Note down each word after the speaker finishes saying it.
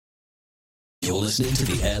You're listening to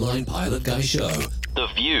the Airline Pilot Guy Show. The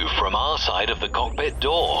view from our side of the cockpit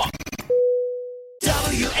door.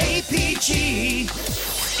 WAPG,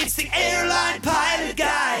 it's the Airline Pilot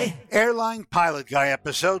Guy. Airline Pilot Guy,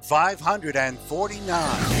 episode 549.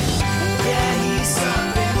 Yeah, he's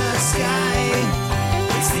up in the sky.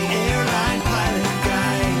 It's the Airline Pilot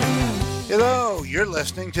Guy. Hello, you're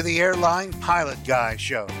listening to the Airline Pilot Guy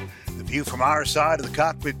Show. The view from our side of the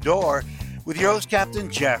cockpit door with your host, Captain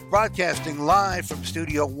Jeff, broadcasting live from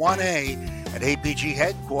Studio 1A at APG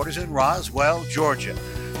headquarters in Roswell, Georgia.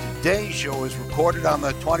 Today's show is recorded on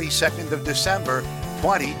the 22nd of December,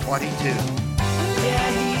 2022. Yeah,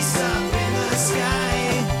 he's up in the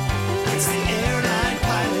sky. It's the Airline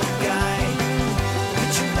Pilot Guy.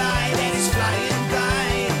 Picture light and he's flying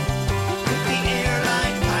by with the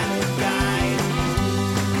Airline Pilot Guy.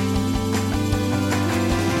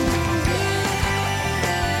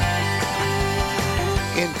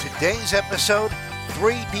 In today's episode,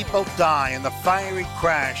 3 people die in the fiery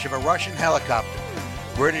crash of a Russian helicopter.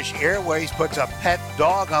 British Airways puts a pet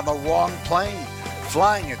dog on the wrong plane,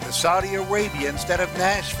 flying it to Saudi Arabia instead of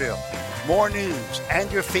Nashville. More news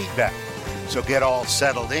and your feedback. So get all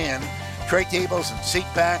settled in. Tray tables and seat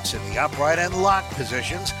backs in the upright and lock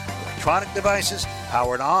positions. Electronic devices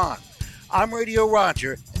powered on. I'm Radio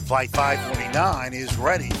Roger, and Flight 549 is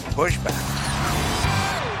ready for pushback.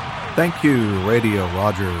 Thank you, Radio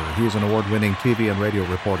Roger. He's an award-winning TV and radio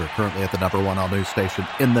reporter, currently at the #1 all-news station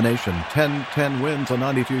in the nation, 1010 Wins on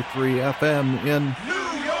 92.3 FM in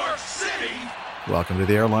New York City. Welcome to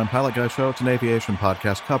the Airline Pilot Guy Show. It's an aviation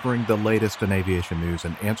podcast covering the latest in aviation news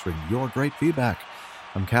and answering your great feedback.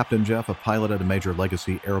 I'm Captain Jeff, a pilot at a major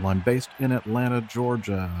legacy airline based in Atlanta,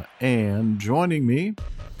 Georgia. And joining me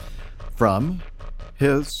from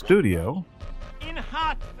his studio in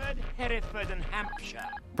Hartford, Hereford, and Hampshire,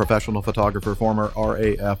 professional photographer, former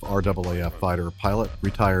RAF, RAAF fighter pilot,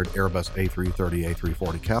 retired Airbus A330,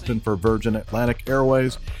 A340 captain for Virgin Atlantic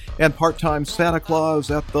Airways, and part-time Santa Claus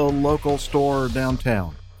at the local store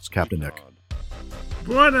downtown. It's Captain Nick.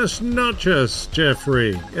 Buenas noches,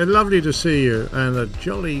 Jeffrey. Lovely to see you, and a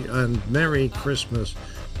jolly and Merry Christmas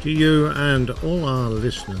to you and all our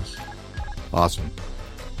listeners. Awesome.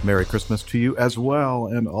 Merry Christmas to you as well,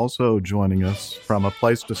 and also joining us from a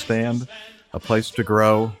place to stand, a place to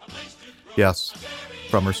grow. Yes,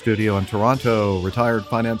 from her studio in Toronto, retired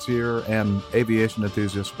financier and aviation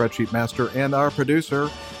enthusiast, spreadsheet master, and our producer,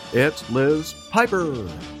 it's Liz Piper.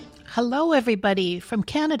 Hello, everybody, from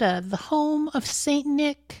Canada, the home of St.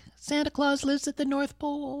 Nick. Santa Claus lives at the North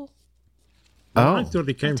Pole. Oh, I thought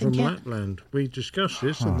he came from Lapland. We discussed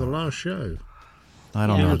this in the last show. I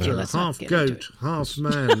don't know. He was a half goat, half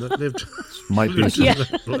man that lived. Might be some,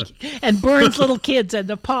 and burns little kids in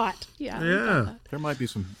the pot. Yeah. There might be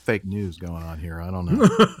some fake news going on here. I don't know.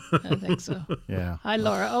 I think so. Yeah. Hi,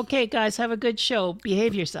 Laura. Okay, guys, have a good show.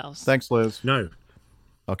 Behave yourselves. Thanks, Liz. No.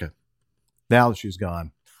 Okay. Now that she's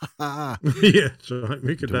gone. Yeah, so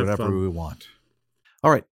we could do have whatever fun. we want.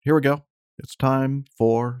 All right, here we go. It's time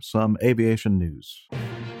for some aviation news.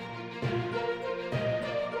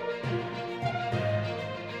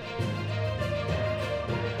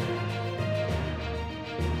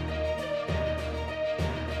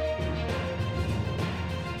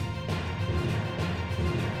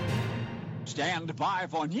 stand by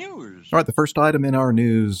for news. All right, the first item in our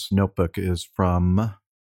news notebook is from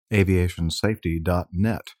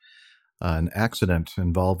aviationsafety.net. An accident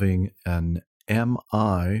involving an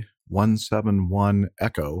Mi-171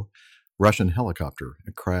 Echo Russian helicopter.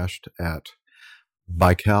 It crashed at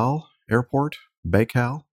Baikal Airport,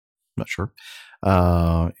 I'm not sure,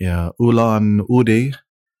 Ulan-Ude,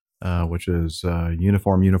 which is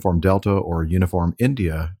Uniform Delta or Uniform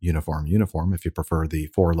India Uniform, if you prefer the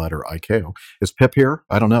four-letter ICAO. Is Pip here?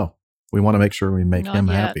 I don't know. We want to make sure we make Not him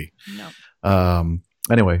yet. happy. No.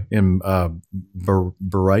 Anyway, in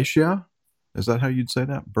Baratia, is that how you'd say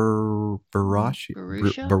that? Baratia?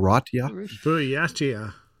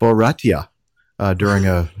 Baratia. During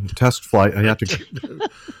a test flight, I had to.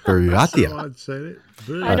 Baratia. I'd say it.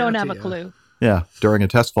 I don't have a clue. Yeah, during a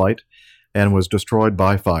test flight, and was destroyed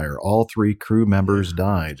by fire. All three crew members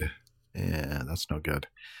died. Yeah, that's no good.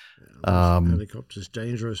 Helicopters,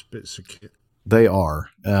 dangerous bits of kit. They are.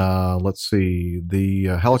 Let's see. The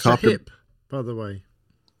helicopter. It's a HIP, by the way.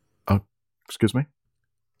 Oh, excuse me?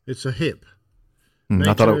 It's a HIP. I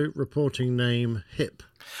NATO thought it... reporting name HIP.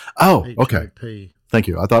 Oh, okay. HIP. Thank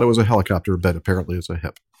you. I thought it was a helicopter, but apparently it's a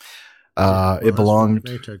HIP. It belonged.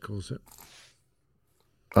 NATO calls it.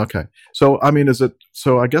 Okay. So, I mean, I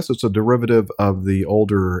guess it's a derivative of the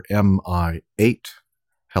older Mi-8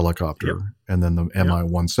 helicopter, Yep. and then the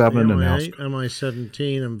Mi-17, The and now Mi-8,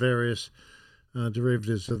 Mi-17, and various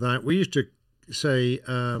derivatives of that. We used to say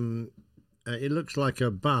it looks like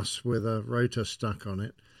a bus with a rotor stuck on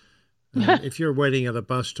it. If you're waiting at a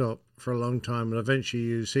bus stop for a long time and eventually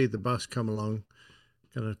you see the bus come along,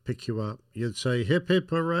 going to pick you up, you'd say, hip, hip,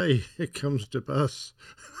 hooray, here comes the bus.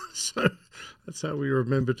 So that's how we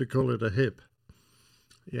remember to call it a hip.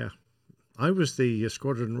 Yeah. I was the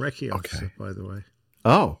squadron recce officer, by the way.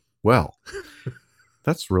 Oh, well,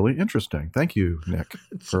 that's really interesting. Thank you, Nick,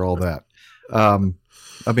 for all that. I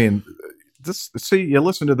mean, you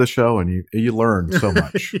listen to the show and you learn so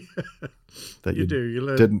much. That you do. You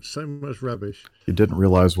learn so much rubbish. You didn't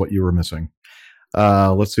realize what you were missing.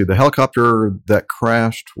 Let's see. The helicopter that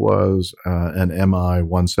crashed was an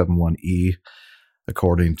Mi-171E.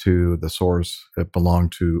 According to the source, it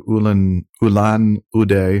belonged to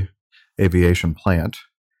Ulan-Ude Aviation Plant.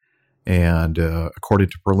 And according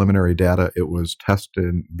to preliminary data, it was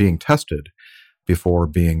being tested before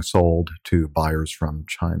being sold to buyers from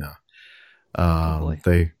China.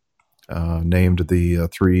 They named the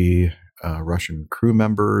 3 Russian crew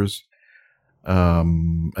members.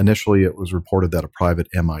 Initially, it was reported that a private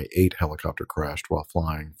Mi-8 helicopter crashed while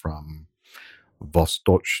flying from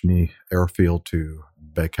Vostochny airfield to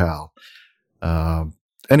Baikal.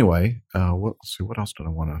 Anyway, let's see, what else did I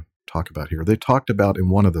want to talk about here? They talked about in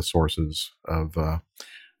one of the sources of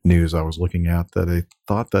news I was looking at that they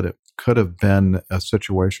thought that it could have been a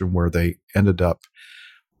situation where they ended up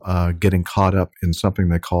getting caught up in something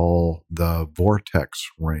they call the vortex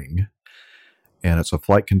ring. And it's a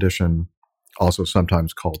flight condition, also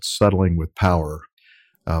sometimes called settling with power,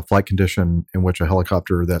 flight condition in which a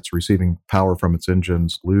helicopter that's receiving power from its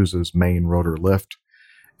engines loses main rotor lift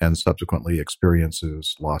and subsequently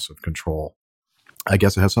experiences loss of control. I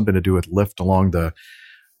guess it has something to do with lift along the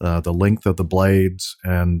length of the blades,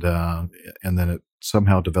 and then it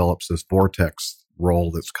somehow develops this vortex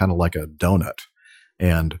roll that's kind of like a donut.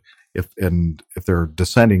 And if they're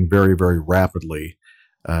descending very, very rapidly,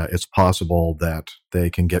 it's possible that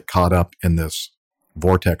they can get caught up in this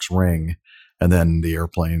vortex ring, and then the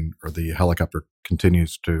airplane or the helicopter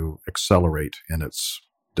continues to accelerate in its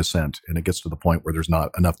descent, and it gets to the point where there's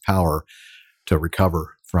not enough power to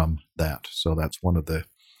recover from that. So that's one of the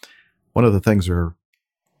things they're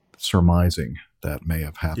surmising that may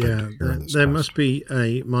have happened here in this. There must be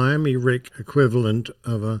a Miami RIC equivalent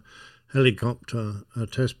of a helicopter, a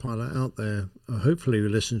test pilot out there, hopefully who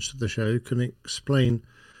listens to the show, can explain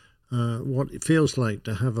what it feels like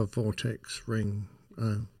to have a vortex ring.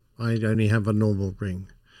 I only have a normal ring,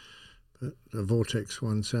 but the vortex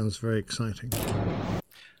one sounds very exciting.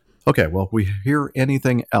 Okay, well, if we hear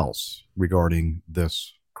anything else regarding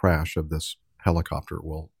this crash of this helicopter,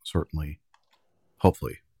 we'll certainly,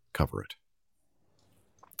 hopefully, cover it.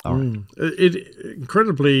 All right.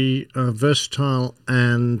 Incredibly versatile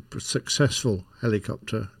and successful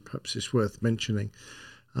helicopter, perhaps it's worth mentioning.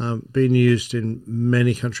 Being used in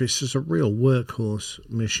many countries as a real workhorse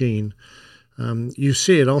machine. You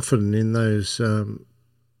see it often in those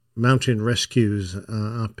mountain rescues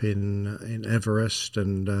up in Everest,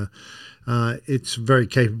 and it's a very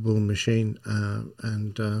capable machine,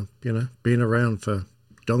 and been around for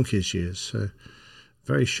donkey's years. So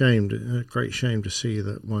very great shame to see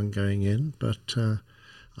that one going in, but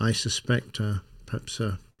I suspect perhaps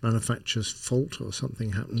a manufacturer's fault or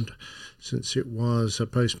something happened, since it was a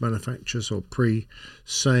post-manufacturer's or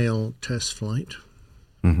pre-sale test flight.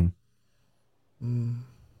 Mm-hmm.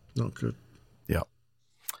 Not good. Yeah.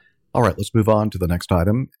 All right, let's move on to the next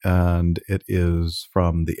item, and it is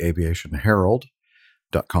from the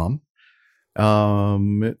aviationherald.com.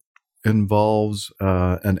 It involves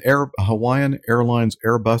a Hawaiian Airlines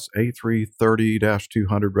Airbus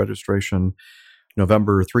A330-200 registration,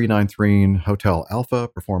 November 393 Hotel Alpha,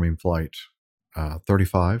 performing flight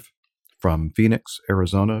 35 from Phoenix,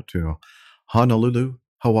 Arizona to Honolulu,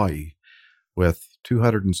 Hawaii, with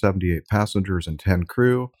 278 passengers and 10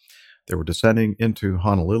 crew. They were descending into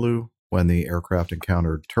Honolulu when the aircraft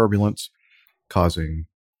encountered turbulence, causing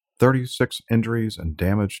 36 injuries and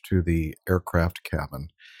damage to the aircraft cabin.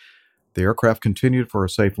 The aircraft continued for a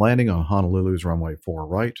safe landing on Honolulu's runway 4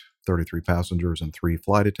 right. 33 passengers and 3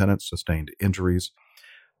 flight attendants sustained injuries.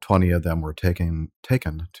 20 of them were taken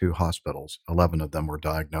to hospitals. 11 of them were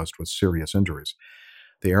diagnosed with serious injuries.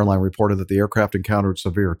 The airline reported that the aircraft encountered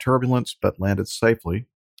severe turbulence but landed safely.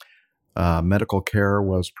 Medical care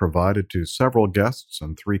was provided to several guests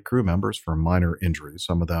and 3 crew members for minor injuries.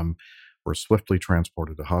 Some of them were swiftly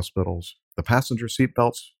transported to hospitals. The passenger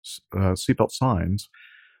seatbelt signs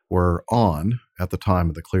were on at the time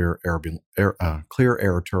of the clear air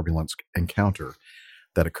turbulence encounter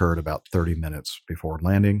that occurred about 30 minutes before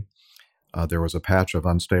landing. There was a patch of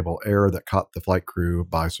unstable air that caught the flight crew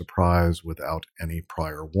by surprise without any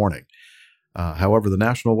prior warning. However, the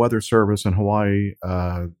National Weather Service in Hawaii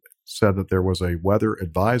said that there was a weather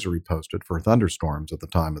advisory posted for thunderstorms at the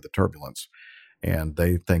time of the turbulence, and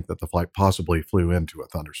they think that the flight possibly flew into a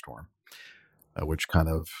thunderstorm, which kind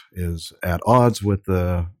of is at odds with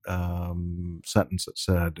the sentence that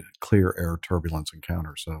said clear air turbulence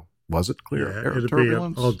encounter. So was it clear air it'd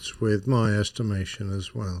turbulence? Be at odds with my estimation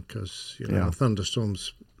as well, because a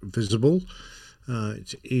thunderstorm's visible.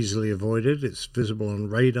 It's easily avoided. It's visible on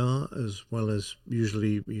radar as well as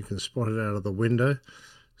usually you can spot it out of the window.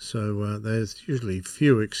 So there's usually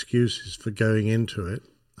few excuses for going into it.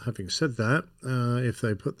 Having said that, if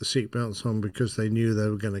they put the seatbelts on because they knew they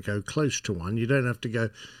were going to go close to one, you don't have to go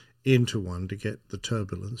into one to get the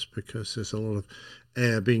turbulence, because there's a lot of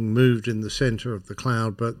air being moved in the center of the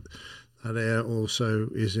cloud, but that air also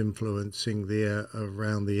is influencing the air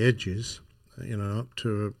around the edges, up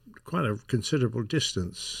to quite a considerable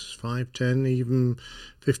distance, 5, 10, even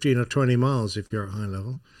 15 or 20 miles if you're at high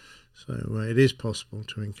level. So it is possible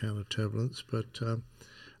to encounter turbulence, but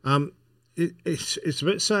it's a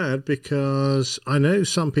bit sad because I know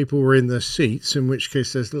some people were in their seats, in which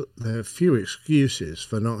case there are few excuses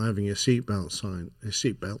for not having your seatbelts on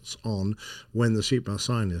when the seatbelt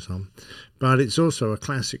sign is on. But it's also a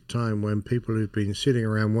classic time when people who've been sitting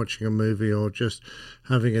around watching a movie or just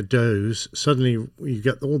having a doze, suddenly you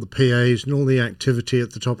get all the PAs and all the activity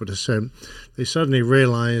at the top of the descent. They suddenly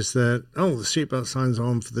realise that, the seatbelt sign's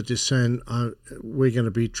on for the descent. We're going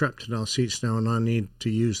to be trapped in our seats now and I need to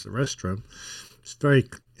use the restroom. It's very,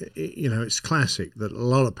 it's classic that a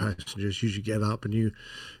lot of passengers usually get up and you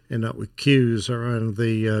end up with queues around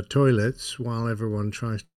the toilets while everyone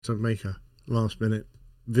tries to make a last-minute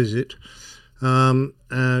visit, do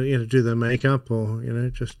their makeup or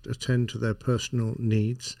just attend to their personal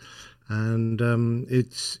needs. And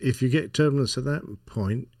it's if you get turbulence at that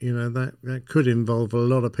point, that could involve a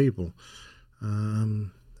lot of people.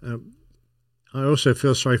 I also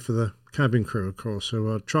feel sorry for the cabin crew, of course, who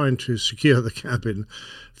are trying to secure the cabin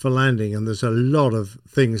for landing, and there's a lot of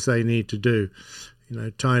things they need to do.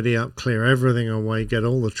 Tidy up, clear everything away, get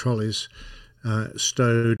all the trolleys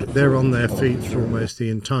stowed. They're on their feet through almost the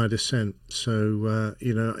entire descent. So,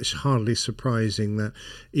 it's hardly surprising that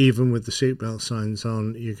even with the seatbelt signs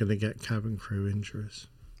on, you're going to get cabin crew injuries.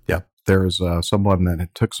 Yeah, there's someone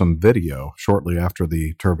that took some video shortly after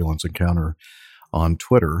the turbulence encounter on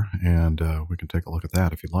Twitter, and we can take a look at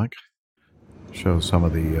that if you'd like. Shows some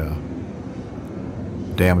of the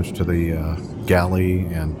damage to the galley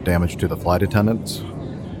and damage to the flight attendants,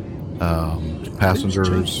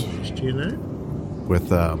 passengers. Do you know? With,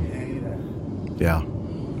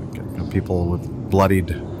 people with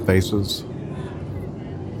bloodied faces.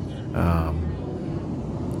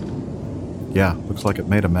 Looks like it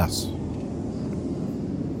made a mess.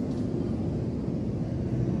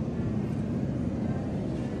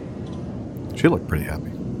 She looked pretty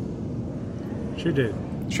happy. She did.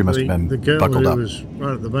 She must have been the girl buckled who up. was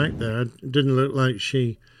right at the back there didn't look like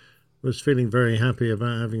she was feeling very happy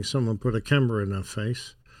about having someone put a camera in her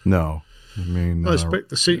face. No. I mean, I expect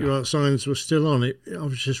the seatbelt signs were still on it. I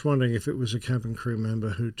was just wondering if it was a cabin crew member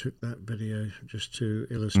who took that video just to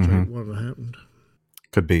illustrate what had happened.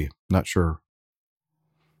 Could be. Not sure.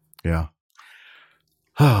 Yeah.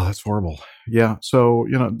 Oh, that's horrible. Yeah. So,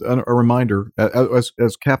 a reminder,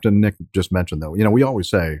 as Captain Nick just mentioned, though, we always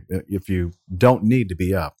say if you don't need to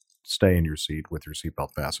be up, stay in your seat with your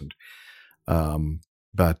seatbelt fastened.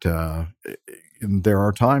 But there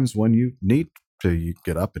are times when you need to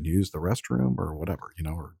get up and use the restroom or whatever,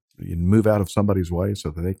 or you move out of somebody's way so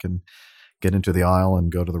that they can get into the aisle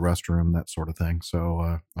and go to the restroom, that sort of thing.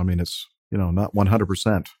 So, it's, not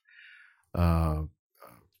 100%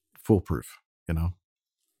 foolproof, Now,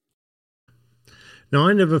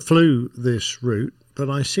 I never flew this route, but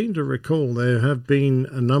I seem to recall there have been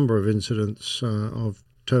a number of incidents of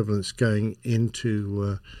turbulence going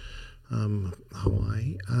into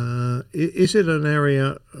Hawaii. Is it an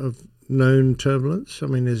area of known turbulence? I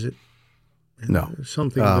mean, is it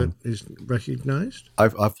something that is recognized?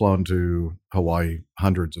 I've flown to Hawaii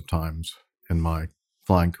hundreds of times in my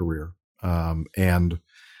flying career, and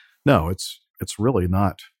no, it's really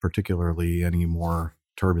not particularly any more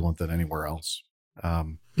turbulent than anywhere else.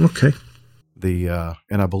 Okay.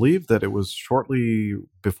 And I believe that it was shortly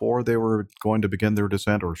before they were going to begin their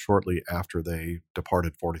descent, or shortly after they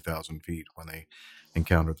departed 40,000 feet when they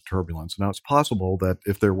encountered the turbulence. Now, it's possible that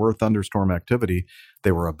if there were thunderstorm activity,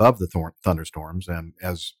 they were above the thunderstorms. And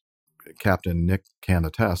as Captain Nick can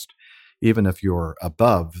attest, even if you're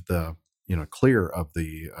above the clear of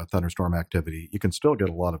the thunderstorm activity, you can still get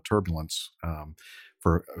a lot of turbulence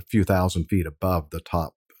for a few thousand feet above the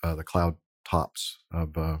cloud tops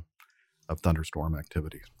of thunderstorm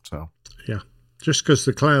activity. So, yeah, just because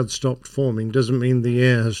the clouds stopped forming doesn't mean the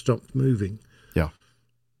air has stopped moving. Yeah.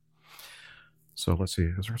 So let's see.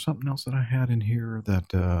 Is there something else that I had in here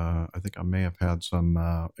that I think I may have had some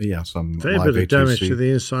fair live bit of damage ATC. to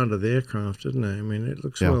the inside of the aircraft, didn't it? I mean, it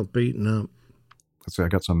looks well beaten up. Let's see. I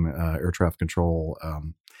got some air traffic control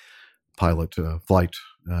pilot flight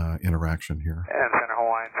interaction here. And Center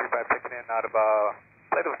Hawaiian 35 picking in out of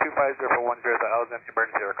flight of 250 for 10,000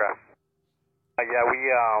 emergency aircraft. Yeah, we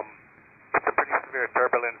some pretty severe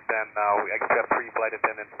turbulence, and I guess we have 3 flight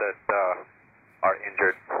attendants that are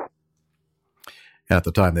injured. And at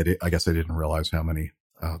the time, I guess they didn't realize how many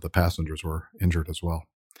the passengers were injured as well.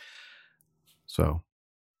 So,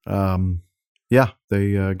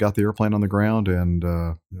 they got the airplane on the ground, and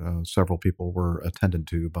several people were attended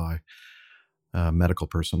to by medical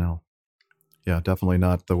personnel. Yeah, definitely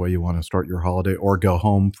not the way you want to start your holiday or go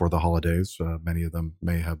home for the holidays. Many of them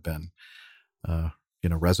may have been,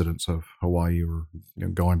 residents of Hawaii or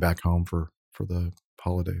going back home for the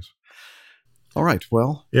holidays. All right.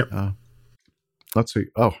 Well, yep. Let's see.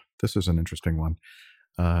 Oh, this is an interesting one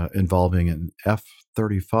involving an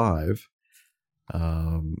F-35,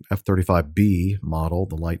 F-35B model,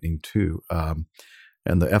 the Lightning II.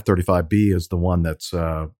 And the F-35B is the one that's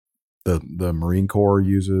the Marine Corps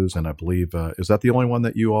uses, and I believe, is that the only one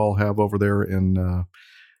that you all have over there in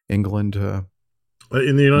England? In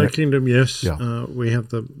the United Kingdom, yes. Yeah. We have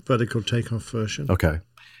the vertical takeoff version. Okay.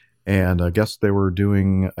 And I guess they were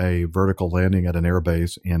doing a vertical landing at an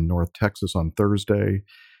airbase in North Texas on Thursday.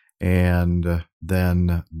 And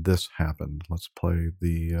then this happened. Let's play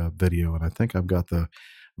the video. And I think I've got the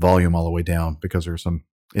volume all the way down because there's some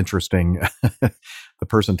interesting, the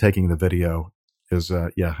person taking the video is,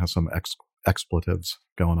 has some expletives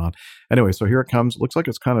going on. Anyway, so here it comes. Looks like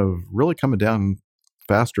it's kind of really coming down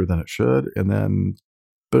faster than it should. And then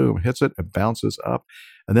boom, hits it, it bounces up,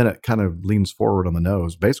 and then it kind of leans forward on the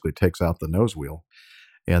nose, basically takes out the nose wheel.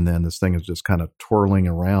 And then this thing is just kind of twirling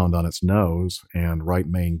around on its nose and right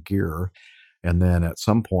main gear. And then at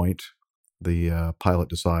some point, the pilot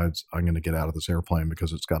decides, I'm going to get out of this airplane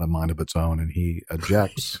because it's got a mind of its own. And he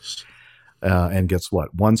ejects and gets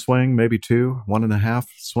one swing, maybe 2, 1.5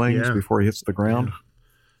 swings before he hits the ground.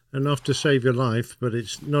 Yeah. Enough to save your life, but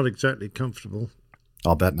it's not exactly comfortable.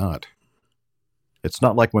 I'll bet not. It's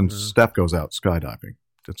not like when Steph goes out skydiving.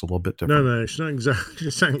 It's a little bit different. No, it's not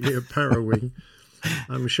exactly a Parawing.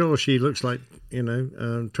 I'm sure she looks like,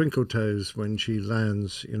 Twinkle Toes when she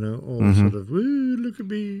lands, all sort of, woo, look at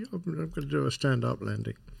me, I'm going to do a stand-up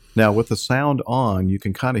landing. Now, with the sound on, you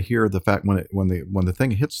can kind of hear the fact when the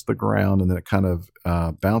thing hits the ground and then it kind of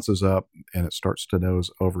bounces up and it starts to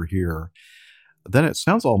nose over here, then it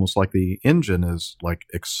sounds almost like the engine is like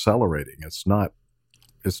accelerating. It's not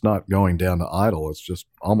going down to idle. It's just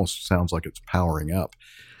almost sounds like it's powering up.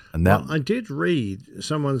 And that I did read,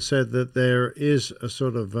 someone said that there is a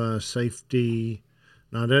sort of safety.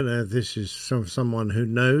 Now, I don't know if this is someone who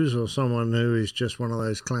knows or someone who is just one of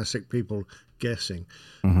those classic people guessing.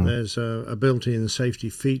 Mm-hmm. There's a built-in safety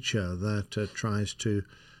feature that tries to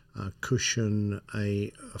cushion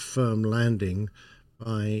a firm landing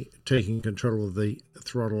by taking control of the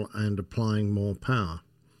throttle and applying more power.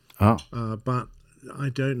 Oh. But I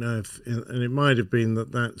don't know if, and it might have been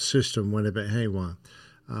that system went a bit haywire.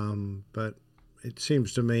 But it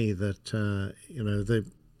seems to me that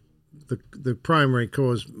the primary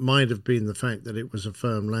cause might have been the fact that it was a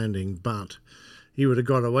firm landing, but he would have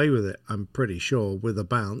got away with it, I'm pretty sure, with a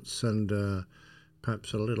bounce and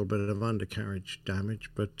perhaps a little bit of undercarriage damage.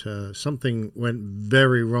 But something went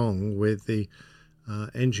very wrong with the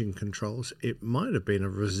engine controls. It might have been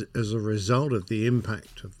as a result of the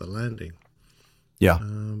impact of the landing. Yeah.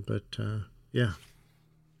 Yeah.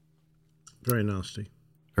 Very nasty.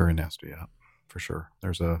 Very nasty, yeah, for sure.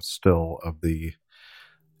 There's a still of the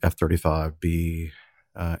F-35B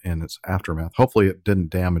in its aftermath. Hopefully it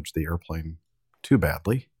didn't damage the airplane too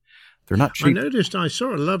badly. They're not cheap. I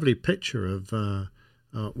saw a lovely picture of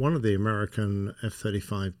one of the American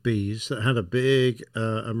F-35Bs that had a big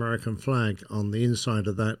American flag on the inside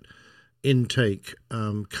of that intake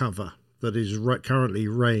cover that is currently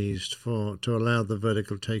raised to allow the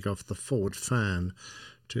vertical takeoff, the forward fan,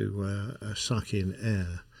 to suck in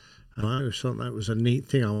air. And I always thought that was a neat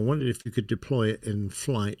thing. I wondered if you could deploy it in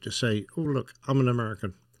flight to say, oh, look, I'm an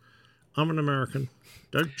American.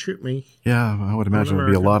 Don't shoot me. Yeah, I would imagine it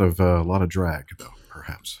would be a lot of drag, though,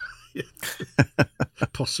 perhaps.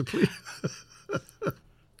 Possibly.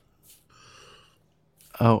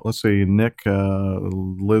 Oh, let's see. Nick,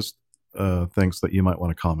 Liz thinks that you might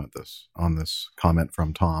want to comment on this comment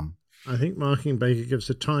from Tom. I think Marking Baker gives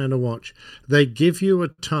a tie and a watch. They give you a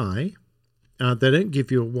tie. They don't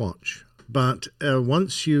give you a watch. But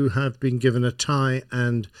once you have been given a tie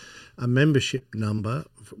and a membership number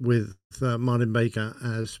with Martin Baker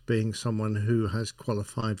as being someone who has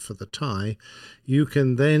qualified for the tie, you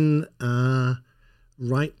can then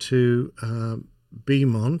write to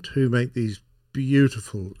Beaumont, who make these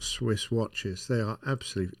beautiful Swiss watches. They are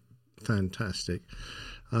absolutely fantastic.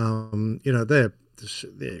 They're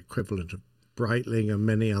the equivalent of Breitling and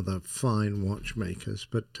many other fine watchmakers,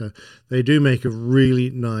 but they do make a really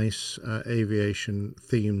nice aviation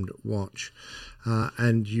themed watch,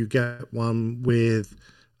 and you get one with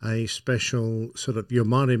a special sort of your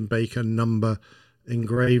Martin Baker number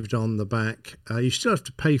engraved on the back. You still have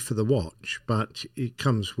to pay for the watch, but it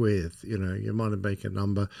comes with your Martin Baker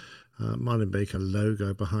number, Martin Baker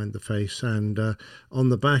logo behind the face, and on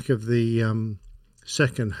the back of the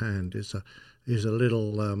second hand is a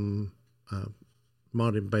little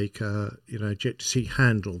Martin Baker, ejector seat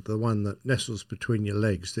handle, the one that nestles between your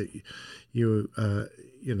legs. That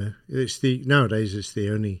nowadays it's the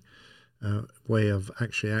only way of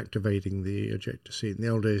actually activating the ejector seat. In the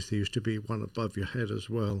old days, there used to be one above your head as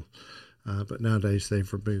well, but nowadays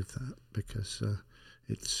they've removed that because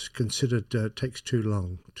it's considered takes too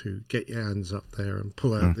long to get your hands up there and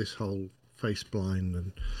pull out this whole face blind,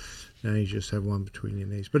 and now you just have one between your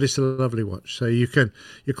knees. But it's a lovely watch. So you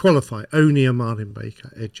qualify. Only a Martin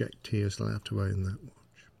Baker ejectee is allowed to own that watch.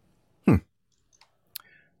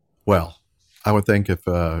 Well, I would think if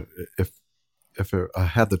I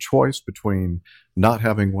had the choice between not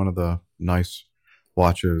having one of the nice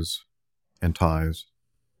watches and ties,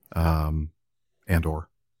 or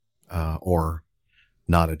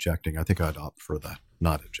not ejecting, I think I'd opt for the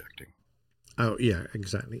not ejecting. Oh, yeah,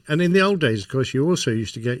 exactly. And in the old days, of course, you also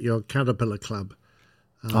used to get your Caterpillar Club.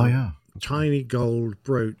 Tiny gold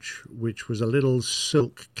brooch, which was a little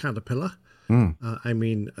silk caterpillar. A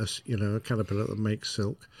caterpillar that makes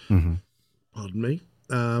silk. Mm-hmm. Pardon me.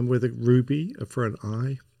 With a ruby for an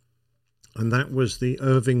eye. And that was the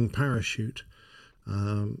Irving parachute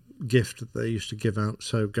gift that they used to give out.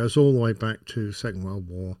 So it goes all the way back to Second World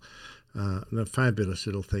War. And a fabulous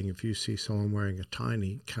little thing if you see someone wearing a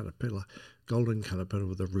tiny caterpillar, golden caterpillar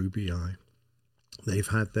with a ruby eye. They've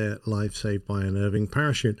had their life saved by an Irving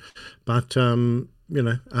parachute. But,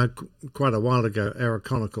 quite a while ago,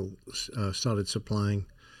 Aeroconical started supplying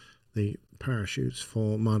the parachutes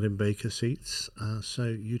for Martin Baker seats. So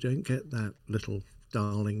you don't get that little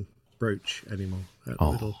darling brooch anymore. That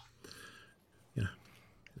little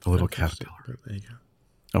caterpillar. But there you go.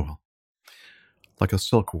 Oh, well. Like a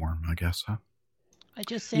silkworm, I guess, huh? I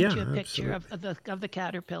just sent you a picture of the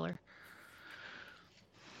caterpillar.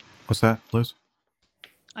 What's that, Liz?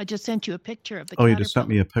 I just sent you a picture of the caterpillar. Oh, you just sent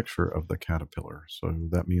me a picture of the caterpillar. So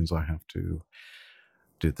that means I have to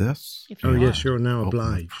do this. Yes, you're now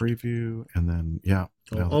obliged. Preview, and then,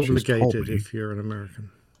 obligated if you're an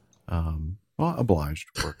American. Well, obliged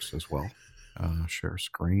works as well. Share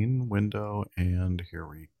screen, window, and here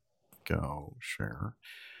we go. Share.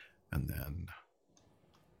 And then,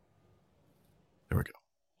 there we go.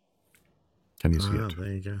 Can you see it?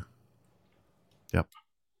 There you go. Yep.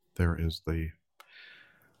 There is the...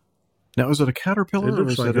 Now, is it a caterpillar? It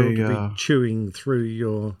looks like it it ought to be chewing through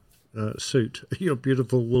your suit, your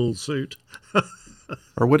beautiful wool suit.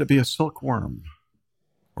 Or would it be a silkworm?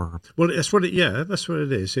 Well, that's what it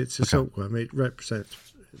is. It's a silkworm. It represents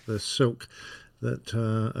the silk that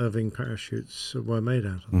Irving parachutes were made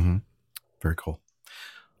out of. Mm-hmm. Very cool.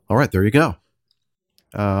 All right, there you go.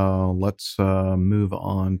 Let's move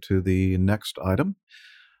on to the next item.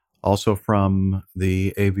 Also from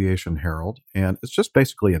the Aviation Herald, and it's just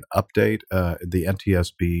basically an update. The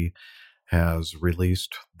NTSB has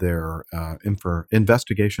released their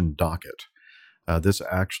investigation docket. This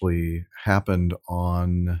actually happened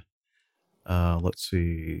on, let's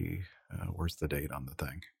see, where's the date on the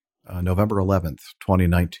thing? November 11th,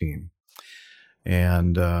 2019.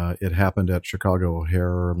 And it happened at Chicago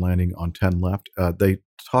O'Hare, landing on 10 left. They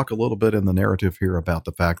talk a little bit in the narrative here about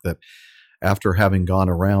the fact that after having gone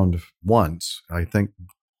around once, I think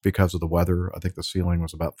because of the weather, I think the ceiling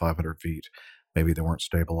was about 500 feet. Maybe they weren't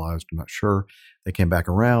stabilized. I'm not sure. They came back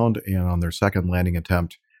around, and on their second landing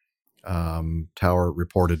attempt, tower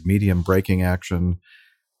reported medium braking action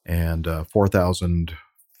and 4,000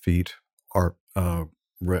 feet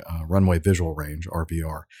runway visual range,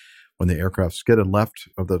 RVR. When the aircraft skidded left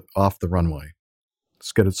off the runway,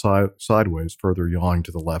 skidded sideways, further yawing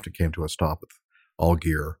to the left, it came to a stop with all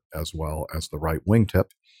gear, as well as the right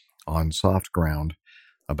wingtip on soft ground.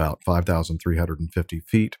 about 5,350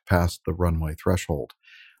 feet past the runway threshold.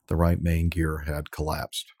 The right main gear had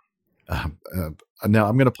collapsed. Now,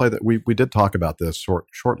 I'm going to play that. We did talk about this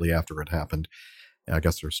shortly after it happened. I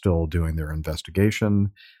guess they're still doing their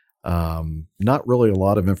investigation. Not really a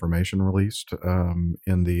lot of information released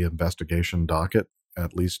in the investigation docket.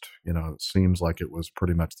 At least, it seems like it was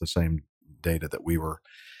pretty much the same data that we were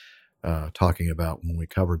talking about when we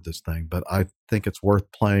covered this thing. But I think it's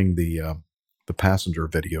worth playing the passenger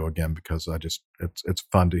video again because it's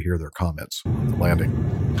fun to hear their comments on the landing.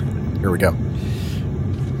 Here we go.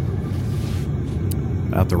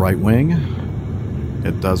 At the right wing,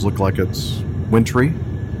 it does look like it's wintry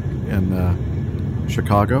in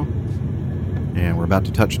Chicago. And we're about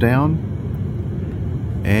to touch down.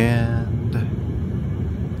 And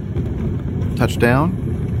touchdown.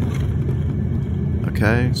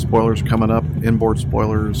 Okay, spoilers coming up. Inboard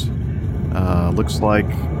spoilers. Looks like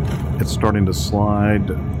it's starting to slide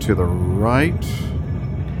to the right.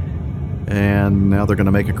 And now they're going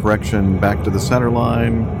to make a correction back to the center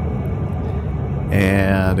line.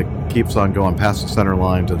 And it keeps on going past the center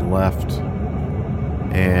line to the left.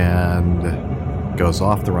 And goes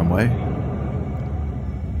off the runway.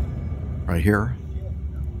 Right here.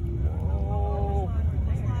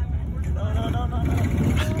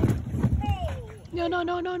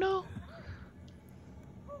 No.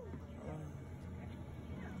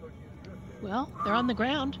 Well, they're on the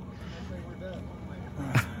ground.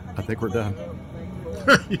 I think we're done.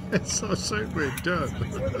 Yes, I think we're done.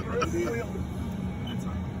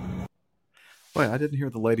 Wait, I didn't hear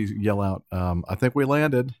the ladies yell out, I think we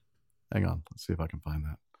landed. Hang on, let's see if I can find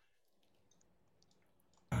that.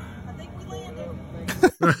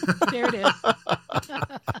 There it is.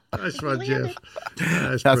 Nice one, Jeff.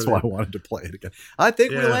 That's why I wanted to play it again. I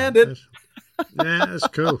think we landed. That's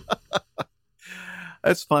cool.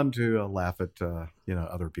 It's fun to laugh at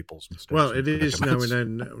other people's mistakes. Well, it is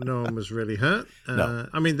knowing no one was really hurt. No.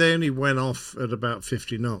 I mean, they only went off at about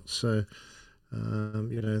 50 knots, so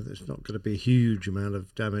there's not going to be a huge amount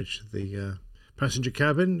of damage to the passenger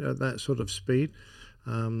cabin at that sort of speed.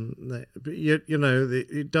 But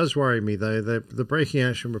it does worry me though. The braking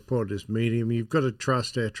action report is medium. You've got to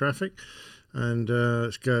trust air traffic, and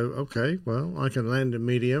let's go. Okay, well, I can land in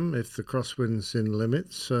medium if the crosswind's in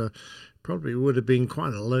limits. Probably would have been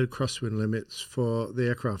quite a low crosswind limits for the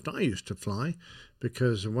aircraft I used to fly,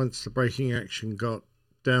 because once the braking action got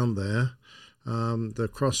down there, the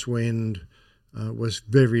crosswind was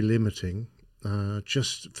very limiting.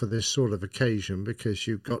 Just for this sort of occasion, because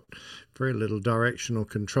you've got very little directional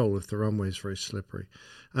control if the runway is very slippery.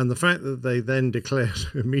 And the fact that they then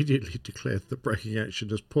immediately declared the braking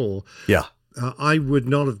action as poor, I would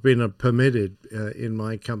not have been permitted in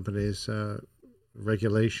my company's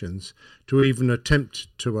regulations to even attempt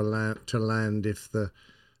to land if the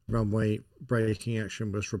runway braking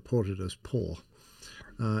action was reported as poor.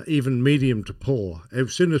 Even medium to poor.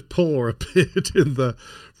 As soon as poor appeared in the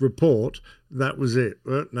report, that was it.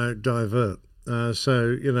 No, divert.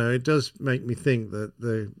 So it does make me think that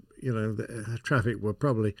the traffic were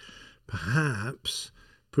probably perhaps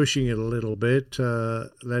pushing it a little bit,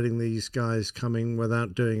 letting these guys come in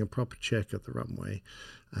without doing a proper check at the runway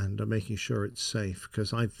and making sure it's safe.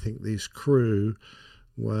 Because I think these crew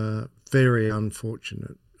were very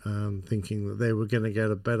unfortunate, thinking that they were going to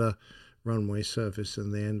get a better runway surface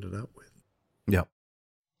than they ended up with. Yeah.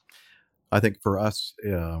 I think for us,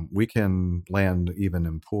 we can land even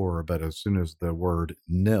in poor, but as soon as the word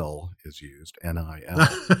nil is used, N-I-L,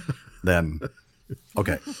 then,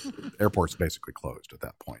 okay, airport's basically closed at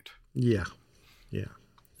that point. Yeah.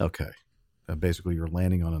 Okay. Basically, you're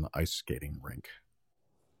landing on an ice skating rink.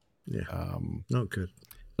 Yeah. Not good.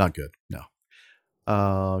 Not good, no.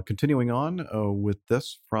 Continuing on with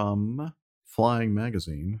this from Flying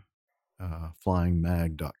Magazine,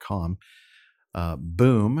 flyingmag.com.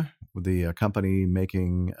 Boom, the company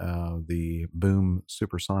making the Boom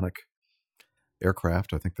supersonic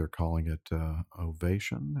aircraft. I think they're calling it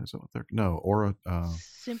Ovation. Is that what they're? No, or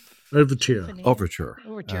Overture. Overture.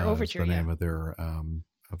 Overture. Is the name of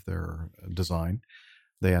their design.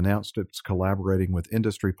 They announced it's collaborating with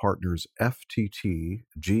industry partners FTT,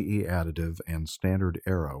 GE Additive, and Standard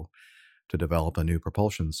Aero to develop a new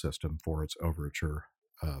propulsion system for its Overture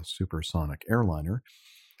supersonic airliner.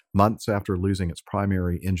 Months after losing its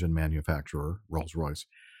primary engine manufacturer, Rolls-Royce,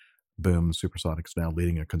 Boom Supersonic is now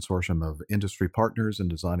leading a consortium of industry partners in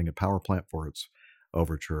designing a power plant for its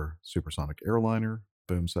Overture supersonic airliner.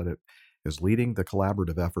 Boom said it is leading the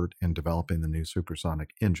collaborative effort in developing the new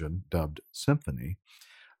supersonic engine, dubbed Symphony,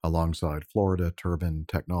 alongside Florida Turbine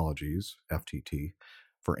Technologies, FTT,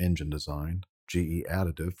 for engine design, GE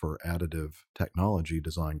Additive for additive technology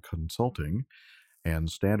design consulting, and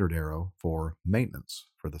Standard Aero for maintenance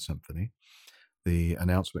for the Symphony. The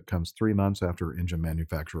announcement comes 3 months after engine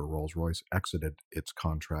manufacturer Rolls-Royce exited its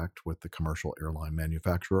contract with the commercial airline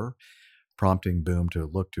manufacturer, prompting Boom to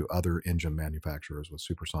look to other engine manufacturers with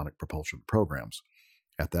supersonic propulsion programs.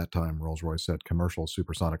 At that time, Rolls-Royce said commercial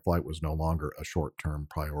supersonic flight was no longer a short-term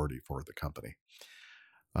priority for the company.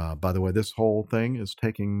 By the way, this whole thing is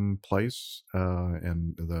taking place,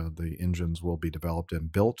 and the engines will be developed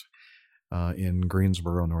and built in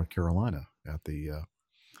Greensboro, North Carolina, at the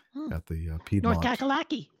Piedmont. North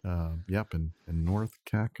Kakalaki. Yep, in North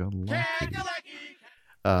Kakalaki.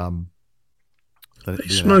 They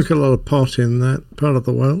smoke a lot of pot in that part of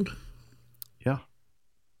the world. Yeah.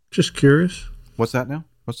 Just curious. What's that now?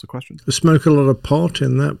 What's the question? They smoke a lot of pot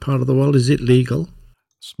in that part of the world. Is it legal?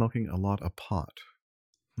 Smoking a lot of pot.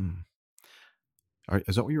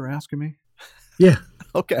 Is that what you were asking me? Yeah.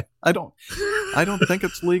 Okay. I don't think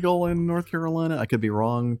it's legal in North Carolina. I could be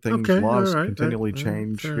wrong. Laws continually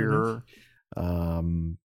change here.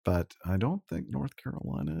 But I don't think North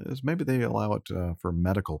Carolina is. Maybe they allow it for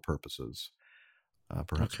medical purposes.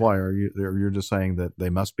 Perhaps. Why are you're just saying that they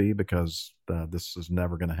must be because this is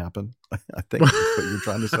never going to happen? I think that's what you're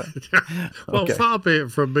trying to say. Well, far be it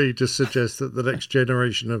from me to suggest that the next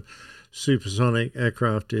generation of supersonic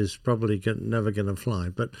aircraft is probably never going to fly.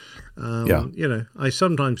 But, I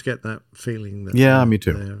sometimes get that feeling that me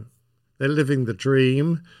too. They're living the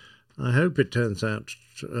dream. I hope it turns out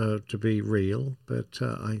to be real, but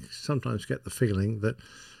I sometimes get the feeling that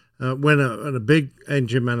when a big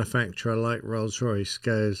engine manufacturer like Rolls-Royce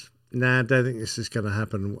goes, nah, I don't think this is going to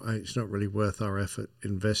happen, it's not really worth our effort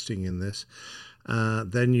investing in this,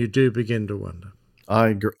 then you do begin to wonder.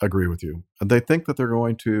 I agree with you. They think that they're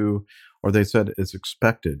going to, or they said it's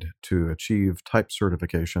expected to achieve type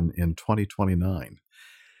certification in 2029.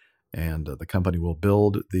 And the company will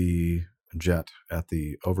build the jet at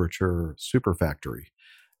the Overture Super Factory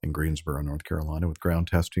in Greensboro, North Carolina, with ground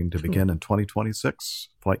testing to begin in 2026,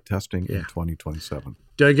 flight testing in 2027.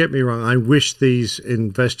 Don't get me wrong. I wish these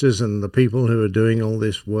investors and the people who are doing all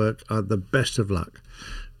this work are the best of luck,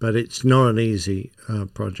 but it's not an easy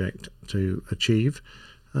project to achieve.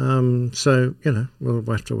 So, we'll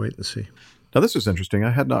have to wait and see. Now, this is interesting. I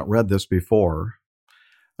had not read this before.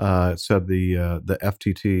 It said the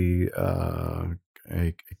FTT,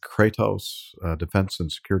 Kratos Defense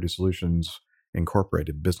and Security Solutions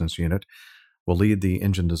Incorporated business unit will lead the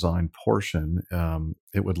engine design portion.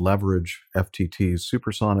 It would leverage FTT's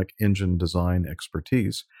supersonic engine design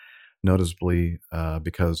expertise, noticeably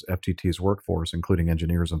because FTT's workforce, including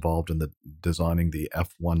engineers involved in the designing the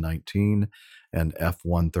F-119 and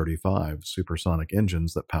F-135 supersonic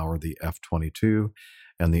engines that power the F-22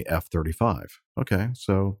 and the F-35. Okay,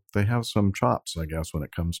 so they have some chops, I guess, when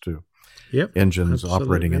it comes to engines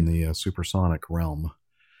operating in the supersonic realm.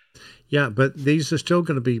 Yeah, but these are still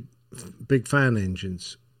going to be big fan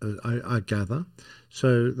engines, I gather.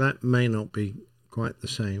 So that may not be quite the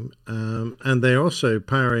same. And they're also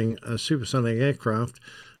powering a supersonic aircraft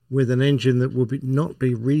with an engine that will not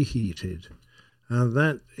be reheated.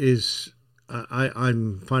 That is,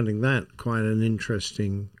 I'm finding that quite an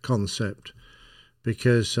interesting concept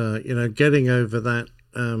because, getting over that,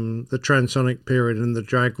 the transonic period and the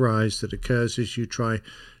drag rise that occurs as you try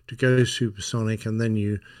to go supersonic and then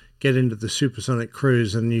you get into the supersonic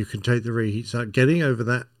cruise and you can take the reheats out. Getting over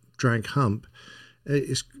that drag hump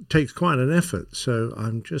takes quite an effort. So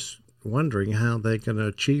I'm just wondering how they're going to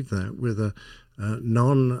achieve that with a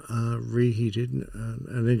non-reheated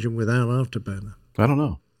an engine without afterburner. I don't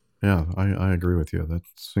know. Yeah, I agree with you. That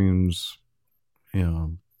seems,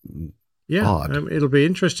 odd. It'll be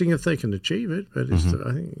interesting if they can achieve it, but I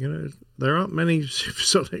think there aren't many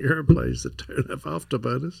supersonic airplanes that don't have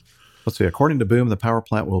afterburners. Let's see. According to Boom, the power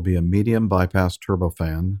plant will be a medium bypass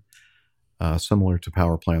turbofan, similar to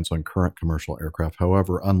power plants on current commercial aircraft.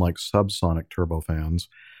 However, unlike subsonic turbofans,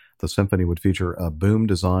 the Symphony would feature a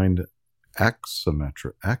Boom-designed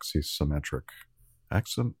axisymmetric,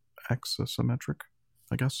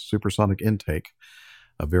 I guess, supersonic intake,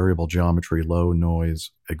 a variable geometry, low-noise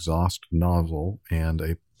exhaust nozzle, and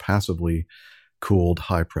a passively cooled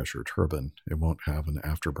high-pressure turbine. It won't have an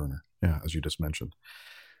afterburner, as you just mentioned.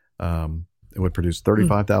 It would produce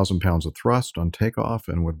 35,000 pounds of thrust on takeoff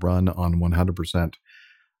and would run on 100%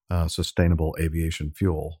 sustainable aviation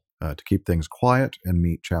fuel. To keep things quiet and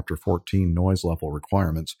meet Chapter 14 noise level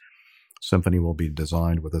requirements, Symphony will be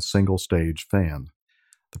designed with a single-stage fan.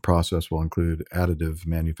 The process will include additive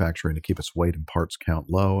manufacturing to keep its weight and parts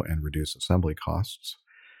count low and reduce assembly costs.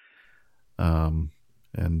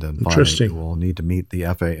 And then Interesting. finally, we'll need to meet the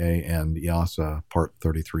FAA and EASA Part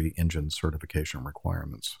 33 engine certification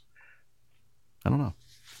requirements. I don't know.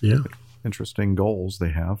 Yeah. Interesting goals they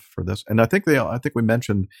have for this. And I think we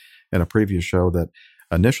mentioned in a previous show that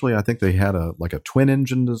initially I think they had a twin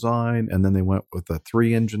engine design, and then they went with a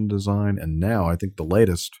 3-engine design. And now I think the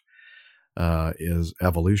latest is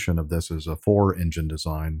evolution of this is a 4-engine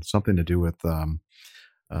design, something to do with the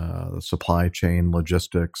supply chain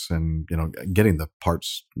logistics and, getting the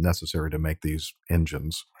parts necessary to make these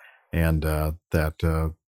engines. And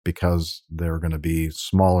that because they're going to be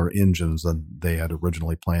smaller engines than they had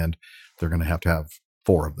originally planned, they're going to have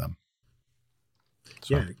 4 of them.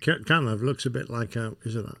 So, yeah, it kind of looks a bit like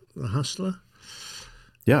is it the Hustler?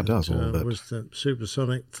 Yeah, it does a little bit. It was the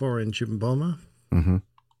supersonic 4-engine bomber. Mm-hmm.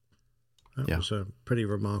 That was a pretty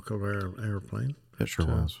remarkable aeroplane. It sure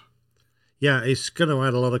was. Yeah, it's going to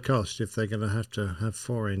add a lot of cost if they're going to have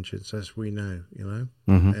 4 engines, as we know.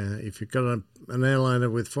 Mm-hmm. If you've got an airliner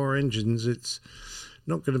with 4 engines, it's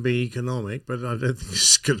not going to be economic, but I don't think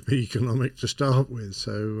it's going to be economic to start with.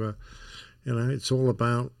 So, it's all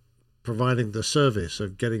about providing the service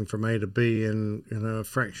of getting from A to B in a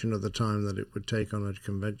fraction of the time that it would take on a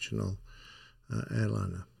conventional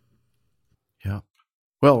airliner. Yeah.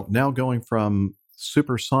 Well, now going from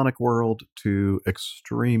supersonic world to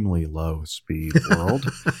extremely low speed world.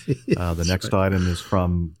 The next item is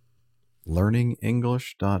from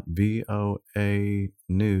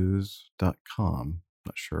learningenglish.voanews.com.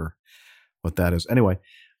 Not sure what that is. Anyway,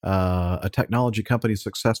 a technology company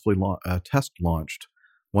successfully test launched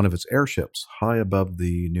one of its airships high above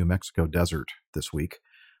the New Mexico desert this week.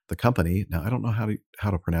 The company, now I don't know how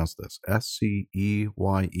to pronounce this,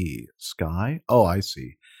 SCEYE, Sky? Oh, I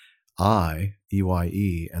see.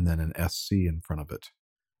 IEYE, and then an SC in front of it.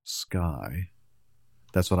 Sky.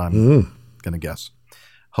 That's what I'm going to guess.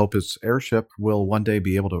 Hope its airship will one day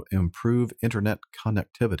be able to improve internet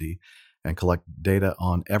connectivity and collect data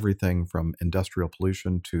on everything from industrial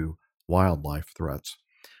pollution to wildlife threats.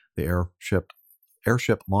 The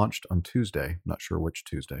airship launched on Tuesday. Not sure which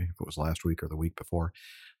Tuesday, if it was last week or the week before.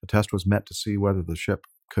 The test was meant to see whether the ship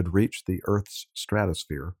could reach the Earth's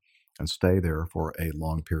stratosphere and stay there for a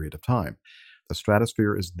long period of time. The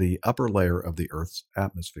stratosphere is the upper layer of the Earth's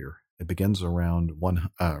atmosphere. It begins around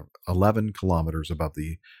 11 kilometers above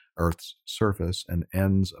the Earth's surface and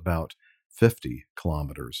ends about 50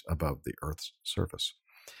 kilometers above the Earth's surface.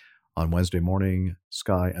 On Wednesday morning,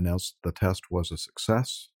 Sky announced the test was a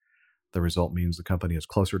success. The result means the company is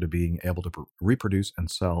closer to being able to reproduce and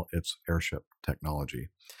sell its airship technology.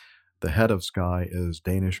 The head of Sky is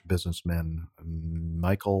Danish businessman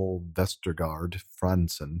Michael Vestergaard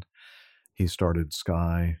Fransen. He started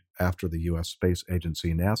Sky after the U.S. space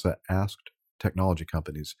agency NASA asked technology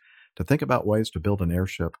companies to think about ways to build an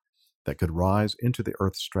airship that could rise into the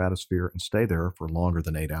Earth's stratosphere and stay there for longer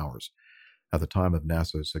than 8 hours. At the time of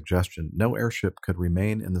NASA's suggestion, no airship could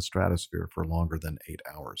remain in the stratosphere for longer than 8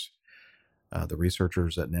 hours. The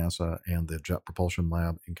researchers at NASA and the Jet Propulsion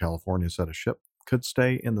Lab in California said a ship could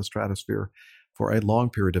stay in the stratosphere for a long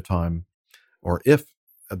period of time, or if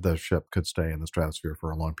the ship could stay in the stratosphere for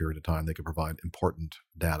a long period of time, they could provide important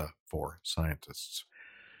data for scientists.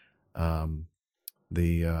 The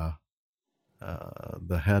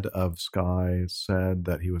head of Sky said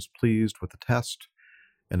that he was pleased with the test.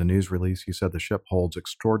 In a news release, he said the ship holds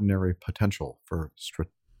extraordinary potential for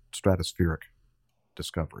stratospheric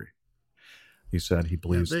discovery. He said he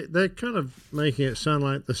believes... Yeah, they're kind of making it sound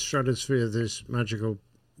like the stratosphere, this magical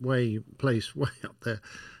place way up there.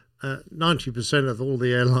 90% of all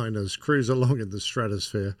the airliners cruise along in the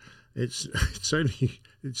stratosphere. It's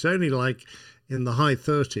only like in the high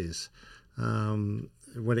 30s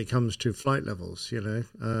when it comes to flight levels.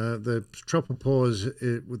 The tropopause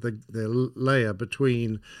with the layer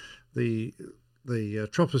between the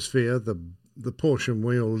troposphere, the portion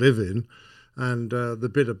we all live in, and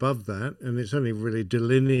the bit above that, and it's only really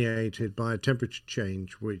delineated by a temperature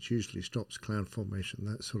change, which usually stops cloud formation,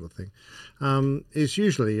 that sort of thing. It's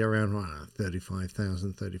usually around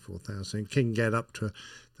 35,000, 34,000. It can get up to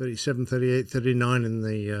 37, 38, 39 in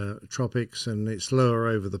the tropics, and it's lower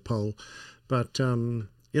over the pole. But,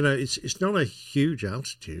 it's not a huge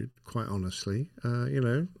altitude, quite honestly.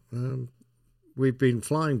 We've been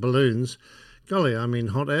flying balloons. Golly,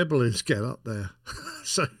 hot air balloons get up there.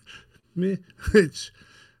 So... It's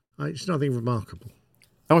nothing remarkable.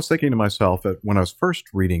 I was thinking to myself that when I was first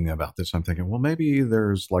reading about this, I'm thinking, well, maybe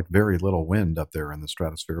there's like very little wind up there in the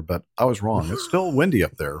stratosphere, but I was wrong. It's still windy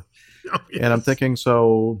up there. Oh, yes. And I'm thinking,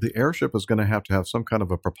 so the airship is going to have some kind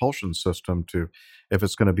of a propulsion system if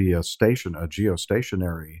it's going to be a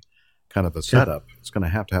geostationary kind of a setup. It's going to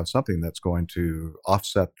have something that's going to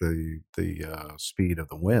offset the speed of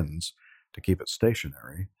the winds to keep it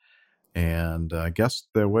stationary. And I guess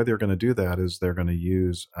the way they're going to do that is they're going to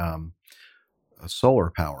use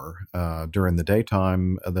solar power during the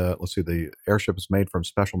daytime. The airship is made from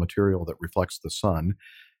special material that reflects the sun.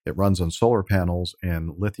 It runs on solar panels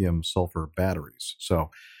and lithium sulfur batteries. So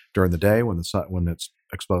during the day, when it's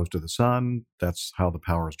exposed to the sun, that's how the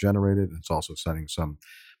power is generated. It's also sending some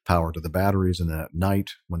power to the batteries, and then at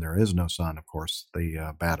night, when there is no sun, of course,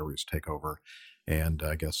 the batteries take over and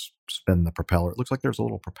I guess spin the propeller. It looks like there's a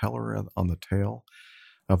little propeller on the tail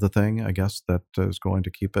of the thing, I guess, that is going to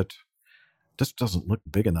keep it. Just doesn't look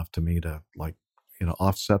big enough to me to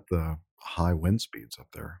offset the high wind speeds up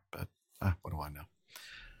there. But what do I know?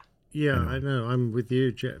 Yeah, Anyway. I know. I'm with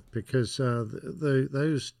you, Jeff, because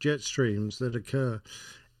those jet streams that occur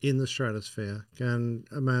in the stratosphere can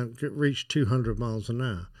reach 200 miles an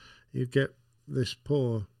hour. You get this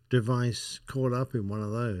poor device caught up in one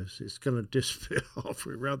of those, it's going to disappear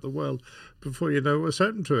halfway around the world before you know what's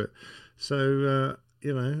happened to it. So,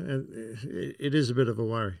 it is a bit of a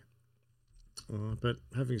worry. But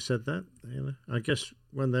having said that, I guess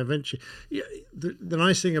when they eventually, the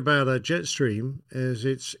nice thing about a jet stream is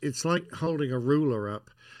it's like holding a ruler up.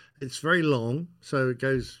 It's very long, so it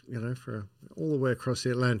goes, for all the way across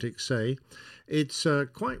the Atlantic, say. It's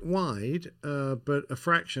quite wide, but a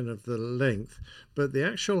fraction of the length. But the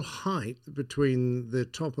actual height between the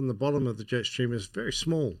top and the bottom of the jet stream is very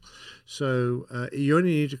small. So you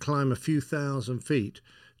only need to climb a few thousand feet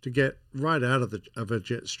to get right out of a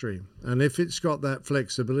jet stream. And if it's got that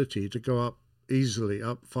flexibility to go up easily,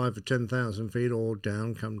 up 5,000 or 10,000 feet or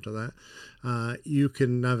down, come to that, you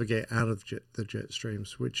can navigate out of the jet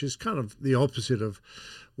streams, which is kind of the opposite of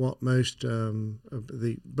what most of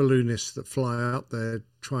the balloonists that fly out there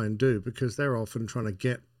try and do, because they're often trying to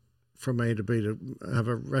get from A to B to have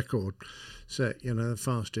a record set, the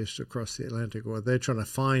fastest across the Atlantic, or they're trying to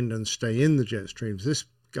find and stay in the jet streams. This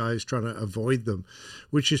guy's trying to avoid them,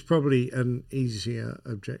 which is probably an easier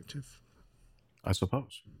objective, I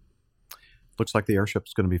suppose. Looks like the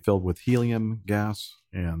airship's going to be filled with helium gas,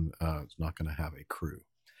 and it's not going to have a crew.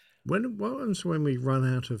 What happens when we run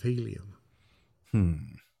out of helium?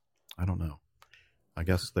 I don't know. I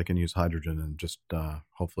guess they can use hydrogen and just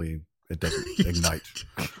hopefully it doesn't ignite.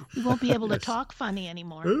 We won't be able to talk funny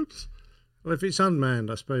anymore. Oops. Well, if it's unmanned,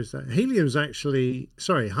 I suppose that helium's actually,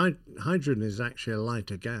 hydrogen is actually a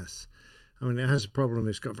lighter gas. I mean, it has a problem.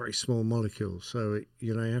 It's got very small molecules, so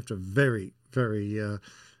you have to have very, very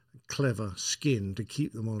clever skin to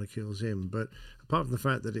keep the molecules in. But apart from the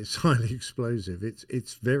fact that it's highly explosive,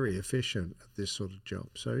 it's very efficient at this sort of job.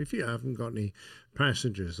 So if you haven't got any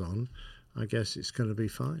passengers on, I guess it's going to be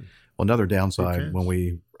fine. Well, another downside when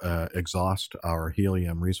we exhaust our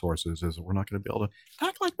helium resources is we're not going to be able to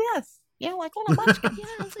talk like this. Yeah, like little munchkin.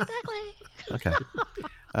 Yes, exactly. Okay.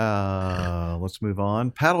 Let's move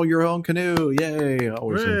on. Paddle your own canoe. Yay. I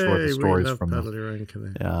always enjoy the stories from paddle your own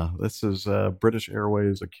canoe. Yeah. This is British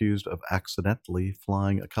Airways accused of accidentally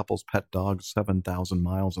flying a couple's pet dog 7,000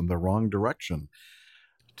 miles in the wrong direction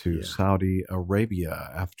to Saudi Arabia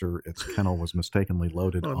after its kennel was mistakenly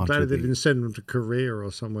loaded I'm onto glad they the didn't send them to Korea or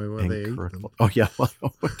somewhere where they eat them. Oh, yeah. Well,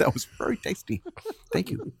 that was very tasty. Thank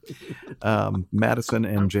you. Madison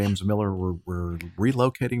and James Miller were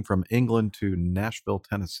relocating from England to Nashville,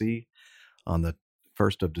 Tennessee on the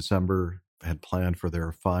 1st of December, had planned for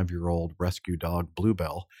their 5-year-old rescue dog,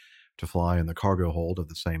 Bluebell, to fly in the cargo hold of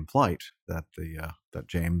the same flight that that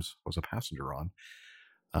James was a passenger on.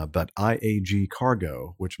 But IAG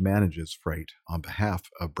Cargo, which manages freight on behalf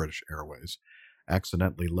of British Airways,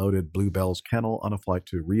 accidentally loaded Bluebell's kennel on a flight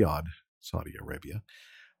to Riyadh, Saudi Arabia.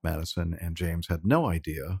 Madison and James had no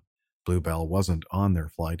idea Bluebell wasn't on their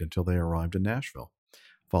flight until they arrived in Nashville.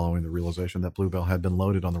 Following the realization that Bluebell had been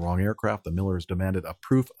loaded on the wrong aircraft, the Millers demanded a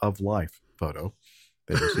proof of life photo.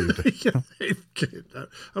 They received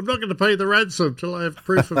I'm not going to pay the ransom till I have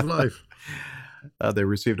proof of life. They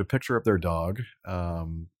received a picture of their dog,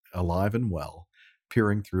 alive and well,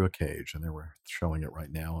 peering through a cage, and they were showing it right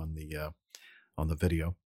now on the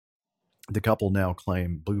video. The couple now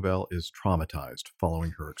claim Bluebell is traumatized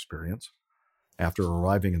following her experience. After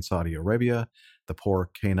arriving in Saudi Arabia, the poor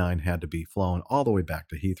canine had to be flown all the way back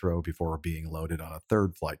to Heathrow before being loaded on a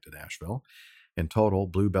third flight to Nashville. In total,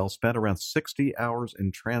 Bluebell spent around 60 hours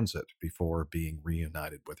in transit before being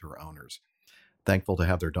reunited with her owners. Thankful to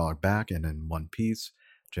have their dog back and in one piece,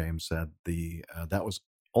 James said that was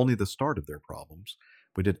only the start of their problems.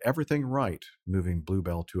 We did everything right moving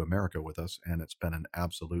Bluebell to America with us, and it's been an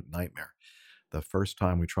absolute nightmare. The first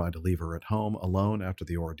time we tried to leave her at home alone after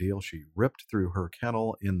the ordeal, she ripped through her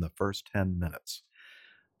kennel in the first 10 minutes.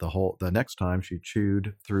 The next time she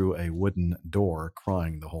chewed through a wooden door,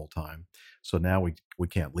 crying the whole time. So now we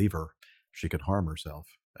can't leave her. She could harm herself.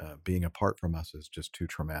 Being apart from us is just too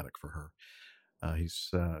traumatic for her.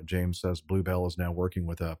 James says Bluebell is now working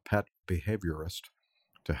with a pet behaviorist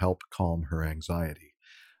to help calm her anxiety.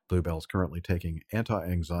 Bluebell is currently taking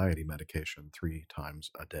anti-anxiety medication 3 times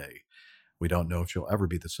a day. We don't know if she'll ever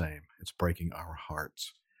be the same. It's breaking our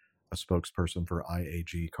hearts. A spokesperson for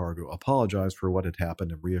IAG Cargo apologized for what had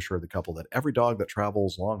happened and reassured the couple that every dog that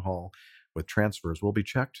travels long haul with transfers will be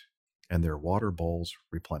checked and their water bowls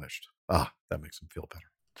replenished. That makes them feel better.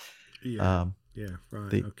 Yeah,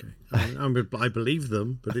 right, okay. I believe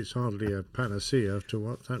them, but it's hardly a panacea to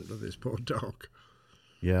what's happened to this poor dog.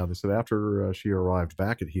 Yeah, they said after she arrived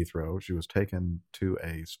back at Heathrow, she was taken to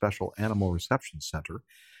a special animal reception center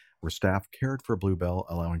where staff cared for Bluebell,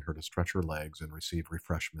 allowing her to stretch her legs and receive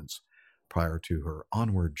refreshments prior to her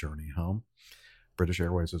onward journey home. British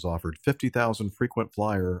Airways has offered 50,000 frequent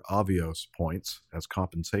flyer Avios points as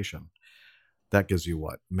compensation. That gives you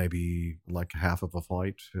what? Maybe like half of a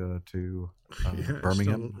flight to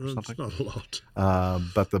Birmingham or something? It's not a lot.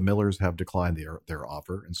 But the Millers have declined their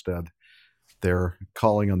offer. Instead, they're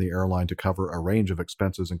calling on the airline to cover a range of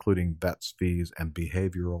expenses, including vets, fees, and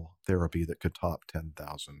behavioral therapy that could top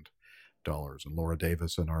 $10,000. And Laura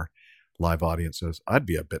Davis in our live audience says, I'd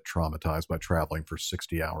be a bit traumatized by traveling for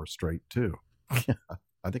 60 hours straight, too.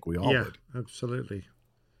 I think we all would. Absolutely.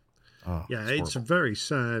 Oh, it's a very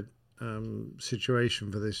sad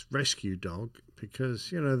situation for this rescue dog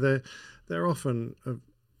because, they're often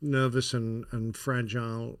nervous and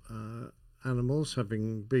fragile animals,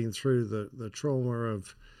 having been through the trauma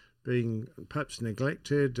of being perhaps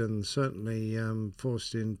neglected and certainly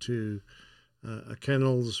forced into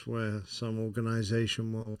kennels where some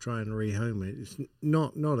organization will try and rehome it. It's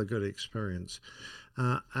not a good experience.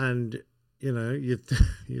 And,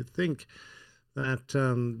 you'd think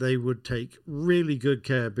that they would take really good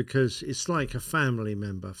care because it's like a family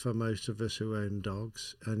member for most of us who own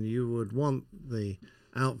dogs, and you would want the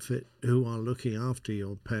outfit who are looking after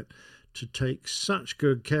your pet to take such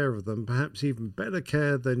good care of them, perhaps even better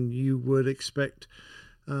care than you would expect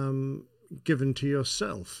given to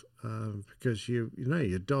yourself, because your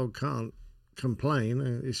dog can't complain.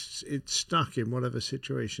 It's stuck in whatever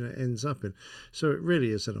situation it ends up in. So it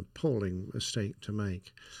really is an appalling mistake to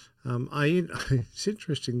make. It's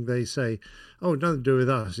interesting they say, nothing to do with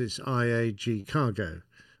us, it's IAG Cargo.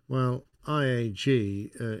 Well,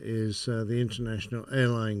 IAG is the International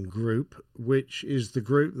Airline Group, which is the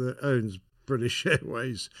group that owns British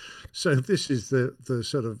Airways. So this is the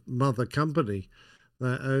sort of mother company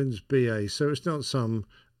that owns BA. So it's not some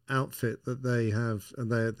outfit that they have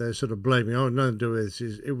and they're sort of blaming, nothing to do with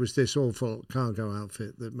this. It was this awful cargo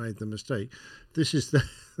outfit that made the mistake. This is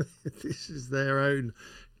their own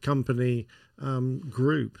company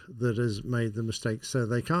group that has made the mistake. So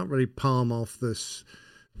they can't really palm off the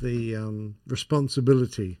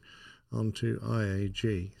responsibility onto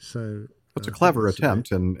IAG. So it's a clever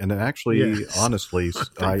attempt, and it actually, honestly,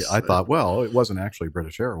 I thought, well, it wasn't actually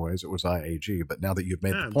British Airways, it was IAG. But now that you've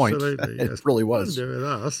made the point, it really was. Nothing to do with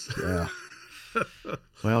us. Yeah.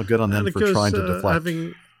 Well, good on them for trying to deflect.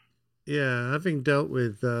 Having dealt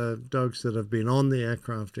with dogs that have been on the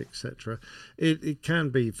aircraft, etc., it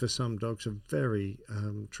can be for some dogs a very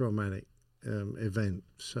traumatic event.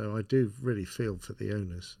 So I do really feel for the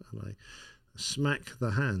owners, and I smack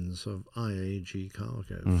the hands of IAG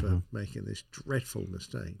Cargo for making this dreadful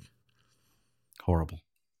mistake. Horrible.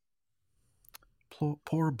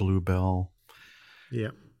 Poor Bluebell. Yeah.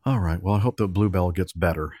 All right. Well, I hope that Bluebell gets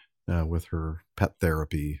better with her pet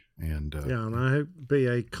therapy. And and I hope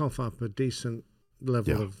BA cough up a decent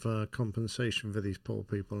level of compensation for these poor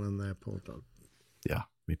people and their poor dog. Yeah,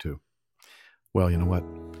 me too. Well, you know what?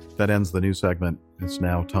 That ends the news segment. It's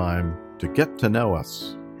now time to get to know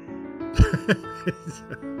us.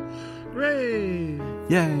 Hooray!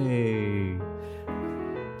 Yay!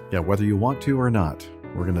 Yeah, whether you want to or not,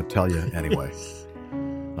 we're going to tell you anyway.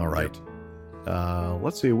 All right.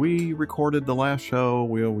 Let's see. We recorded the last show.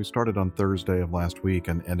 We started on Thursday of last week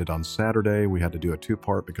and ended on Saturday. We had to do a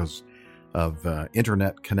 2-part because of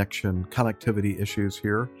internet connectivity issues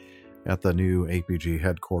here at the new APG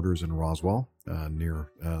headquarters in Roswell,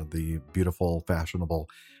 near the beautiful, fashionable,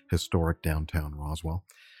 historic downtown Roswell,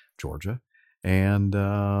 Georgia. And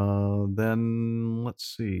then, let's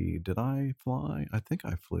see, did I fly? I think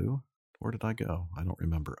I flew. Where did I go? I don't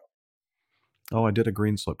remember. Oh, I did a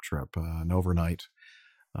green slip trip, an overnight.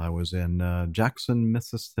 I was in Jackson,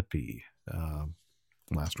 Mississippi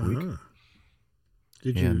last week.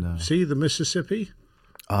 Did you see the Mississippi?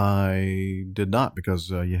 I did not, because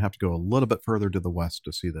you have to go a little bit further to the west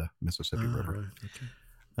to see the Mississippi River.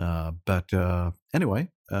 Right, okay. But anyway,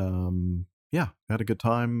 yeah, had a good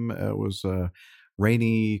time. It was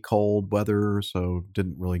rainy, cold weather, so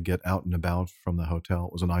didn't really get out and about from the hotel.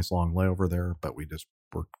 It was a nice long layover there, but we just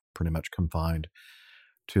were pretty much confined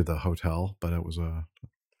to the hotel. But it was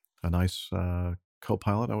a nice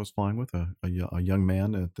co-pilot I was flying with, a young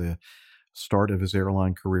man at the start of his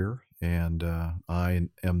airline career, and I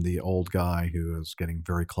am the old guy who is getting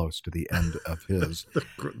very close to the end of his.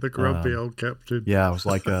 the grumpy old captain. Yeah, it was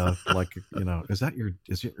like is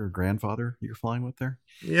it your grandfather you're flying with there?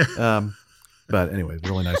 Yeah. But anyway,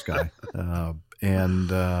 really nice guy. And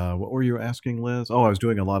what were you asking, Liz? Oh, I was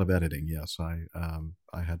doing a lot of editing. Yes,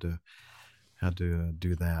 I had to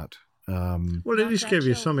do that. Well, it just gave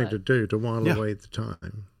you something to do to while away the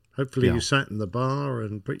time. Hopefully you sat in the bar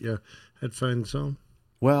and put your headphones on.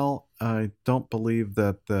 Well, I don't believe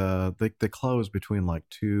that they close between like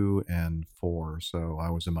 2 and 4, so I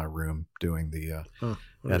was in my room doing the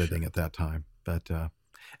editing at that time. But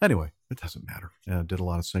anyway, it doesn't matter. Did a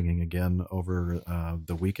lot of singing again over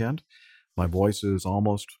the weekend. My voice is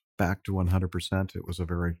almost back to 100%. It was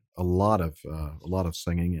a lot of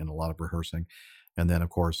singing and a lot of rehearsing, and then of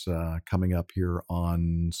course coming up here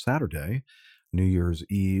on Saturday, New Year's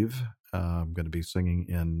Eve, I'm going to be singing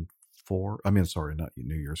in not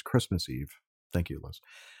New Year's, Christmas Eve. Thank you, Liz.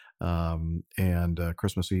 And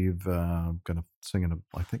Christmas Eve, I'm going to sing in,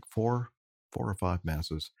 I think, 4 or 5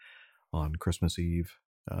 masses on Christmas Eve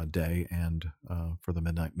day and for the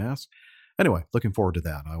midnight mass. Anyway, looking forward to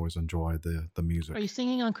that. I always enjoy the music. Are you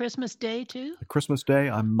singing on Christmas Day too? Christmas Day,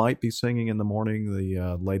 I might be singing in the morning.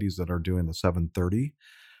 The ladies that are doing the 7:30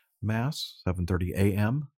 mass, 7:30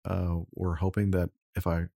 a.m. We're hoping that if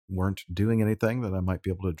I weren't doing anything, that I might be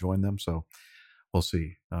able to join them. So we'll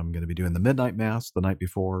see. I'm going to be doing the midnight mass the night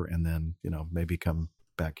before, and then maybe come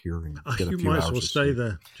back here and get a few hours. You might as well stay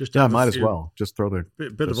there. I might as well just throw the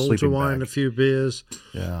bit of altar wine, a few beers,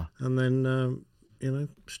 yeah, and then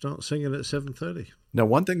start singing at 7:30. Now,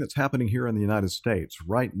 one thing that's happening here in the United States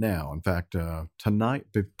right now, in fact, tonight,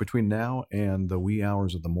 between now and the wee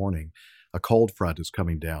hours of the morning, a cold front is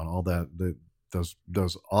coming down. All that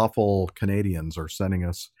those awful Canadians are sending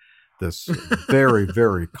us this very,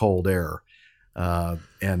 very cold air,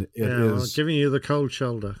 and it is giving you the cold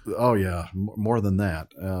shoulder. Oh yeah, more than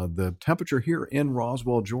that. The temperature here in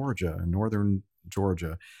Roswell, Georgia, in northern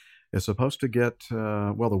Georgia, is supposed to get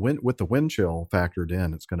the wind, with the wind chill factored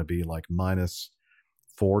in, it's going to be like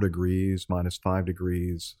 -4 degrees, -5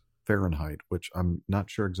 degrees Fahrenheit, which I'm not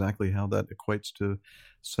sure exactly how that equates to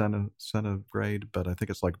centigrade, but I think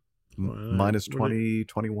it's like -20,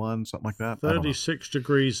 21, something like that. 36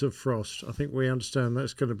 degrees of frost. I think we understand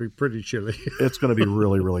that's going to be pretty chilly. It's going to be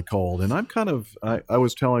really, really cold. And I'm I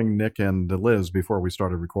was telling Nick and Liz before we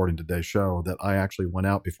started recording today's show that I actually went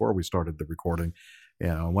out before we started the recording,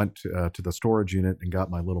 and I went to the storage unit and got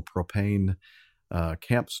my little propane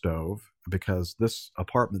camp stove, because this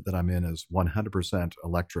apartment that I'm in is 100%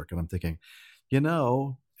 electric. And I'm thinking,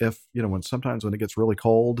 sometimes when it gets really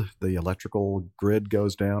cold, the electrical grid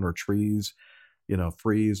goes down, or trees,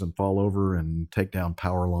 freeze and fall over and take down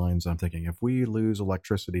power lines. I'm thinking, if we lose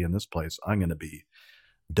electricity in this place, I'm going to be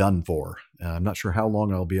done for. I'm not sure how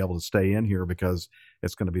long I'll be able to stay in here, because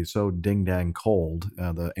it's going to be so ding dang cold.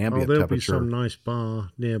 The ambient there'll temperature. Be some nice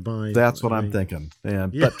bar nearby. That's what I'm thinking.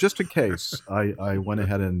 But just in case, I went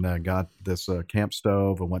ahead and got this camp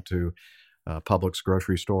stove. I went to Publix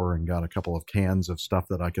grocery store and got a couple of cans of stuff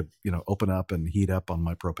that I could, open up and heat up on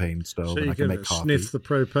my propane stove, and I can make coffee. Sniff the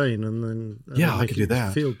propane and then I could do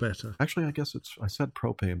that. Feel better. Actually, I guess I said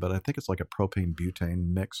propane, but I think it's like a propane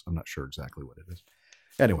butane mix. I'm not sure exactly what it is.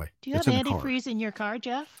 Anyway, do you have antifreeze in your car,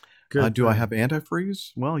 Jeff? Do I have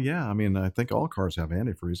antifreeze? Well, yeah. I mean, I think all cars have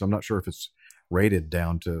antifreeze. I'm not sure if it's rated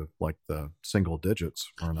down to like the single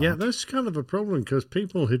digits or not. Yeah, that's kind of a problem, because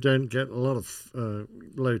people who don't get a lot of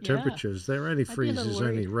low temperatures, their antifreeze is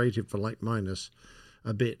only rated for like minus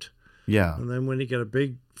a bit. Yeah. And then when you get a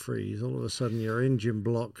big freeze, all of a sudden your engine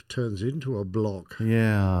block turns into a block.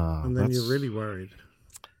 Yeah. And then you're really worried.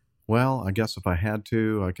 Well, I guess if I had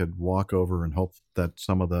to, I could walk over and hope that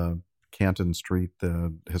some of the Canton Street,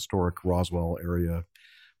 the historic Roswell area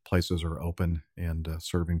places are open and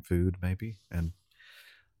serving food, maybe, and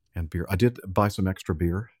beer. I did buy some extra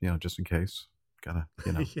beer, just in case. Gotta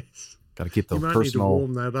keep the personal need to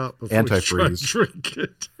warm that up before antifreeze. You drink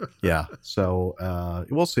it. Yeah. So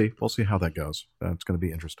we'll see. We'll see how that goes. It's going to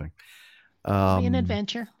be interesting. It'll be an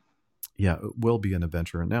adventure. Yeah, it will be an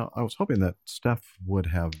adventure. Now, I was hoping that Steph would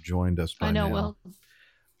have joined us by now.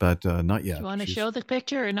 but not yet. Do you want to She's- show the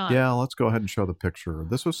picture or not? Yeah, let's go ahead and show the picture.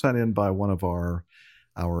 This was sent in by one of our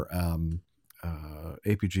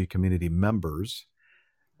APG community members,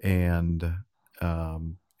 and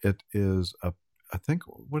it is I think,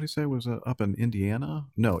 what did he say, was up in Indiana?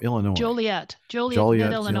 No, Illinois. Joliet, Illinois.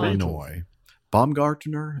 Illinois.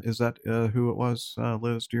 Baumgartner, is that who it was,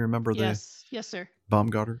 Liz? Do you remember Yes, sir.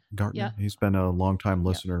 Baumgartner? Yeah. He's been a longtime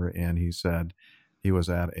listener, and he said he was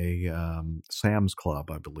at a Sam's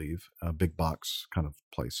Club, I believe, a big box kind of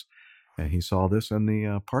place, and he saw this in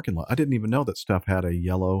the parking lot. I didn't even know that Steph had a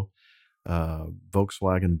yellow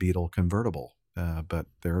Volkswagen Beetle convertible, but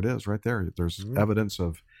there it is right there. There's evidence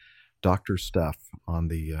of Dr. Steph on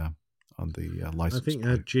the license I think plate.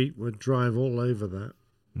 our Jeep would drive all over that.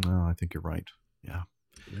 No, I think you're right. Yeah.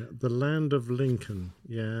 The land of Lincoln.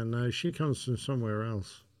 Yeah, no, she comes from somewhere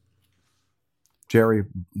else. Jerry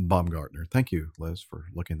Baumgartner. Thank you, Liz, for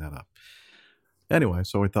looking that up. Anyway,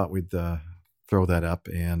 so we thought we'd throw that up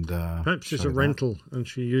and perhaps it's show a that. rental, and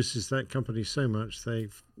she uses that company so much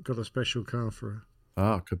they've got a special car for her.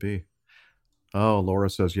 Oh, it could be. Oh, Laura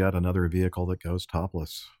says yet another vehicle that goes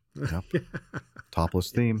topless. Yep.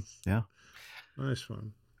 Topless theme. Yeah. Nice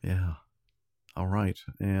one. Yeah. All right.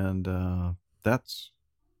 And that's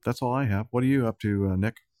all I have. What are you up to,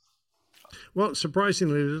 Nick? Well,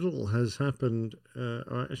 surprisingly little has happened.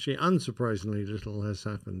 Or actually, unsurprisingly little has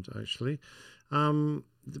happened, actually.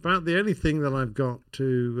 About the only thing that I've got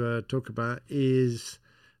to talk about is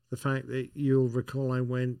the fact that you'll recall I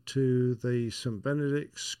went to the St.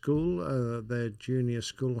 Benedict's School. Their junior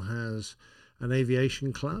school has an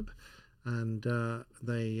aviation club, and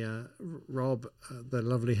Rob, the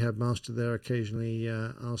lovely headmaster there, occasionally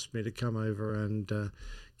asked me to come over and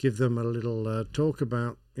give them a little talk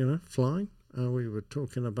about, flying. We were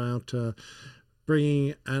talking about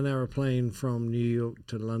bringing an aeroplane from New York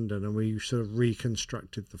to London, and we sort of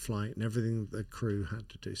reconstructed the flight and everything the crew had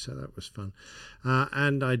to do. So that was fun.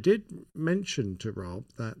 And I did mention to Rob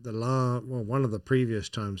that one of the previous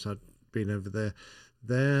times I'd been over there,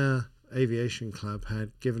 their aviation club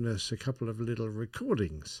had given us a couple of little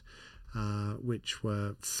recordings, which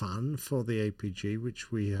were fun for the APG,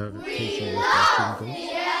 which we have occasionally with our jingles.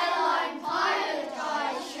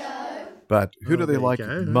 But who do they there you like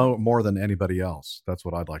go. more than anybody else? That's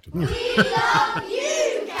what I'd like to know. We love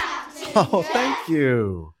you, Captain. Oh, thank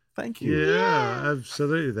you. Thank you. Yeah,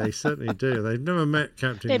 absolutely. They certainly do. They've never met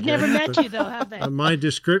Captain They've Jack, never met but you, though, have they? my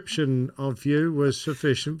description of you was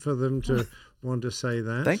sufficient for them to want to say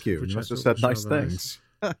that. Thank you. which You I must have thought said was nice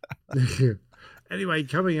rather things. Anyway,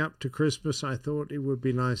 coming up to Christmas, I thought it would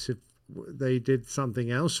be nice if they did something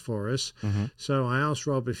else for us. Mm-hmm. So I asked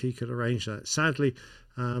Rob if he could arrange that. Sadly,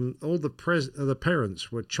 all the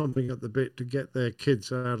parents were chomping at the bit to get their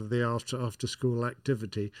kids out of the after school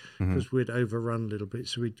activity because we'd overrun a little bit,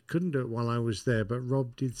 so we couldn't do it while I was there. But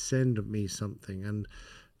Rob did send me something, and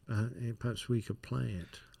perhaps we could play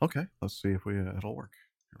it. Okay, let's see if it'll work.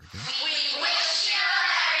 Here we go. We wish you a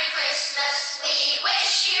Merry Christmas. We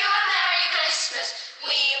wish you a Merry Christmas.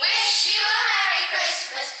 We wish you a Merry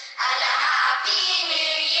Christmas and a Happy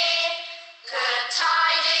New Year. Good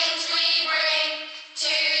tidings we bring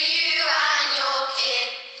to you and your kin.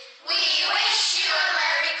 We wish you a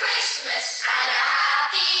Merry Christmas and a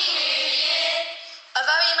Happy New Year. A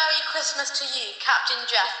very Merry Christmas to you, Captain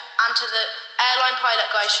Jeff, and to the Airline Pilot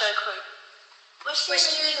Guy show crew.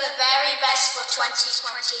 Wishing you the very best for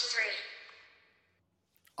 2023.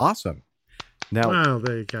 Awesome. Now, Wow,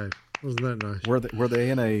 there you go. Wasn't that nice? were they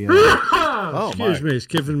in a? Oh, Excuse my. me, it's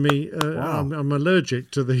given me. Wow. I'm allergic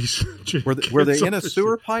to these. Were they in a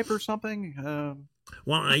sewer pipe or something?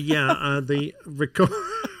 Well, the record.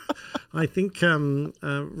 I think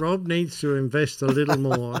Rob needs to invest a little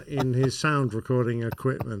more in his sound recording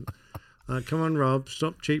equipment. Come on, Rob,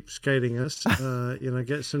 stop cheapskating us.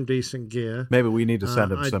 Get some decent gear. Maybe we need to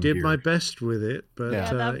send him I some did gear. my best with it, but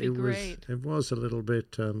Yeah. that'd be it great. was a little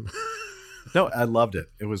bit. No, I loved it.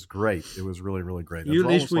 It was great. It was really, really great. It At was least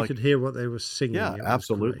almost we like- could hear what they were singing. Yeah, It was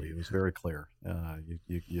absolutely. great. It was very clear.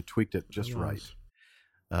 You tweaked it just It right.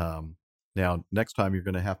 was. Now, next time you're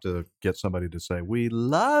going to have to get somebody to say, "We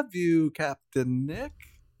love you, Captain Nick."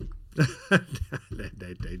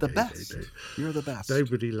 The best. You're the best.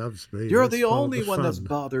 Nobody loves me. You're That's the part of only the one that's fun.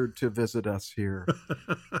 bothered to visit us here,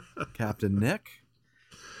 Captain Nick.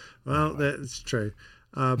 Well, that's true.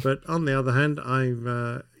 But on the other hand,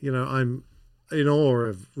 I'm in awe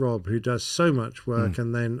of Rob, who does so much work,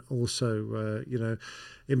 and then also,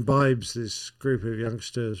 imbibes this group of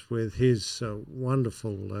youngsters with his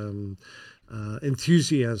wonderful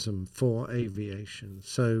enthusiasm for aviation.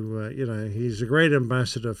 So, he's a great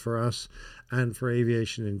ambassador for us, and for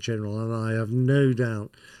aviation in general. And I have no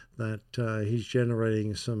doubt that he's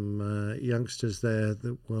generating some youngsters there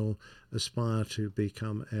that will aspire to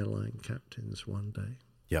become airline captains one day.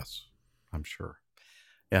 Yes, I'm sure.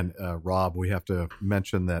 And Rob, we have to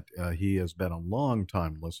mention that he has been a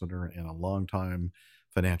long-time listener and a long-time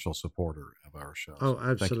financial supporter of our show. Oh,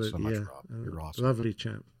 absolutely. Thank you so much, Rob. You're awesome. Lovely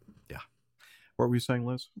chap. Yeah. What were you saying,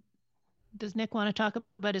 Liz? Does Nick want to talk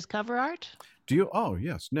about his cover art? Do you? Oh,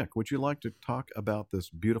 yes, Nick. Would you like to talk about this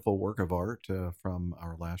beautiful work of art from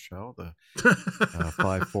our last show, the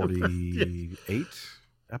 548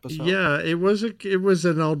 episode? Yeah, it was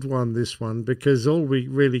an odd one, this one, because all we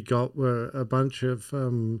really got were a bunch of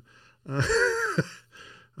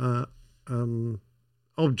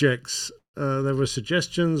objects. There were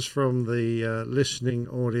suggestions from the listening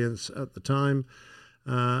audience at the time.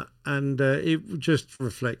 And it just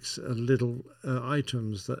reflects a little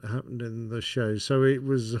items that happened in the show. So it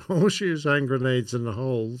was horseshoes, hand grenades, and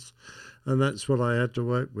holes, and that's what I had to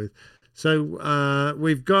work with. So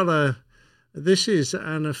we've got this is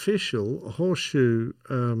an official horseshoe.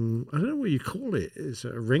 I don't know what you call it. Is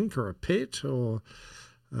it a rink or a pit or?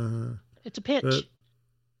 It's a pitch. But,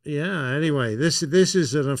 yeah. Anyway, this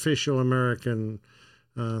is an official American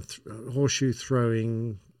horseshoe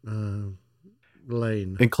throwing.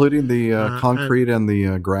 Lane, including the concrete and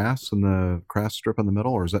the grass and the grass strip in the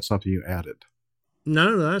middle, or is that something you added?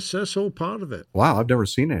 No, that's all part of it. Wow, I've never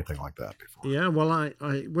seen anything like that before. Yeah, well, I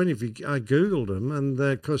googled them, and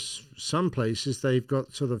because some places they've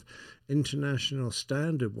got sort of international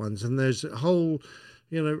standard ones, and there's a whole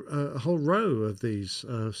row of these.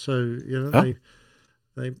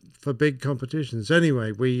 They for big competitions.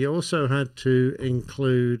 Anyway, we also had to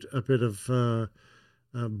include a bit of.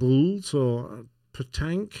 Bulls or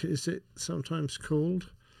petanque, is it sometimes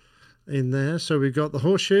called, in there. So we've got the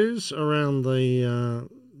horseshoes around the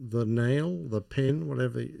nail, the pin,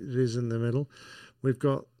 whatever it is in the middle. We've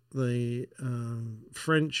got the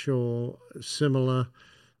French or similar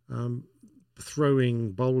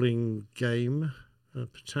throwing bowling game,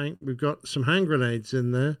 petanque. We've got some hand grenades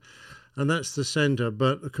in there, and that's the center.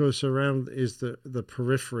 But of course, around is the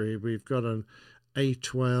periphery. We've got an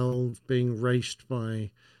A12 being raced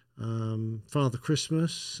by Father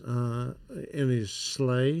Christmas in his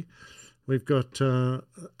sleigh. We've got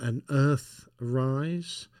an Earth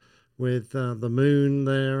Rise with the moon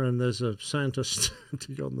there, and there's a Santa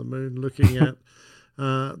standing on the moon looking at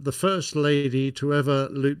the first lady to ever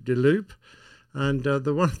loop-de-loop. And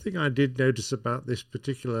the one thing I did notice about this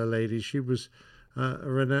particular lady, she was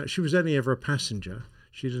only ever a passenger.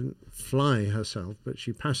 She didn't fly herself, but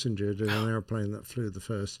she passengered in an airplane that flew the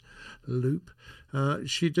first loop.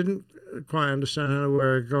 She didn't quite understand how to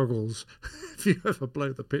wear her goggles. If you ever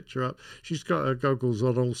blow the picture up, she's got her goggles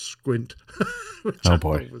on all squint, which I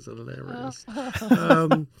thought was hilarious.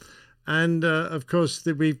 And of course,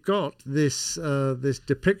 we've got this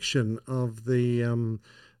depiction of the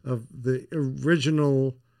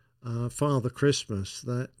original Father Christmas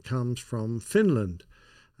that comes from Finland.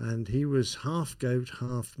 And he was half goat,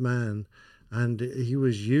 half man, and he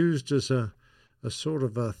was used as a sort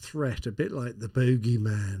of a threat, a bit like the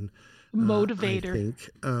bogeyman, motivator, I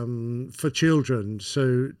think, for children,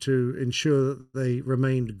 so to ensure that they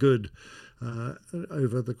remained good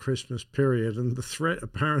over the Christmas period. And the threat,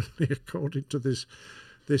 apparently, according to this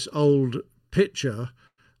old picture,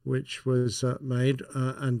 which was made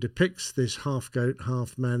and depicts this half goat,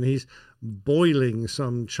 half man. He's boiling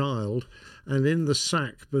some child, and in the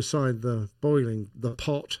sack beside the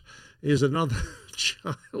pot is another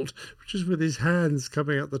child, which is with his hands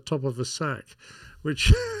coming out the top of a sack,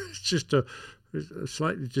 which is just a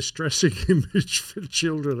slightly distressing image for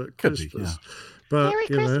children at Christmas. Yeah. But Merry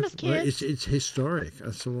Christmas, kids. it's historic.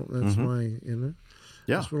 That's why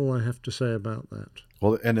that's all I have to say about that.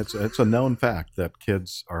 Well, and it's a known fact that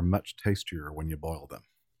kids are much tastier when you boil them.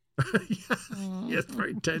 Yes,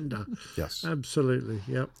 very tender. Yes, absolutely.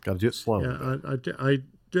 Yep. Got to do it slowly. Yeah, I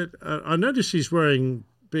did. I noticed he's wearing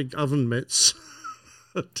big oven mitts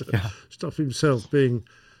to stop himself being,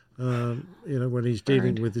 when he's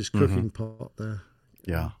dealing with his cooking pot there.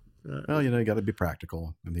 Yeah. Well, you got to be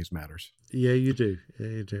practical in these matters. Yeah, you do. Yeah,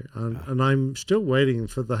 you do. And I'm still waiting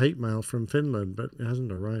for the hate mail from Finland, but it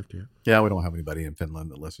hasn't arrived yet. Yeah, we don't have anybody in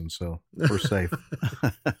Finland that listens, so we're safe.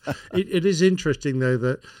 It is interesting, though,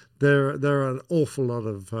 that there are an awful lot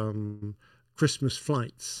of Christmas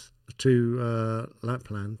flights to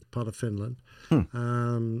Lapland, part of Finland,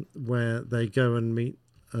 where they go and meet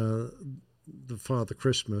the Father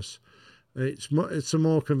Christmas. It's a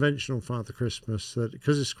more conventional Father Christmas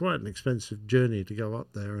because it's quite an expensive journey to go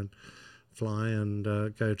up there, and fly and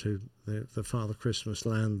go to the Father Christmas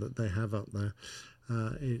land that they have up there.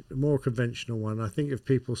 A more conventional one. I think if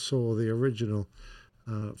people saw the original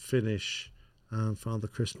Finnish Father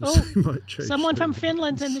Christmas, they might change. Someone from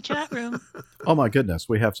Finland's in the chat room. Oh my goodness,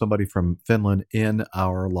 we have somebody from Finland in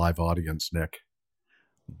our live audience, Nick.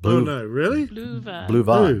 Oh no, really? Blue van. Blue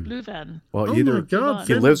van. Blue van. Well, Oh either my God,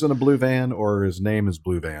 he lives in a blue van or his name is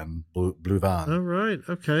Blue Van. Blue Van. Oh right,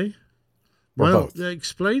 okay. Or Well, both.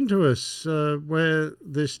 explain to us where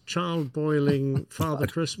this child boiling Father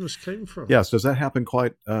Christmas came from. Yes, does that happen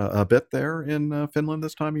quite a bit there in Finland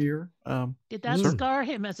this time of year? Did that scar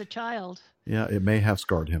him as a child? Yeah, it may have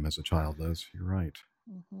scarred him as a child, Liz. You're right.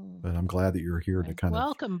 Mm-hmm. But I'm glad that you're here to kind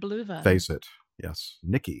Welcome, Blue of van. face it. Yes,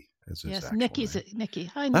 Nikki is his Yes, actual Nikki's name. Nikki.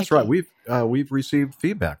 Hi, Nikki. That's right. We've received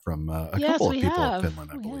feedback from a Yes, couple of we people have. in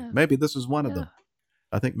Finland, I We believe. have. Maybe this is one of Yeah. them.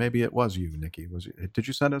 I think maybe it was you, Nikki. Did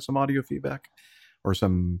you send us some audio feedback or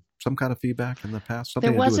some kind of feedback in the past?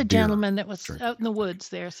 Something There to do was a with beer gentleman that was drinking. out in the woods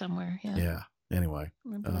there somewhere. Yeah. Yeah. Anyway,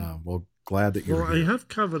 Remember that? well, glad that you're Well, I here. have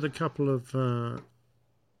covered a couple of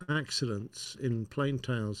accidents in plane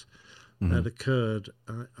tales Mm-hmm. that occurred.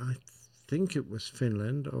 I think it was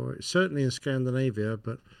Finland, or certainly in Scandinavia,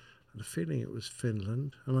 but I had a feeling it was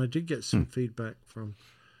Finland. And I did get some feedback from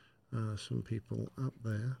some people up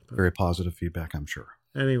there. But Very positive feedback, I'm sure.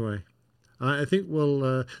 anyway, I think we'll.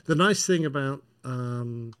 The nice thing about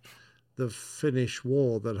the Finnish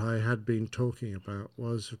war that I had been talking about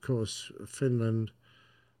was, of course, Finland.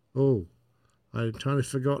 Oh, I'd entirely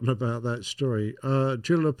forgotten about that story.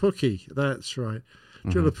 Jullapukki, that's right.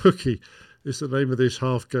 Jullapukki is the name of this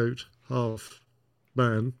half goat, half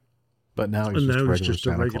man. But now And now he's just a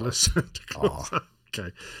Santa regular Claus. Santa Claus.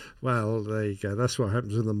 Okay. Well, there you go. That's what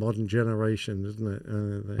happens in the modern generation, isn't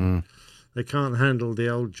it? They can't handle the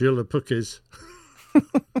old Jullapukkis.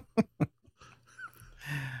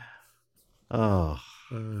 Oh,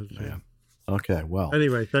 Dear. man. Okay, well,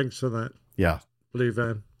 Anyway, thanks for that, yeah. Blue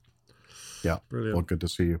Van. Yeah. Brilliant. Well, good to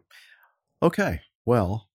see you. Okay.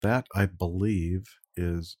 Well, that I believe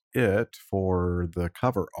is it for the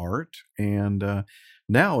cover art. And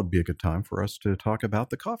now would be a good time for us to talk about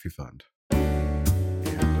the Coffee Fund.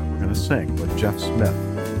 And we're going to sing with Jeff Smith,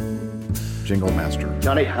 Jingle Master.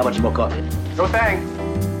 Johnny, how much more coffee? No thanks.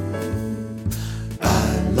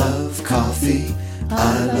 I love coffee.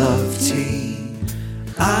 I love tea.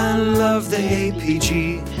 I love the APG I see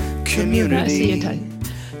you, community. Tony.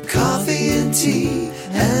 Coffee and tea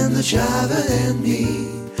and the Java and me.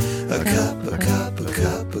 A cup, a cup, a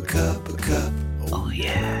cup, a cup, a cup. Oh,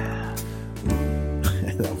 yeah.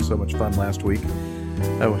 That was so much fun last week.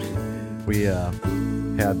 We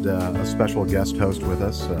had a special guest host with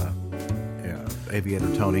us,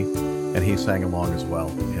 Aviator Tony, and he sang along as well.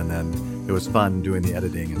 And then it was fun doing the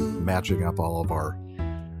editing and matching up all of our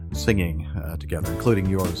singing together, including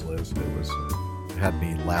yours, Liz. It had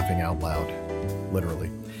me laughing out loud,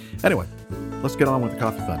 literally. Anyway, let's get on with the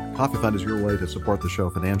Coffee Fund. Coffee Fund is your way to support the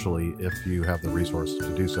show financially if you have the resources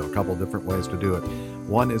to do so. A couple of different ways to do it.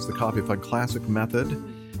 One is the Coffee Fund Classic method.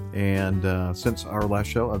 And since our last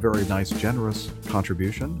show, a very nice, generous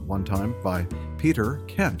contribution one time by Peter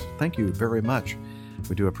Kent. Thank you very much.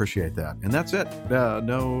 We do appreciate that. And that's it.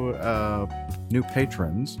 No new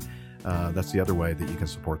patrons. That's the other way that you can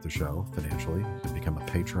support the show financially, to become a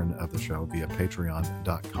patron of the show via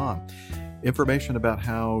patreon.com. Information about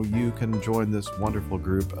how you can join this wonderful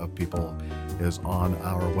group of people is on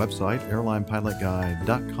our website,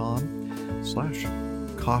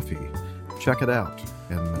 airlinepilotguy.com/coffee. Check it out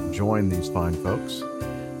and join these fine folks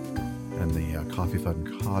and the Coffee Fund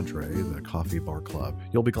cadre, the Coffee Bar Club.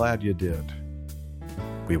 You'll be glad you did.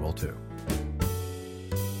 We will too.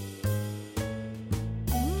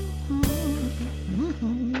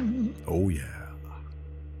 Oh, yeah.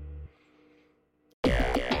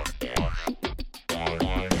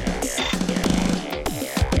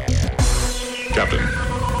 Captain,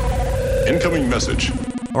 incoming message.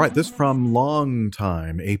 All right, this from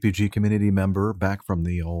longtime APG community member back from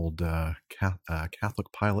the old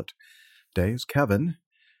Catholic pilot days, Kevin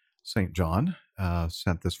St. John,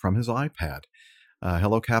 sent this from his iPad.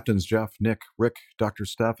 Hello, Captains Jeff, Nick, Rick, Dr.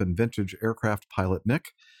 Steph, and vintage aircraft pilot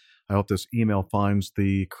Nick. I hope this email finds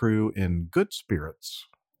the crew in good spirits.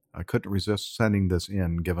 I couldn't resist sending this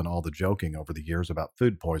in, given all the joking over the years about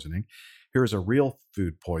food poisoning. Here's a real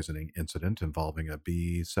food poisoning incident involving a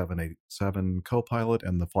B787 co-pilot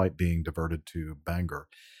and the flight being diverted to Bangor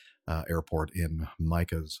Airport in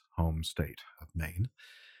Micah's home state of Maine.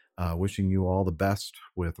 Wishing you all the best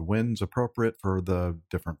with winds appropriate for the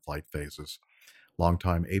different flight phases.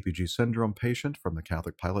 longtime APG syndrome patient from the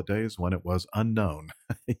Catholic pilot days when it was unknown.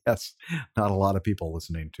 Yes, not a lot of people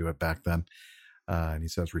listening to it back then. And he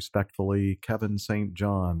says, respectfully, Kevin St.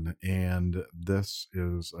 John. And this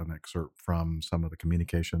is an excerpt from some of the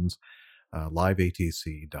communications,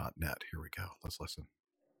 liveatc.net. Here we go. Let's listen.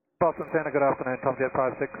 Boston Center, good afternoon. Tomjet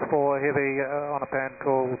 564 Heavy on a pan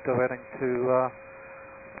call diverting to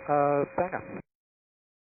Bangor.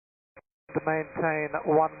 To maintain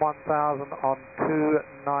 1000 on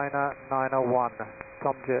 29901.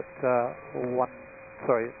 Tomjet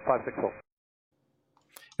 564.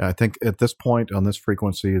 I think at this point on this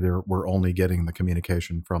frequency, we're only getting the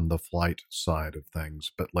communication from the flight side of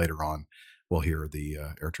things, but later on we'll hear the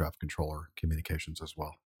air traffic controller communications as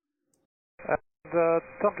well.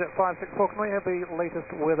 Tomjet 564, can we have the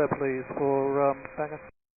latest weather, please, for Bangor?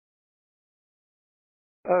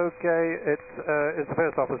 Okay, it's the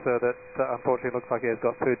first officer that unfortunately looks like he has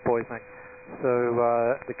got food poisoning. So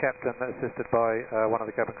the captain, assisted by one of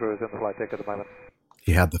the cabin crew, is in the flight deck at the moment.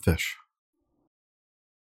 He had the fish.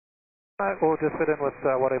 We'll just fit in with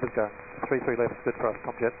whatever's going. 33 left, good for us.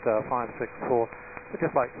 Tomjet 564. We'd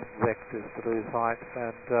just like vectors to lose height,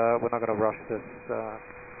 and we're not going to rush this.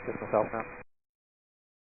 Just myself now.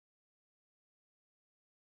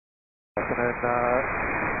 Afternoon,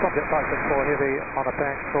 Tomjet 564 Heavy on a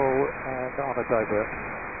bank call and on a divert.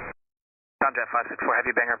 Tomjet 564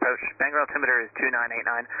 Heavy, Bangor approach. Bangor altimeter is 2989.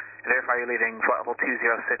 Verify you're leaving flight level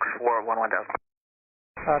 206 for 11000.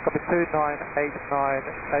 Copy 2989,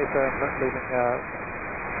 AFM leaving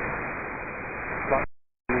flight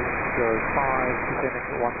 205, descending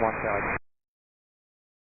 11000.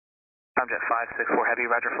 Tomjet 564 Heavy,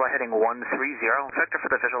 roger, flight heading 130. Vector for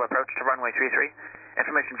the visual approach to runway 33.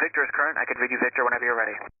 Information Victor is current. I can read you Victor whenever you're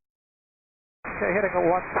ready. Okay, heading at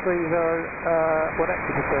 130. Would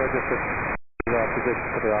actually prefer just the position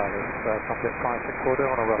for the ILS. Tomjet 564,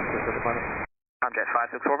 don't want to rush this at the moment. Tomjet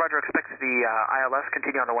 564, roger, expect the ILS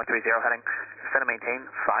continue on the 130 heading. Set and maintain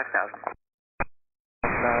 5000.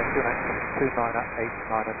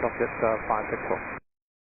 2989 and Tomjet 564.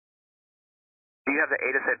 Do you have the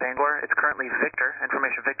ATIS at Bangor? It's currently Victor.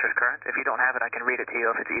 Information Victor is current. If you don't have it, I can read it to you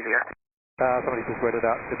if it's easier. Somebody just read it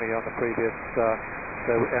out to me on the previous,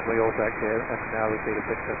 and we all back here, and now repeated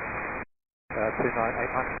Victor.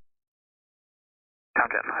 2989.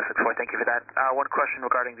 Tomjet 564, thank you for that. One question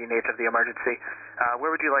regarding the nature of the emergency. Where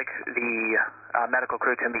would you like the medical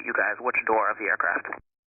crew to meet you guys? Which door of the aircraft?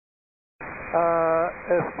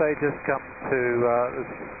 If they just come to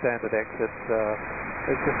the standard exit,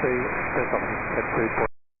 it's just the first officer had food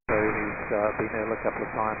poisoning, so he's been ill a couple of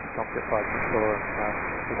times. Tomjet 564 and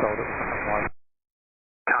resolved it with something like.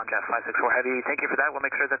 Tomjet 564 Heavy, thank you for that. We'll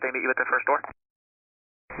make sure that they meet you at the first door.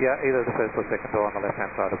 Yeah, either the first or second door on the left-hand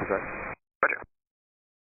side would be great. Roger.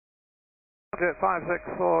 Tomjet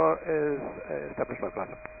 564 is established low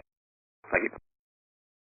platform. Thank you.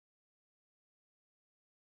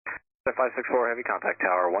 564 Heavy, contact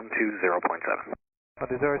tower 120.7.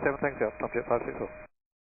 107, thanks, yeah. Tomjet 564.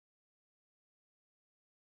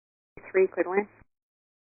 3, clear to land.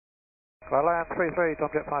 Clear land 33,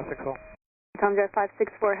 Tomjet 564. Tomjet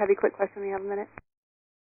 564 Heavy, quick question, we have a minute.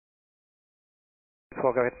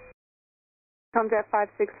 4, go ahead. Tomjet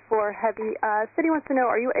 564 Heavy, City wants to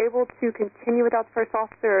know, are you able to continue without the first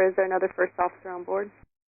officer, or is there another first officer on board?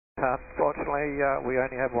 Unfortunately, we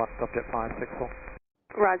only have one, Tomjet 564.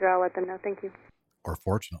 Roger, I'll let them know, thank you. Or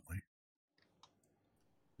fortunately.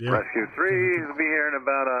 Yeah. Rescue 3 will be here in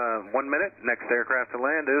about 1 minute. Next aircraft to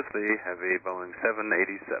land is the heavy Boeing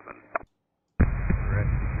 787.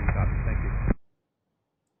 Rescue 3, copy. Thank you.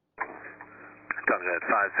 Tomjet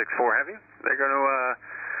 564 Heavy. They're going to,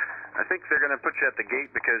 I think they're going to put you at the gate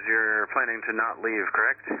because you're planning to not leave,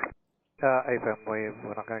 correct? AFM, we're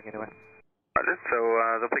not going anywhere. Roger. So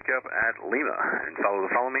they'll pick you up at Lima and follow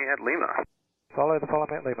me at Lima. Follow me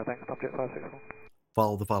at Lima, thanks. Tomjet 564.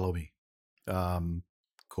 Follow me.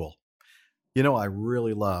 Cool. You know, I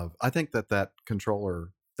really love, I think that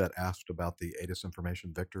controller that asked about the ATIS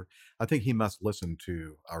information, Victor, I think he must listen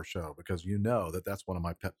to our show because you know that's one of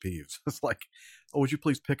my pet peeves. It's like, oh, would you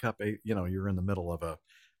please pick up you're in the middle of a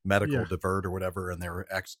medical divert or whatever, and they're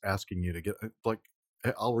asking you to get, like,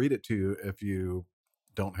 I'll read it to you if you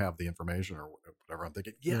don't have the information or whatever. I'm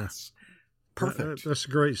thinking, yes. Yeah. Perfect. That's a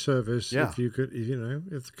great service. Yeah. If you could,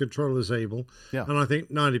 if the controller's able. Yeah. And I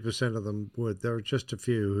think 90% of them would. There are just a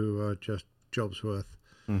few who are just jobs worth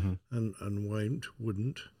and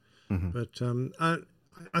wouldn't. Mm-hmm. But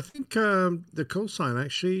I think the call sign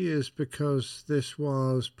actually is because this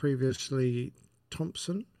was previously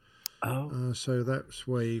Thompson So that's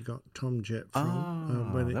where you got Tomjet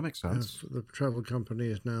from. That makes sense. The travel company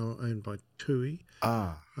is now owned by TUI.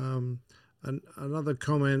 And another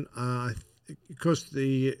comment, because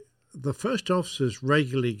the first officers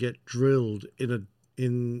regularly get drilled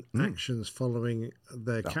in actions following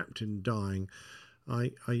their captain dying.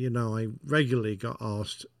 I regularly got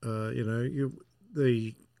asked,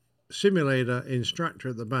 the simulator instructor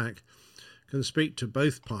at the back can speak to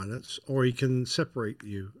both pilots, or he can separate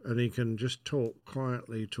you and he can just talk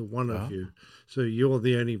quietly to one of you. So you're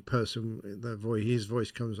the only person, his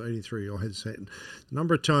voice comes only through your headset. And a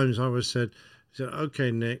number of times I was said,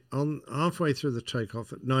 okay, Nick, halfway through the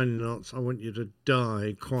takeoff at 90 knots, I want you to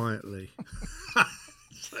die quietly.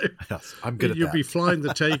 Yes, I'm good at that. You'll be flying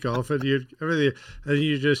the takeoff and you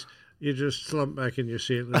just slump back in your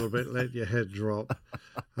seat a little bit, let your head drop.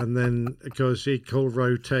 And then, because he called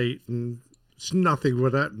rotate and nothing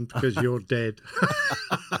would happen because you're dead.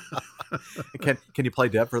 Can you play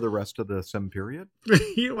dead for the rest of the sim period?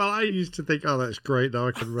 Well, I used to think, that's great. Now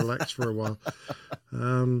I can relax for a while.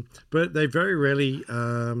 But they very rarely,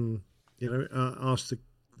 ask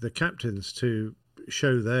the captains to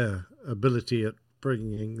show their ability at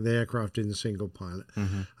bringing the aircraft in single pilot,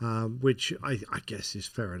 which I guess is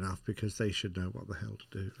fair enough because they should know what the hell to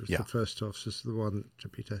do. The first officer's the one to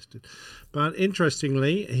be tested. But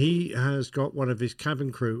interestingly, he has got one of his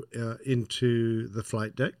cabin crew into the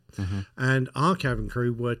flight deck, and our cabin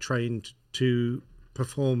crew were trained to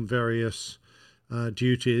perform various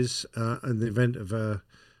duties in the event of the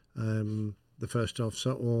first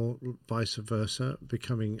officer or vice versa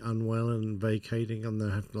becoming unwell and vacating, and they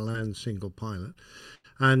have to land single pilot.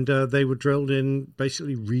 And they were drilled in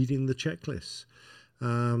basically reading the checklists.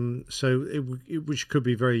 Which could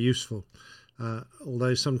be very useful.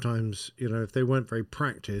 Although sometimes, if they weren't very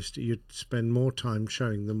practiced, you'd spend more time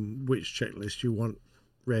showing them which checklist you want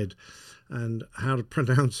read and how to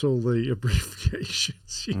pronounce all the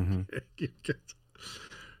abbreviations you get.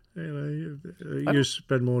 You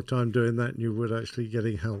spend more time doing that than you would actually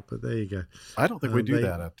getting help, but there you go. I don't think we do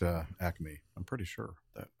that at Acme. I'm pretty sure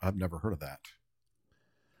that I've never heard of that.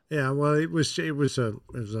 Yeah, well, it was a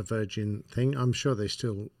Virgin thing. I'm sure they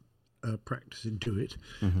still practice and do it,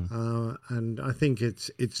 and I think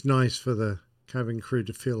it's nice for the cabin crew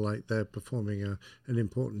to feel like they're performing an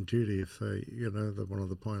important duty if one of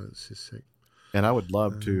the pilots is sick. And I would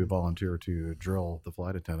love to volunteer to drill the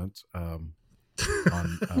flight attendants.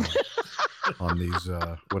 On these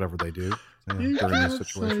whatever they do during these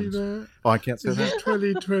situations. I can't say that.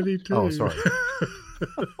 2022. Oh, sorry.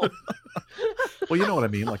 Well, you know what I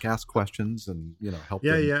mean, like ask questions and help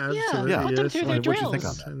them. Absolutely. Put them through their What do you think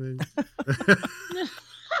on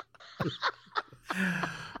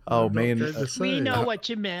that? We know what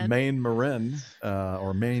you meant. Maine Marin,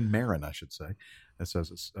 or Maine Marin, I should say. It says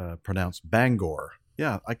it's pronounced Bangor.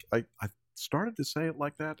 Yeah, I started to say it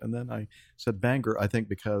like that, and then I said Bangor, I think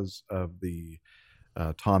because of the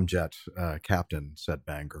Tomjet captain said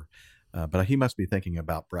Bangor. But he must be thinking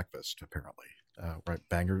about breakfast, apparently. Right,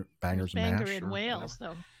 bangers and mash. Bangor in Wales,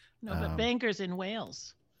 though. No, but Bangor's in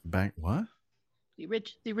Wales. What?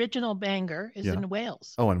 The original Bangor is in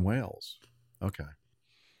Wales. Oh, in Wales. Okay.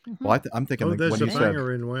 Well, I'm thinking there's when a you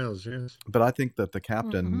Bangor said, in Wales, yes. But I think that the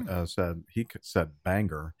captain said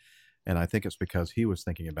Bangor, and I think it's because he was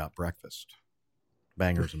thinking about breakfast,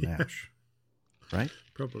 bangers and mash, right?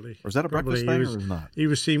 Probably. Or is that a breakfast thing or not? He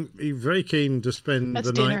was very keen to spend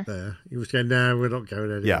the night there. He was going, no, we're not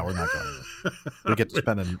going anywhere. Yeah, we're not going anywhere. We get to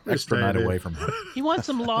spend an extra night away from home. He wants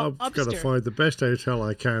some I've got to find the best hotel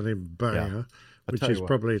I can in Bangor, which is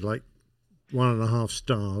probably like 1.5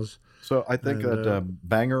 stars. So I think that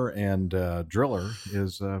Bangor and Driller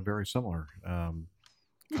is very similar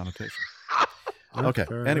connotation. Okay.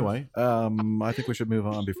 Anyway, I think we should move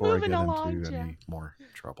on before I get into any more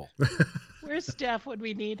trouble. Where's Steph when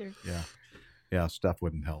we need her? Yeah. Steph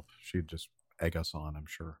wouldn't help. She'd just egg us on, I'm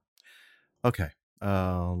sure. Okay.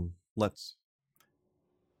 Let's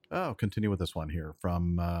continue with this one here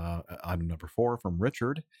from item number 4 from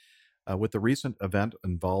Richard. With the recent event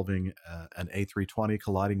involving an A320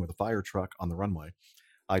 colliding with a fire truck on the runway,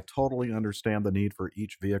 I totally understand the need for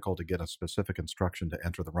each vehicle to get a specific instruction to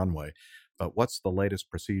enter the runway, but what's the latest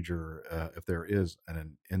procedure if there is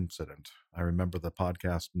an incident? I remember the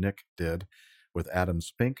podcast Nick did with Adam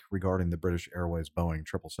Spink regarding the British Airways Boeing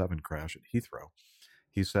 777 crash at Heathrow.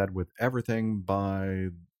 He said with everything by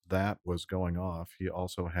that was going off, he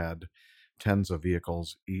also had tens of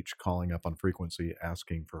vehicles, each calling up on frequency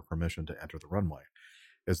asking for permission to enter the runway.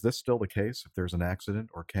 Is this still the case if there's an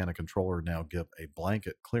accident, or can a controller now give a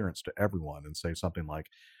blanket clearance to everyone and say something like,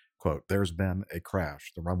 quote, there's been a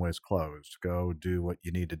crash. The runway's closed. Go do what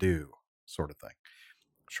you need to do, sort of thing.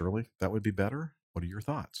 Surely that would be better. What are your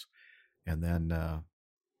thoughts? And then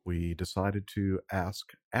we decided to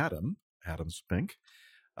ask Adam Spink,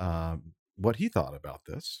 what he thought about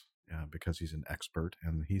this, because he's an expert,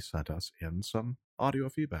 and he sent us in some audio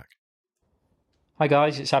feedback. Hi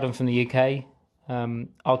guys, it's Adam from the UK.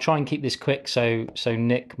 I'll try and keep this quick so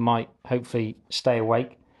Nick might hopefully stay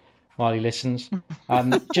awake while he listens.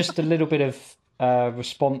 Just a little bit of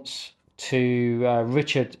response to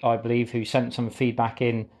Richard, I believe, who sent some feedback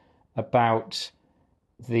in about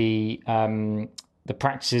the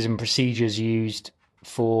practices and procedures used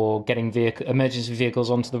for getting emergency vehicles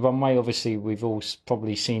onto the runway. Obviously, we've all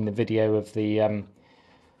probably seen the video of the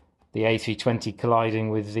A320 colliding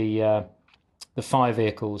with the fire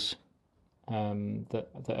vehicles that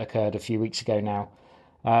occurred a few weeks ago now.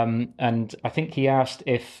 And I think he asked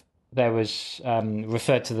if there was,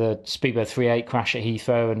 referred to the Speedbird 38 crash at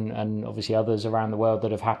Heathrow and obviously others around the world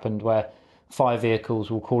that have happened, where fire vehicles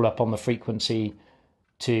will call up on the frequency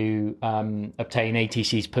to obtain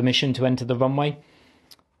ATC's permission to enter the runway.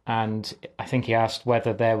 And I think he asked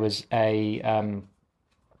whether there was a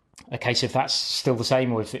case if that's still the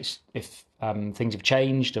same, or if things have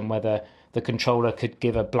changed, and whether the controller could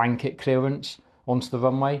give a blanket clearance onto the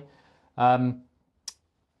runway.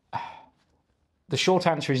 The short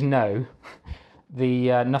answer is no.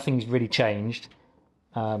 Nothing's really changed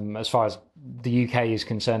as far as the UK is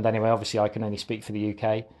concerned. Anyway, obviously I can only speak for the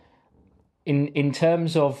UK. In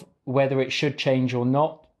terms of whether it should change or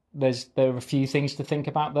not, there are a few things to think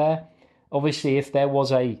about there. Obviously, if there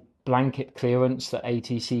was a blanket clearance that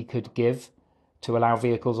ATC could give to allow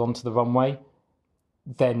vehicles onto the runway,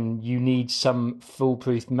 then you need some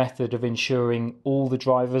foolproof method of ensuring all the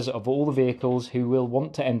drivers of all the vehicles who will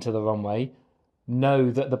want to enter the runway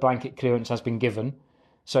know that the blanket clearance has been given.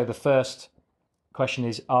 So the first question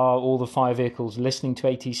is, are all the fire vehicles listening to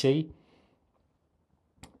ATC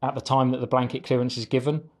at the time that the blanket clearance is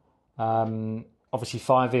given? Obviously,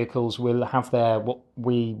 fire vehicles will have their, what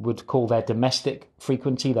we would call their domestic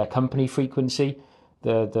frequency, their company frequency,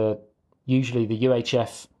 usually the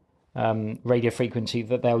UHF radio frequency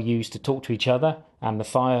that they'll use to talk to each other, and the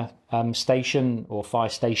fire station or fire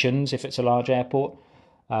stations, if it's a large airport,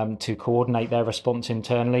 to coordinate their response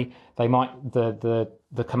internally. They might, the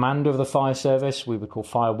commander of the fire service, we would call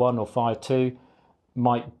Fire 1 or Fire 2,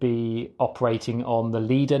 might be operating on the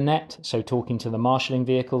leader net, so talking to the marshalling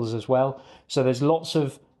vehicles as well. So there's lots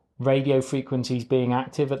of radio frequencies being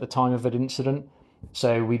active at the time of an incident.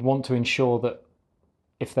 So we'd want to ensure that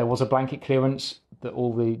if there was a blanket clearance, that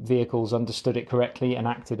all the vehicles understood it correctly and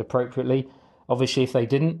acted appropriately. Obviously, if they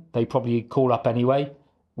didn't, they probably call up anyway,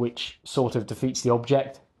 which sort of defeats the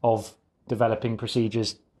object of developing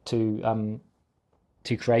procedures to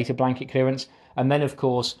create a blanket clearance. And then, of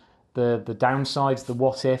course, the downsides, the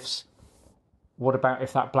what ifs. What about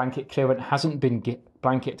if that blanket clearance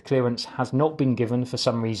has not been given for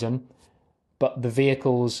some reason, but the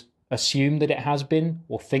vehicles assume that it has been,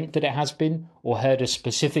 or think that it has been, or heard a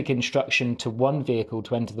specific instruction to one vehicle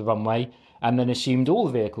to enter the runway, and then assumed all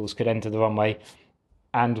the vehicles could enter the runway,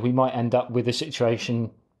 and we might end up with a situation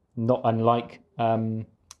not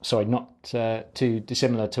too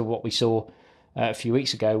dissimilar to what we saw a few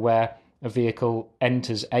weeks ago, where a vehicle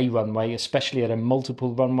enters a runway, especially at a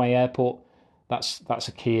multiple runway airport. That's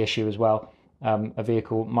a key issue as well. A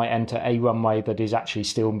vehicle might enter a runway that is actually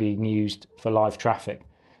still being used for live traffic.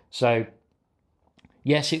 So,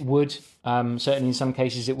 yes, it would. Certainly in some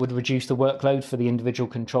cases it would reduce the workload for the individual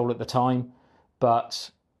control at the time,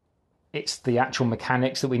 but it's the actual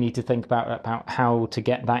mechanics that we need to think about how to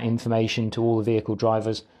get that information to all the vehicle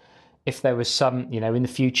drivers. If there was some, in the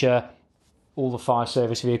future, all the fire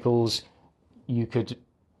service vehicles, you could,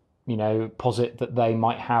 posit that they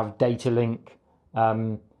might have data link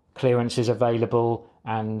clearances available,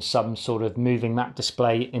 and some sort of moving that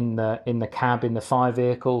display in the cab in the fire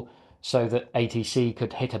vehicle, so that ATC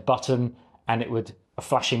could hit a button and a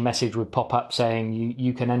flashing message would pop up saying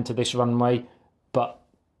you can enter this runway, but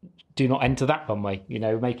do not enter that runway.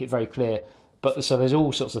 Make it very clear. But so there's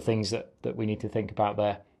all sorts of things that we need to think about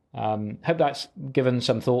there. Hope that's given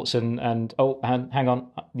some thoughts. And oh, hang on,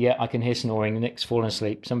 yeah, I can hear snoring. Nick's fallen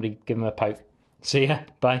asleep. Somebody give him a poke. See ya.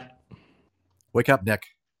 Bye. Wake up, Nick.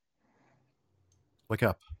 Wake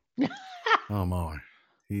up. Oh my,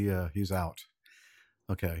 he's out.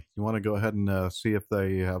 Okay, you want to go ahead and see if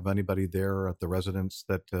they have anybody there at the residence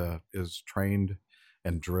that is trained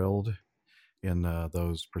and drilled in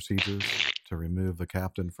those procedures to remove the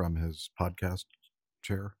captain from his podcast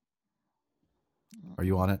chair? Are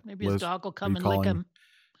you on it, Maybe Liz? his dog will come and lick him.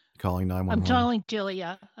 Calling 911. I'm calling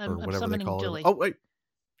Julia. or I'm whatever they summoning call Julie. it. Oh, wait.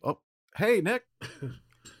 Oh, hey, Nick.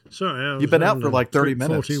 Sorry, You've been out for like 30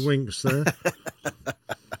 minutes. 40 winks there.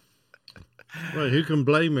 Right, who can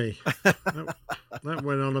blame me? That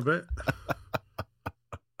went on a bit.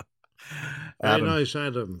 Very Adam, nice,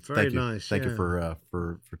 Adam. Very nice. Thank you yeah.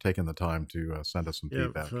 for taking the time to send us some Yeah,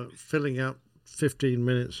 feedback. for filling up 15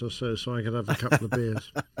 minutes or so I could have a couple of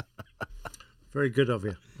beers. Very good of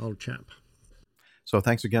you, old chap. So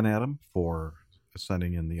thanks again, Adam, for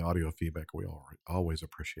sending in the audio feedback. We always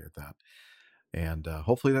appreciate that. And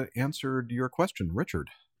hopefully that answered your question, Richard.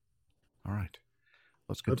 All right.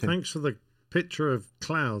 Let's But continue. thanks for the picture of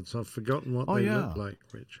clouds. I've forgotten what they look like,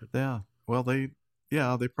 Richard. Yeah. Well, they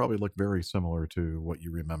probably look very similar to what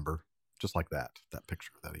you remember, just like that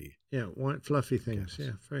picture that he. Yeah, white fluffy things.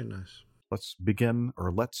 Yeah, very nice. Let's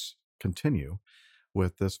continue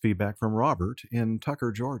with this feedback from Robert in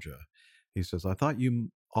Tucker, Georgia. He says, I thought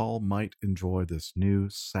you all might enjoy this new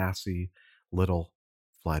sassy little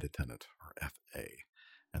flight attendant, or FA.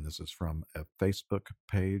 And this is from a Facebook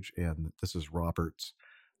page, and this is Robert's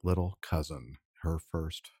little cousin, her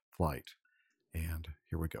first flight. And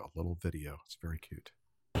here we go, little video. It's very cute.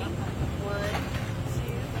 1, 2,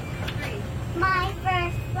 3. My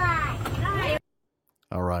first flight.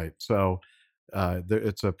 All right. So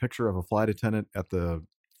it's a picture of a flight attendant at the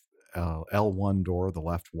L1 door, the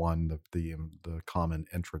left one, the common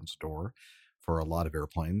entrance door for a lot of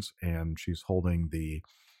airplanes. And she's holding the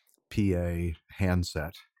PA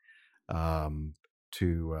handset and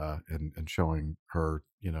showing her,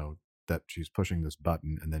 that she's pushing this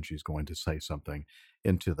button, and then she's going to say something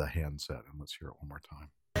into the handset. And let's hear it one more time.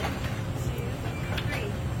 1, 2,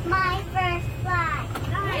 3. My first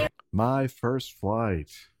flight. My first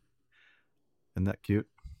flight. Isn't that cute?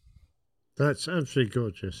 That's absolutely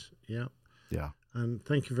gorgeous. Yeah. Yeah. And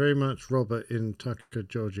thank you very much, Robert in Tucker,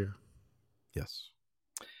 Georgia. Yes.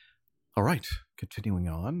 All right. Continuing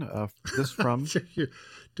on. This from... You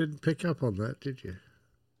didn't pick up on that, did you?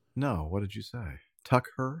 No. What did you say?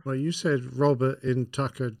 Tucker? Well, you said Robert in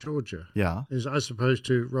Tucker, Georgia. Yeah. As opposed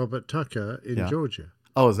to Robert Tucker in Georgia.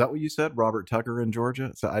 Oh, is that what you said? Robert Tucker in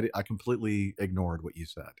Georgia? So I completely ignored what you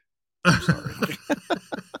said. I'm sorry.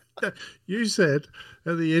 You said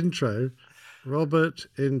at the intro, Robert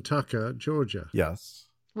in Tucker, Georgia. Yes.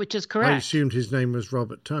 Which is correct. I assumed his name was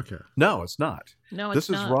Robert Tucker. No, it's not. No, it's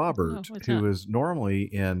this not. is Robert, No, it's who not. is normally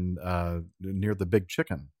in near the Big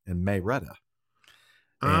Chicken in Mayretta.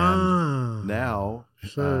 And now...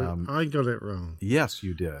 So I got it wrong. Yes,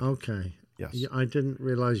 you did. Okay. Yes. Yeah, I didn't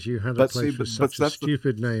realize you had a place with such a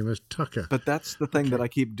stupid name as Tucker. But that's the thing that I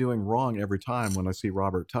keep doing wrong every time when I see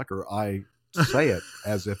Robert Tucker. I say it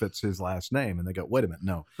as if it's his last name, and they go, wait a minute,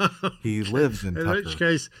 no. He lives in Tucker. In which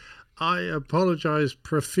case, I apologize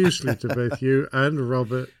profusely to both you and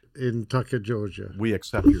Robert in Tucker, Georgia. We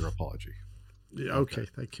accept your apology. Okay,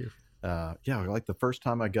 thank you. Yeah, like the first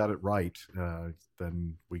time I got it right,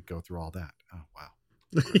 then we go through all that. Oh, wow.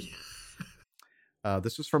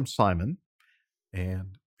 This is from Simon,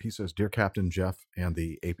 and he says, Dear Captain Jeff and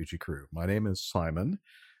the APG crew, my name is Simon,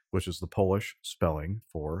 which is the Polish spelling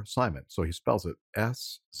for Simon. So he spells it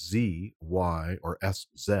S-Z-Y or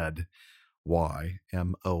S-Z-Y-M-O-N.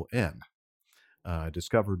 I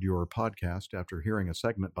discovered your podcast after hearing a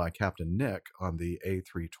segment by Captain Nick on the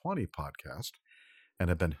A320 podcast and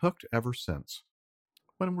have been hooked ever since.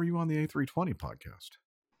 When were you on the A320 podcast?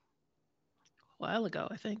 A while ago,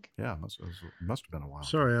 I think. Yeah, must have been a while.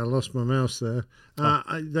 Sorry, I lost my mouse there.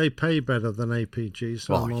 They pay better than APG,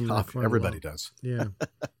 so I'm on there quite everybody a lot. does. Yeah.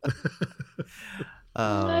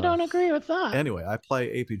 I don't agree with that. Anyway, I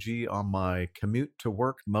play APG on my commute to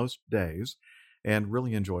work most days and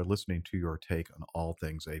really enjoy listening to your take on all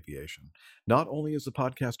things aviation. Not only is the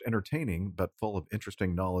podcast entertaining, but full of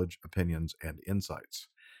interesting knowledge, opinions, and insights.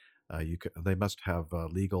 They must have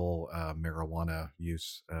legal marijuana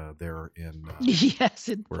use there in yes,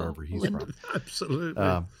 in wherever he's from. Absolutely.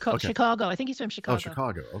 Okay. Chicago. I think he's from Chicago. Oh,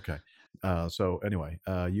 Chicago. Okay. So anyway,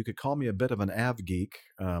 you could call me a bit of an av geek.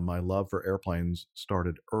 My love for airplanes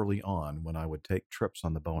started early on when I would take trips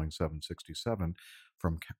on the Boeing 767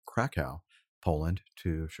 from Krakow, Poland,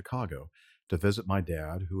 to Chicago to visit my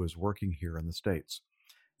dad, who is working here in the States.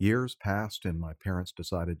 Years passed, and my parents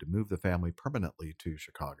decided to move the family permanently to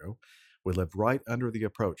Chicago. We lived right under the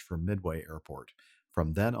approach from Midway Airport.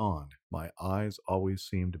 From then on, my eyes always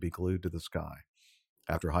seemed to be glued to the sky.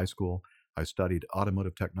 After high school, I studied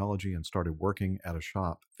automotive technology and started working at a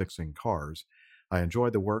shop fixing cars. I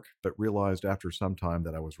enjoyed the work, but realized after some time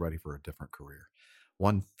that I was ready for a different career.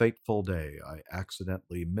 One fateful day, I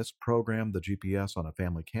accidentally misprogrammed the GPS on a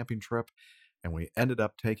family camping trip and we ended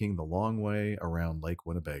up taking the long way around Lake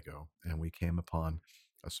Winnebago, and we came upon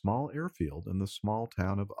a small airfield in the small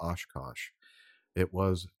town of Oshkosh. It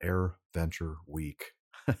was Air Venture Week.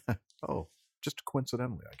 Oh, just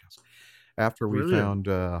coincidentally, I guess. After we Brilliant.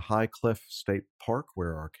 found High Cliff State Park,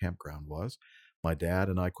 where our campground was, my dad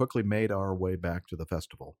and I quickly made our way back to the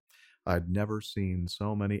festival. I'd never seen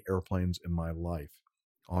so many airplanes in my life.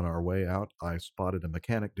 On our way out, I spotted a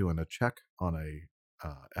mechanic doing a check on a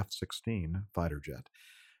F-16 fighter jet.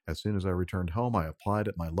 As soon as I returned home, I applied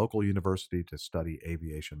at my local university to study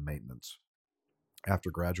aviation maintenance. After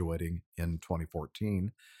graduating in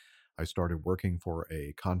 2014, I started working for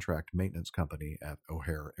a contract maintenance company at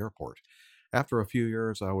O'Hare Airport. After a few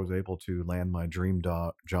years, I was able to land my dream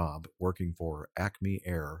job working for Acme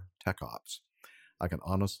Air Tech Ops. I can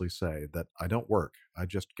honestly say that I don't work. I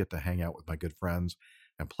just get to hang out with my good friends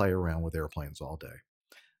and play around with airplanes all day.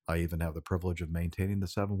 I even have the privilege of maintaining the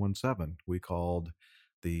 717. We called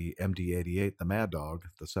the MD-88 the Mad Dog.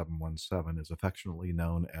 The 717 is affectionately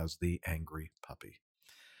known as the Angry Puppy.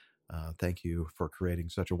 Thank you for creating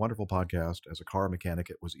such a wonderful podcast. As a car mechanic,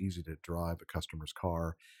 it was easy to drive a customer's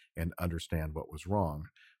car and understand what was wrong.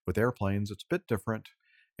 With airplanes, it's a bit different,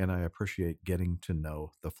 and I appreciate getting to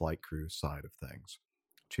know the flight crew side of things.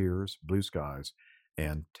 Cheers, blue skies,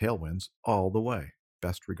 and tailwinds all the way.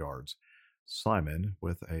 Best regards, Simon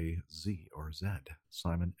with a Z or Z.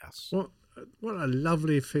 Simon S. What a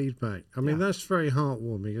lovely feedback. I mean, that's very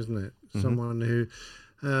heartwarming, isn't it? Mhm. Someone who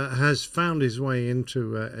has found his way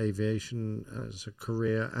into aviation as a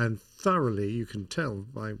career and thoroughly, you can tell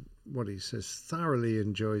by what he says, thoroughly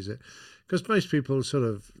enjoys it. Because most people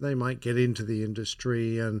they might get into the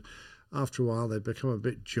industry and after a while they become a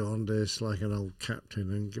bit jaundiced like an old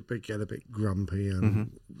captain and get a bit grumpy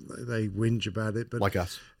and they whinge about it. But like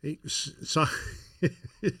us.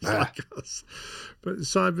 Like us. But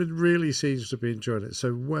Simon really seems to be enjoying it.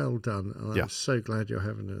 So well done. And I'm so glad you're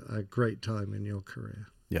having a great time in your career.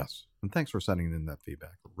 Yes. And thanks for sending in that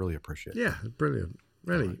feedback. Really appreciate it. Yeah, brilliant.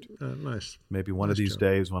 Really nice. Maybe one of these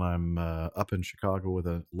days when I'm up in Chicago with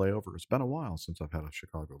a layover. It's been a while since I've had a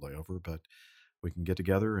Chicago layover, but we can get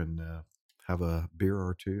together and have a beer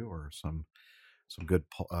or two or some good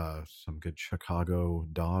Chicago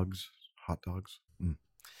dogs, hot dogs. Mm.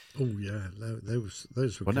 Oh yeah, those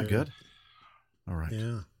were Wasn't that good? All right.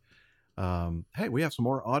 Yeah. Hey, we have some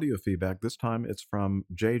more audio feedback. This time it's from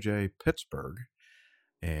JJ Pittsburgh,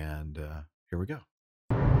 and here we go.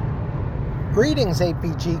 Greetings,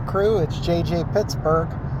 APG crew. It's JJ Pittsburgh.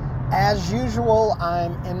 As usual,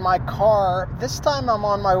 I'm in my car. This time I'm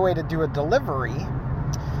on my way to do a delivery.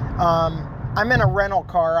 I'm in a rental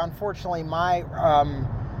car. Unfortunately, my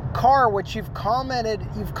car, which you've commented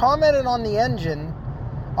on the engine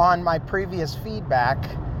on my previous feedback.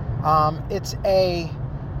 It's I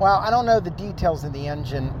don't know the details of the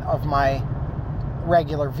engine of my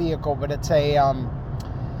regular vehicle, but it's a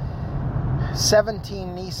 17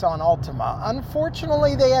 Nissan Altima.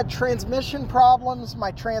 Unfortunately, they had transmission problems.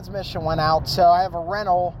 My transmission went out, so I have a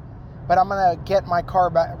rental, but I'm going to get my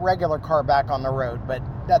regular car back on the road, but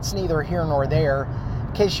that's neither here nor there.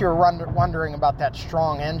 In case you're wondering about that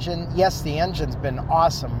strong engine, yes, the engine's been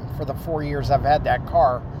awesome for the 4 years I've had that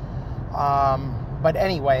car. But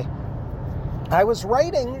anyway, I was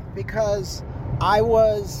writing because I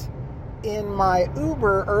was in my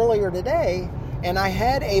Uber earlier today, and I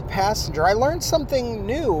had a passenger. I learned something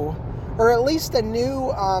new, or at least a new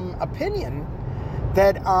opinion,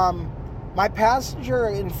 that my passenger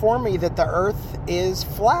informed me that the Earth is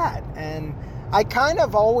flat. And I kind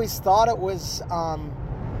of always thought it was,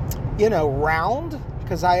 round,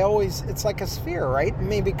 because it's like a sphere, right? I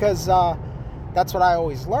mean, because that's what I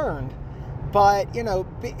always learned. But,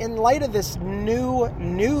 in light of this new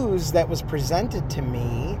news that was presented to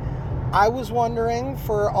me, I was wondering,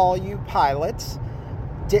 for all you pilots,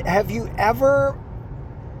 have you ever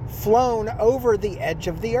flown over the edge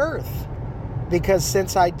of the Earth? Because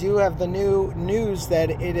since I do have the new news that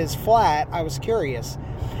it is flat, I was curious.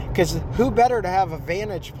 Because who better to have a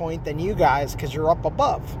vantage point than you guys, because you're up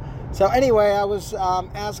above. So anyway, I was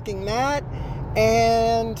asking that,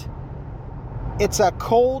 and it's a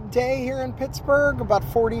cold day here in Pittsburgh, about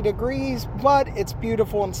 40 degrees, but it's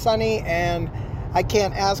beautiful and sunny, and I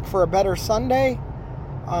can't ask for a better Sunday.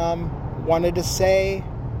 Wanted to say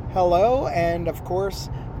hello, and of course,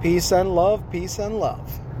 peace and love, peace and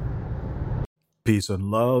love. Peace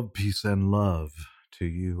and love to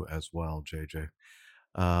you as well, JJ.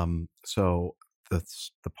 So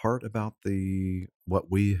the part about what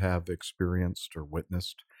we have experienced or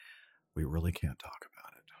witnessed, we really can't talk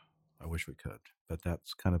about it. I wish we could, but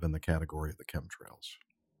that's kind of in the category of the chemtrails.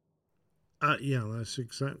 Yeah, that's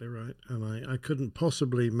exactly right. And I couldn't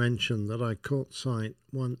possibly mention that I caught sight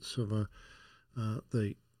once of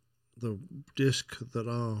the disc that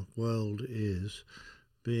our world is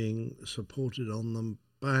being supported on the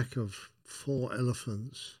back of 4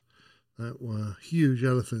 elephants that were huge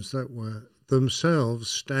elephants that were themselves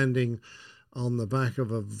standing on the back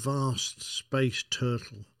of a vast space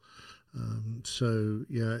turtle. So,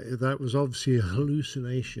 yeah, that was obviously a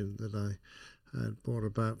hallucination that I had brought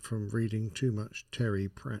about from reading too much Terry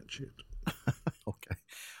Pratchett. Okay.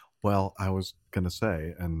 Well, I was going to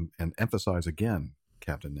say and emphasize again,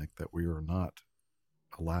 Captain Nick, that we are not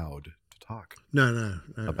allowed to talk. No,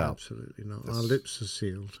 about absolutely not. Our lips are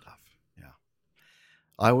sealed. Stuff. Yeah.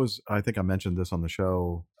 I think I mentioned this on the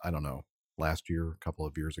show, I don't know, last year, a couple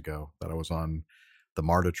of years ago, that I was on the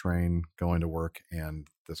MARTA train going to work, and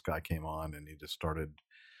this guy came on and he just started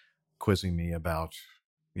quizzing me about,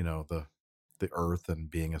 the Earth and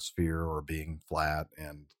being a sphere or being flat.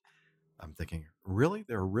 And I'm thinking, really?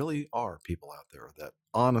 There really are people out there that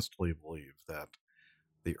honestly believe that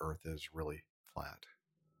the Earth is really flat.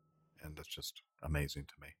 And it's just amazing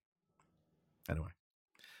to me. Anyway.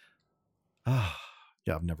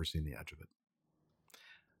 Yeah, I've never seen the edge of it.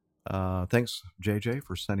 Thanks, JJ,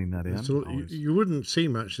 for sending that in. You wouldn't see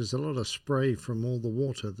much. There's a lot of spray from all the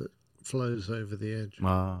water that flows over the edge.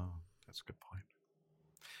 That's a good point.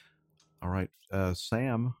 All right.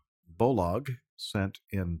 Sam Bolog sent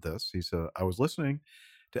in this. He said, I was listening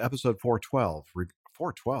to episode 412.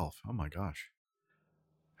 412? Oh, my gosh.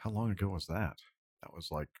 How long ago was that? That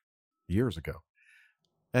was like years ago.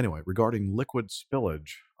 Anyway, regarding liquid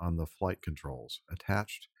spillage on the flight controls,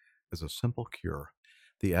 attached is a simple cure.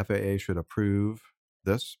 The FAA should approve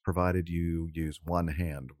this, provided you use one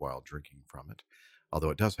hand while drinking from it.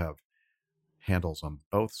 Although it does have handles on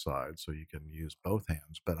both sides, so you can use both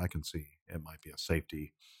hands. But I can see it might be a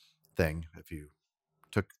safety thing if you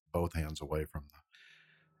took both hands away from the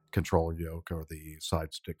control yoke or the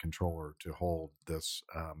side stick controller to hold this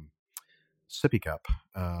sippy cup.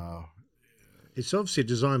 It's obviously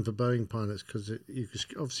designed for Boeing pilots because you've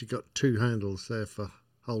obviously got 2 handles there for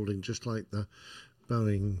holding, just like the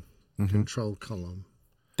Boeing control column.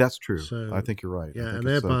 That's true. So, I think you're right. Yeah, an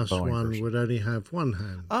Airbus one would only have one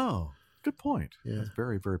hand. Oh, good point. Yeah. That's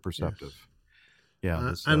very, very perceptive.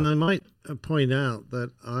 Yes. Yeah. And I might point out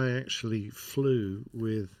that I actually flew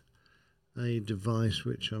with a device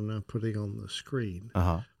which I'm now putting on the screen,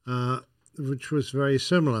 which was very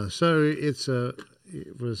similar. So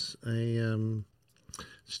it was a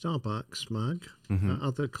Starbucks mug.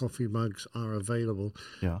 Other coffee mugs are available.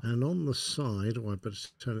 Yeah. And on the side, I better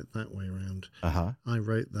turn it that way around. I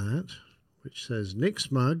wrote that, which says,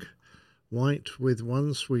 Nick's mug, white with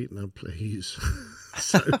 1 sweetener, please.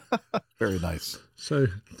 Very nice. So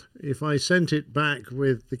if I sent it back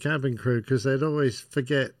with the cabin crew, because they'd always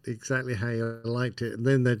forget exactly how you liked it, and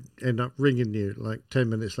then they'd end up ringing you like 10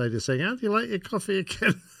 minutes later saying, how do you like your coffee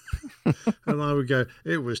again? And I would go,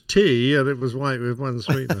 it was tea and it was white with 1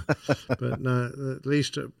 sweetener. But no, at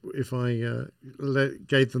least if I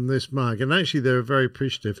gave them this mug, and actually they were very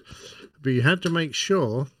appreciative, but you had to make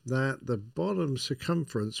sure that the bottom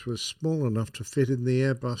circumference was small enough to fit in the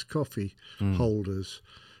Airbus coffee holders.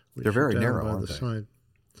 They're very narrow, aren't they? Side.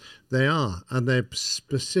 They are, and they're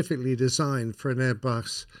specifically designed for an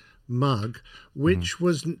Airbus mug, which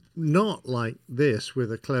was not like this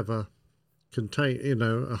with a clever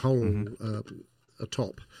a hole, a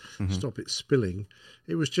top, stop it spilling.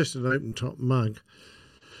 It was just an open top mug.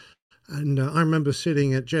 And I remember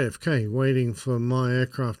sitting at JFK waiting for my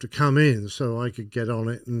aircraft to come in so I could get on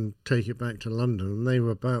it and take it back to London. And they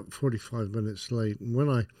were about 45 minutes late. And when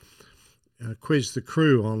I quizzed the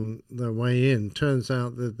crew on their way in, turns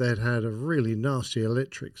out that they'd had a really nasty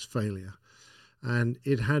electrics failure. And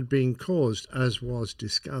it had been caused, as was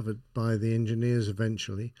discovered by the engineers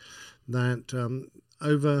eventually, that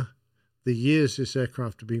over the years this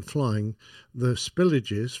aircraft had been flying, the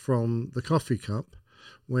spillages from the coffee cup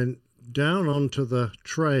went down onto the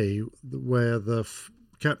tray where the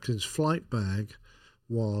captain's flight bag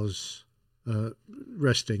was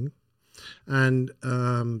resting. And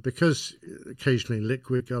because occasionally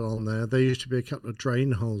liquid got on there used to be a couple of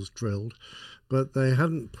drain holes drilled, but they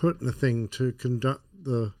hadn't put anything to conduct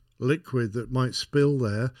the liquid that might spill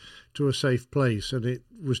there to a safe place, and it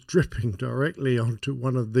was dripping directly onto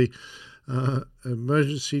one of the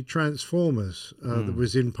emergency transformers that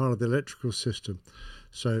was in part of the electrical system.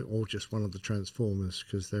 So, or just one of the transformers,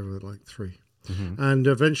 because there were like 3. And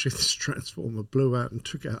eventually this transformer blew out and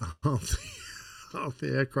took out half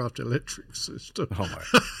the aircraft electric system. Oh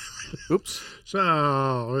my. Oops.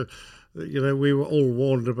 So, we were all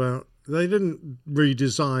warned about, they didn't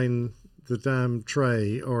redesign the damn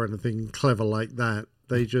tray or anything clever like that.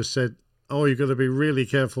 They just said, "Oh, you've got to be really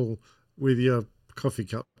careful with your coffee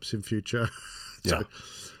cups in future." So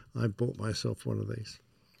I bought myself one of these.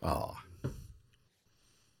 Oh,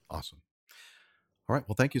 awesome. All right.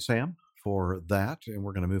 Well, thank you, Sam, for that. And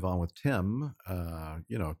we're going to move on with Tim.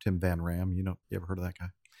 Tim Van Ram. You ever heard of that guy?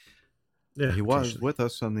 Yeah, he was with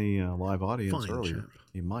us on the live audience Fine earlier. chap.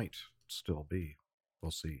 He might still be.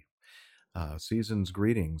 We'll see. Season's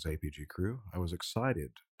greetings, APG crew. I was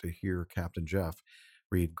excited to hear Captain Jeff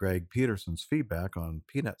read Greg Peterson's feedback on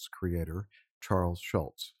Peanuts creator Charles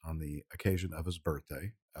Schultz on the occasion of his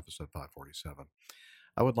birthday, episode 547.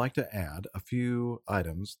 I would like to add a few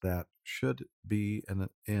items that should be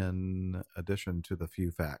in addition to the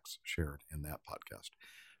few facts shared in that podcast.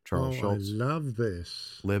 Charles Schultz I love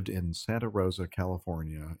this. lived in Santa Rosa,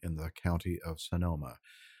 California, in the county of Sonoma.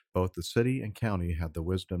 Both the city and county had the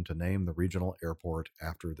wisdom to name the regional airport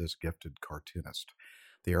after this gifted cartoonist.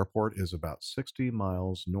 The airport is about 60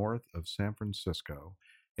 miles north of San Francisco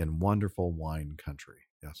in wonderful wine country.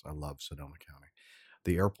 Yes, I love Sonoma County.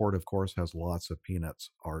 The airport, of course, has lots of Peanuts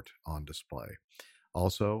art on display.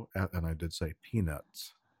 Also, and I did say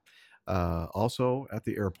Peanuts. Also at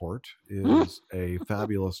the airport is a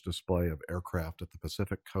fabulous display of aircraft at the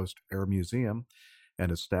Pacific Coast Air Museum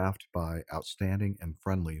and is staffed by outstanding and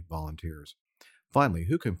friendly volunteers. Finally,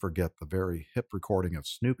 who can forget the very hip recording of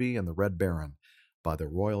Snoopy and the Red Baron by the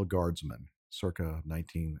Royal Guardsmen, circa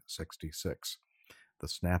 1966. The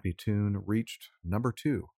snappy tune reached number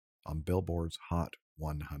 2 on Billboard's Hot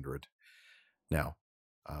 100. Now,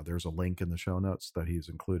 there's a link in the show notes that he's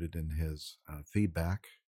included in his feedback,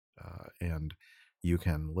 and you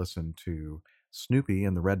can listen to Snoopy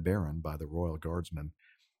and the Red Baron by the Royal Guardsmen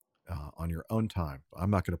on your own time. I'm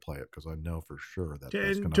not going to play it because I know for sure that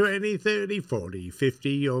 10, 20, 30, 40,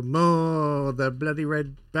 50 or more. The bloody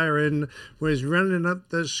Red Baron was running up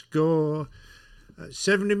the score.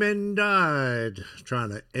 70 men died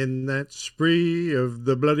trying to end that spree of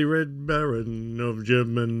the bloody Red Baron of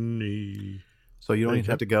Germany. So you don't even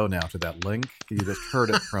have to go now to that link. You just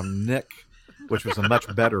heard it from Nick, which was a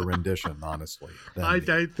much better rendition, honestly. I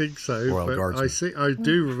don't think so. Royal But Guardsmen. I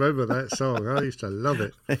do remember that song. I used to love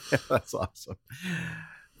it. That's awesome.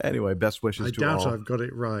 Anyway, best wishes I to doubt all. I've got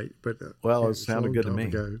it right, but Well, it it's a sounded long good to time me.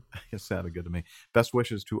 ago. It sounded good to me. Best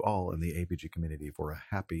wishes to all in the APG community for a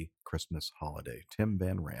happy Christmas holiday. Tim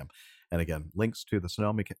Van Ram. And again, links to the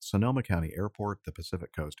Sonoma County Airport, the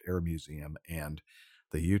Pacific Coast Air Museum, and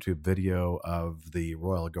the YouTube video of the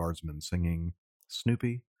Royal Guardsmen singing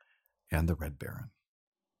Snoopy and the Red Baron.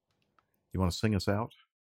 You want to sing us out?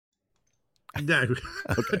 No,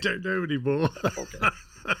 I don't know anymore. Okay.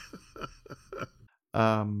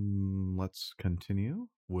 Let's continue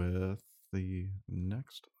with the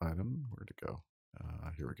next item. Where'd it go?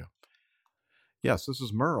 Here we go. Yes, this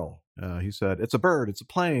is Merle. He said, "It's a bird. It's a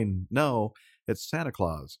plane. No, it's Santa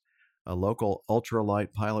Claus. A local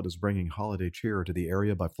ultralight pilot is bringing holiday cheer to the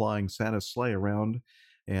area by flying Santa's sleigh around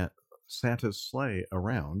and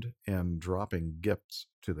dropping gifts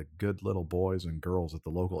to the good little boys and girls at the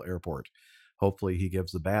local airport. Hopefully he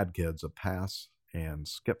gives the bad kids a pass and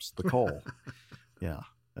skips the coal." Yeah.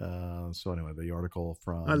 So anyway, the article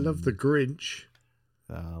from... I love the Grinch.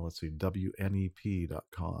 Let's see,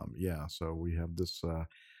 WNEP.com. Yeah, so we have this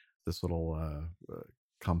little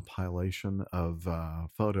compilation of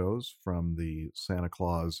photos from the Santa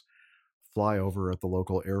Claus flyover at the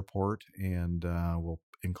local airport, and we'll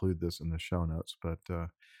include this in the show notes, but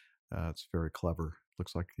it's very clever.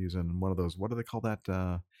 Looks like he's in one of those, what do they call that?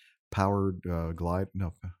 Powered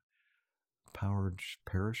powered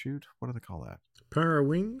parachute? What do they call that?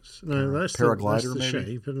 Parawings? No, that's paraglider, the maybe?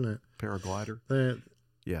 shape, isn't it? Paraglider?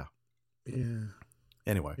 Yeah. Yeah.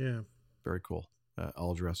 Anyway. Yeah. Very cool.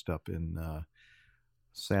 All dressed up in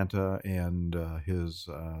Santa, and his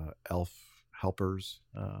elf helpers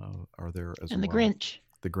are there as well. And the Grinch.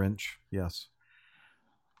 The Grinch, yes.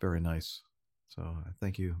 Very nice. So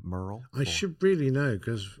thank you, Merle. I should really know,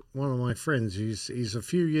 because one of my friends, he's a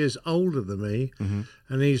few years older than me,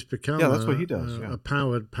 and he's become that's what he does. a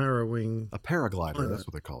powered parawing. A paraglider, that's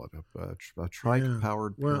what they call it. A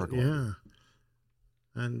trike-powered paraglider. Yeah.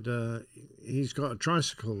 And he's got a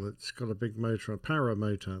tricycle that's got a big motor, a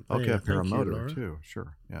paramotor. Okay, a paramotor Laura. too.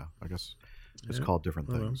 Sure. Yeah, I guess it's called different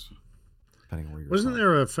things, depending on where you're Wasn't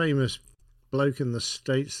there a famous bloke in the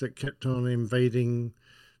States that kept on invading,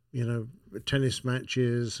 tennis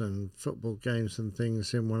matches and football games and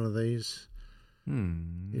things in one of these?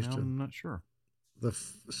 I'm not sure.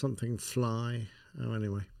 Something fly. Oh,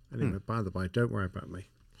 anyway, by the way, don't worry about me.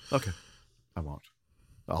 Okay, I won't.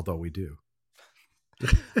 Although we do.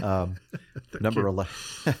 Number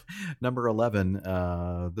 11. Number 11.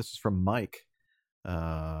 This is from Mike.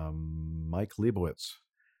 Mike Leibowitz.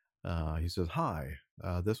 He says, "Hi.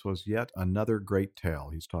 This was yet another great tale."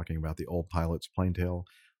 He's talking about the old pilot's plane tale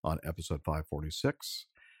on episode 546.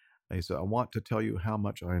 He said, "I want to tell you how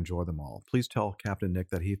much I enjoy them all. Please tell Captain Nick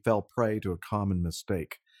that he fell prey to a common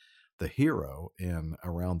mistake. The hero in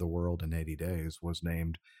Around the World in 80 Days was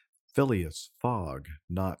named Phileas Fogg,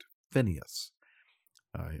 not Phineas.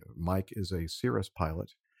 Mike is a Cirrus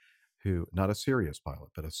pilot who, not a serious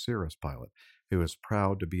pilot, but a Cirrus pilot who is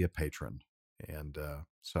proud to be a patron." And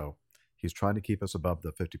so he's trying to keep us above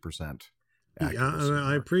the 50% accuracy.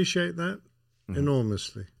 I appreciate that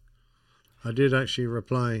enormously. I did actually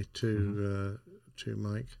reply to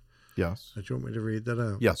Mike. Yes. Do you want me to read that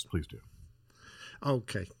out? Yes, please do.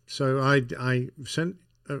 Okay. So I sent,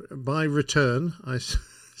 by return, I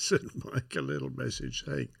sent Mike a little message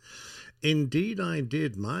saying, "Indeed I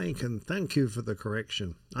did, Mike, and thank you for the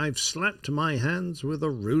correction. I've slapped my hands with a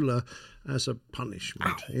ruler as a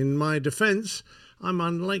punishment. In my defense, I'm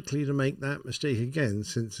unlikely to make that mistake again,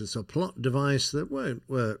 since it's a plot device that won't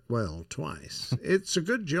work well twice. It's a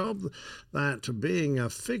good job that, being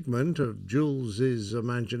a figment of Jules's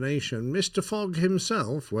imagination, Mr. Fogg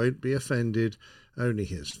himself won't be offended, only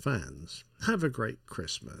his fans. Have a great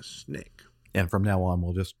Christmas, Nick." And from now on,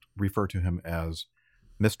 we'll just refer to him as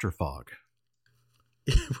Mr. Fogg.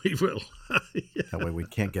 We will. Yeah. That way we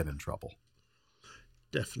can't get in trouble.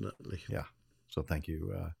 Definitely. Yeah. So thank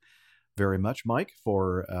you very much, Mike,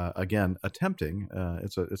 for, again, attempting.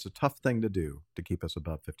 It's a tough thing to do to keep us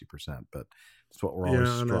above 50%, but it's what we're always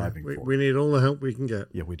striving for. We need all the help we can get.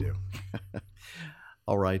 Yeah, we do.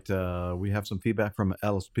 All right. We have some feedback from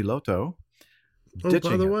El Piloto. Oh,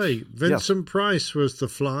 by the way, Vincent Price was the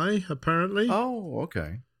fly, apparently. Oh,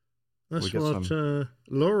 okay. That's what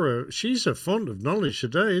Laura, she's a fond of knowledge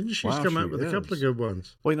today, isn't she? She's come out with a couple of good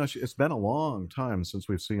ones. Well, it's been a long time since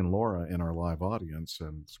we've seen Laura in our live audience,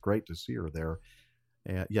 and it's great to see her there.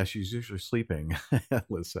 And yeah, she's usually sleeping,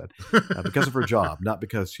 Liz said, because of her job, not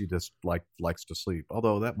because she just likes to sleep,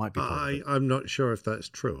 although that might be part of it. I'm not sure if that's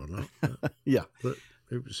true or not. Yeah. But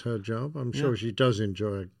it was her job. I'm sure she does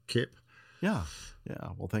enjoy a kip. Yeah. Yeah.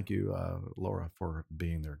 Well, thank you, Laura, for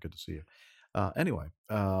being there. Good to see you. Anyway,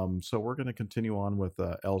 so we're going to continue on with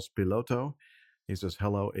El Piloto. He says,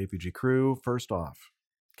 "Hello, APG crew. First off,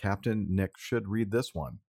 Captain Nick should read this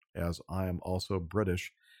one, as I am also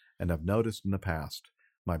British and have noticed in the past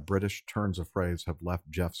my British turns of phrase have left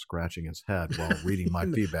Jeff scratching his head while reading my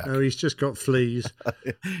feedback." Oh, he's just got fleas.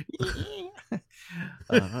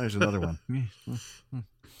 There's another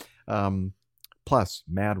one. Plus,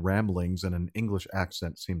 mad ramblings in an English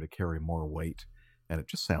accent seem to carry more weight, and it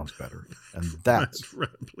just sounds better. And that's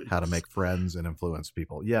how to make friends and influence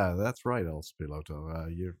people. Yeah, that's right, El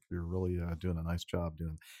Piloto. You're really doing a nice job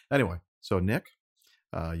doing. Anyway, so Nick,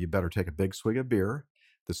 you better take a big swig of beer.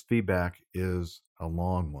 This feedback is a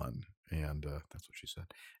long one, and that's what she said,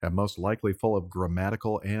 and most likely full of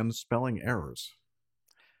grammatical and spelling errors.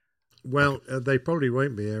 Well, they probably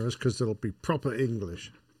won't be errors because it'll be proper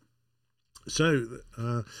English. So,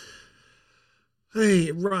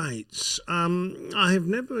 he writes, "I have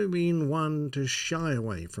never been one to shy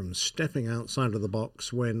away from stepping outside of the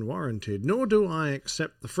box when warranted, nor do I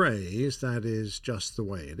accept the phrase, that is just the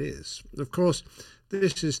way it is. Of course,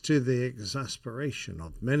 this is to the exasperation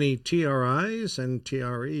of many TRIs and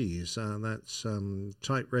TREs, that's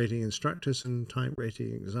type rating instructors and type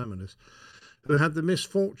rating examiners, who had the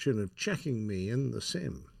misfortune of checking me in the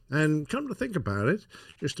sim. And come to think about it,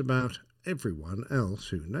 just about everyone else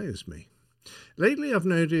who knows me. Lately, I've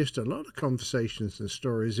noticed a lot of conversations and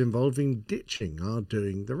stories involving ditching are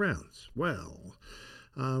doing the rounds.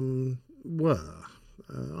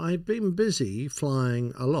 I've been busy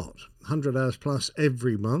flying a lot, 100 hours plus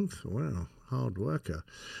every month. Wow, hard worker.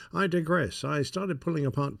 I digress. I started pulling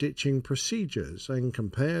apart ditching procedures and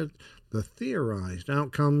compared the theorized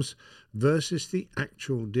outcomes versus the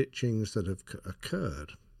actual ditchings that have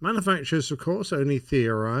occurred. Manufacturers, of course, only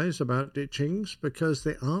theorize about ditchings because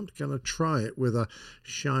they aren't going to try it with a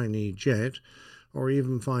shiny jet or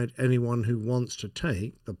even find anyone who wants to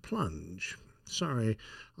take the plunge. Sorry,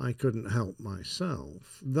 I couldn't help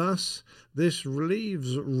myself. Thus, this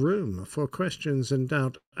leaves room for questions and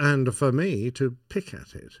doubt, and for me to pick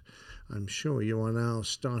at it. I'm sure you are now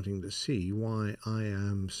starting to see why I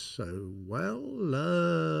am so well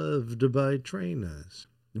loved by trainers.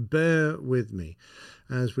 Bear with me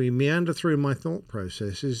as we meander through my thought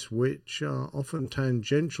processes, which are often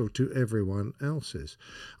tangential to everyone else's.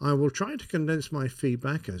 I will try to condense my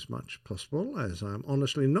feedback as much as possible, as I'm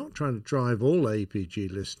honestly not trying to drive all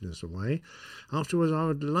APG listeners away. Afterwards, I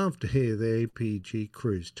would love to hear the APG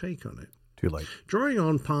crew's take on it. Too late. Drawing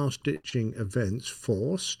on past ditching events,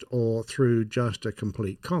 forced or through just a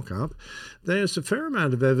complete cock-up, there's a fair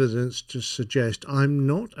amount of evidence to suggest I'm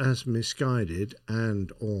not as misguided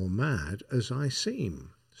and or mad as I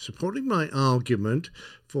seem. Supporting my argument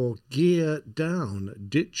for gear-down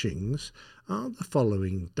ditchings are the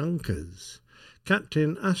following dunkers.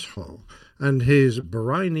 Captain Ashol and his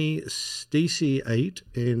briny DC-8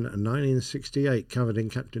 in 1968, covered in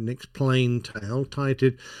Captain Nick's plain tale,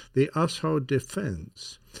 titled The Ashol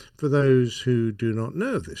Defense. For those who do not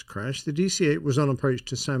know of this crash, the DC-8 was on approach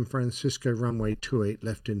to San Francisco runway 28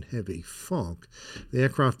 left in heavy fog. The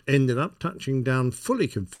aircraft ended up touching down fully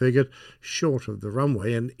configured, short of the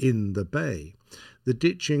runway and in the bay. The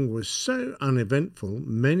ditching was so uneventful,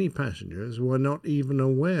 many passengers were not even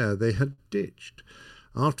aware they had ditched.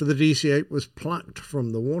 After the DC-8 was plucked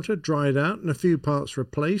from the water, dried out, and a few parts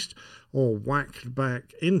replaced or whacked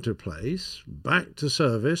back into place, back to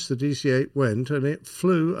service, the DC-8 went, and it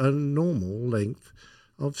flew a normal length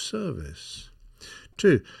of service.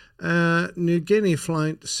 2. New Guinea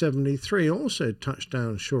Flight 73 also touched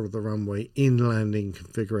down short of the runway in landing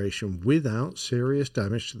configuration without serious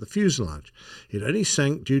damage to the fuselage. It only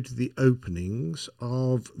sank due to the openings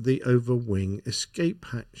of the overwing escape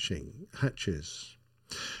hatches.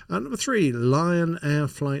 Number 3, Lion Air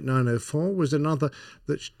Flight 904 was another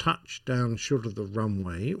that touched down short of the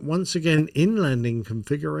runway, once again in landing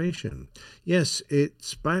configuration. Yes,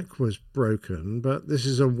 its back was broken, but this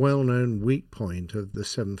is a well-known weak point of the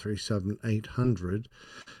 737-800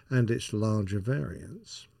 and its larger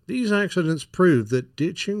variants. These accidents prove that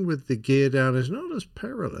ditching with the gear down is not as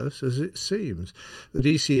perilous as it seems. The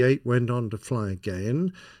DC-8 went on to fly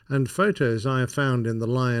again, and photos I have found in the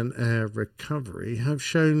Lion Air recovery have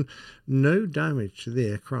shown no damage to the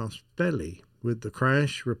aircraft's belly, with the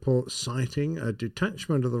crash reports citing a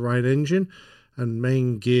detachment of the right engine and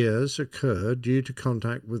main gears occurred due to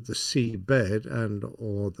contact with the seabed and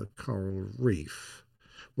or the coral reef.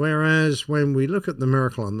 Whereas when we look at the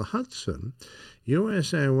Miracle on the Hudson,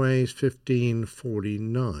 US Airways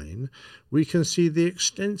 1549, we can see the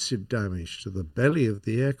extensive damage to the belly of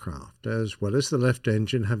the aircraft, as well as the left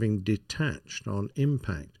engine having detached on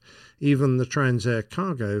impact. Even the Transair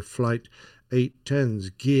Cargo Flight 810's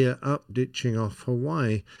gear up ditching off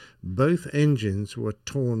Hawaii, both engines were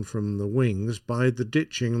torn from the wings by the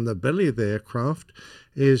ditching, and the belly of the aircraft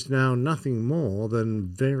is now nothing more than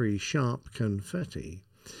very sharp confetti.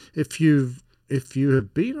 If you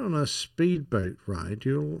have been on a speedboat ride,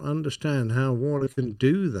 you'll understand how water can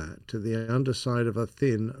do that to the underside of a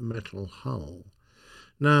thin metal hull.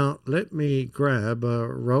 Now, let me grab a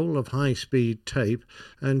roll of high-speed tape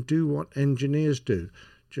and do what engineers do.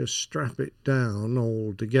 Just strap it down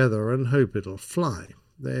all together and hope it'll fly.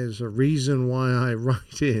 There's a reason why I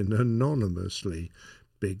write in anonymously.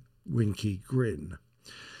 Big winky grin.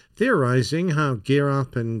 Theorizing how gear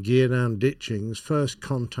up and gear down ditching's first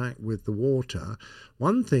contact with the water,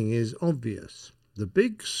 one thing is obvious. The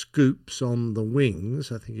big scoops on the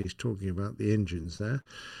wings, I think he's talking about the engines there,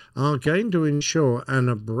 are going to ensure an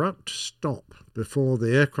abrupt stop before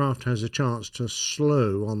the aircraft has a chance to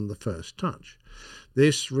slow on the first touch.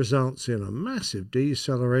 This results in a massive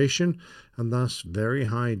deceleration and thus very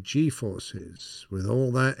high G-forces, with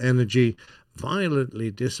all that energy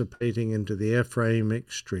violently dissipating into the airframe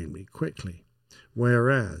extremely quickly.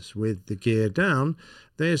 Whereas with the gear down,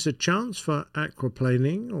 there's a chance for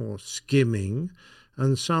aquaplaning or skimming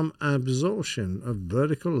and some absorption of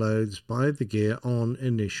vertical loads by the gear on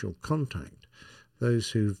initial contact. Those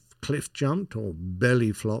who've cliff jumped or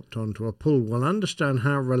belly flopped onto a pool will understand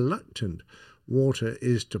how reluctant water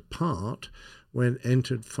is to part when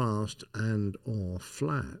entered fast and or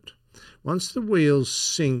flat. Once the wheels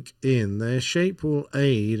sink in, their shape will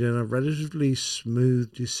aid in a relatively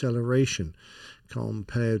smooth deceleration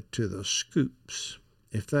compared to the scoops.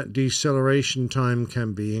 If that deceleration time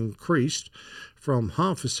can be increased from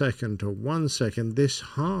half a second to 1 second, this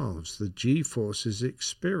halves the G-forces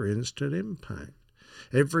experienced at impact.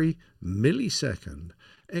 Every millisecond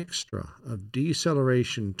extra of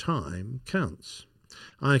deceleration time counts.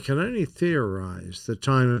 I can only theorize the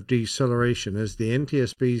time of deceleration as the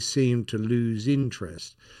NTSB seemed to lose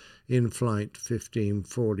interest in Flight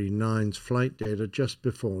 1549's flight data just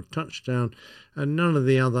before touchdown, and none of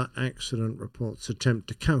the other accident reports attempt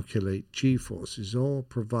to calculate G-forces or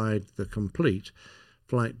provide the complete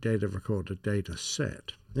flight data recorder data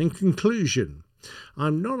set. In conclusion,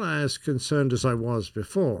 I'm not as concerned as I was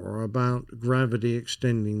before about gravity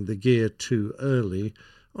extending the gear too early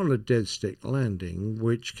on a dead stick landing,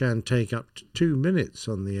 which can take up to 2 minutes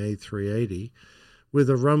on the A380 with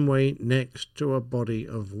a runway next to a body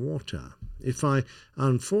of water. If I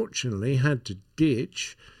unfortunately had to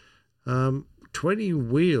ditch, 20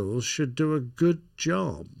 wheels should do a good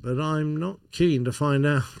job, but I'm not keen to find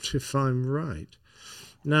out if I'm right.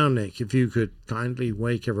 Now, Nick, if you could kindly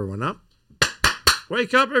wake everyone up.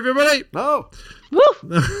 Wake up, everybody! No! Woo!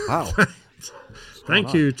 Wow.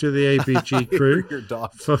 Thank you to the ABG crew Your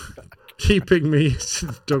dog. for keeping me,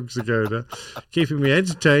 Dog Zagoda, keeping me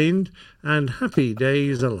entertained and happy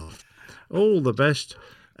days aloft. All the best,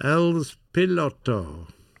 Els Piloto.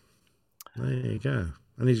 There you go.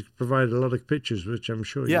 And he's provided a lot of pictures, which I'm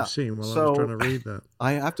sure you've seen while I was trying to read that.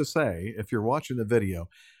 I have to say, if you're watching the video,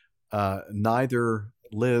 neither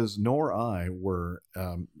Liz nor I were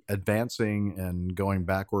advancing and going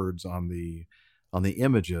backwards on the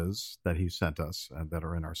images that he sent us that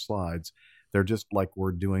are in our slides. They're just like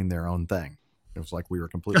we're doing their own thing. It was like we were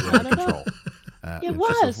completely out of control. It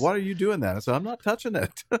was. Says, why are you doing that? I said, I'm not touching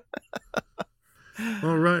it.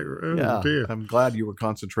 All right. Oh, yeah, dear. I'm glad you were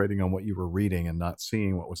concentrating on what you were reading and not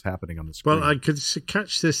seeing what was happening on the screen. Well, I could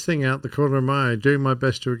catch this thing out the corner of my eye, doing my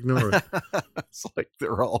best to ignore it. It's like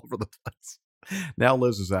they're all over the place. Now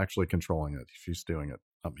Liz is actually controlling it. She's doing it,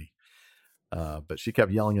 not me. But she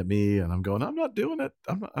kept yelling at me, and I'm going, I'm not doing it.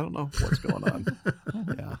 I don't know what's going on.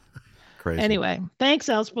 Yeah, crazy. Anyway, thanks,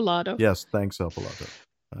 El Spalato. Yes, thanks, El Piloto,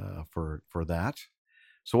 for that.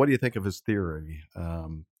 So what do you think of his theory?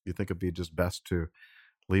 You think it'd be just best to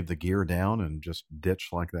leave the gear down and just ditch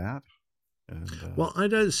like that? And, well, I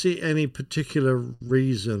don't see any particular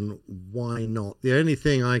reason why not. The only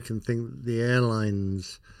thing I can think the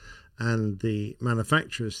airlines and the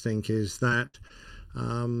manufacturers think is that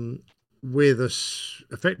with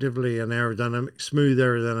effectively an smooth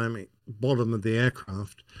aerodynamic bottom of the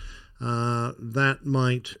aircraft, that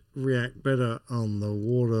might react better on the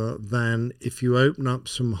water than if you open up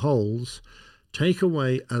some holes, take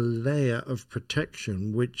away a layer of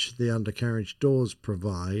protection which the undercarriage doors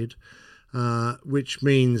provide, which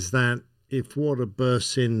means that if water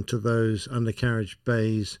bursts into those undercarriage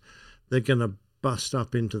bays, they're going to bust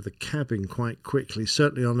up into the cabin quite quickly,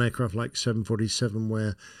 certainly on aircraft like 747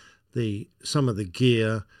 where some of the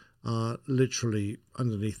gear are literally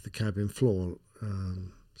underneath the cabin floor.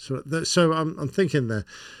 So I'm thinking there.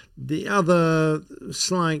 The other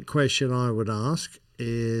slight question I would ask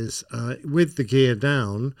is, with the gear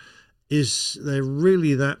down, is there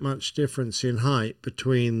really that much difference in height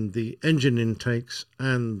between the engine intakes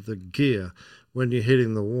and the gear when you're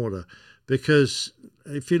hitting the water? Because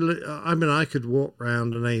if you look, I could walk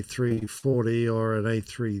around an A340 or an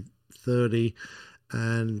A330,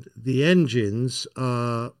 and the engines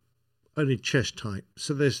are only chest height.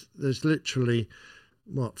 So there's literally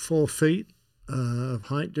 4 feet of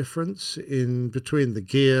height difference in between the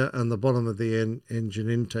gear and the bottom of the engine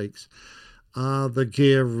intakes. Are the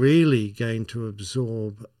gear really going to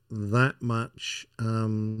absorb that much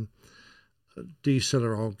going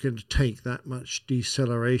to take that much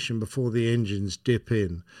deceleration before the engines dip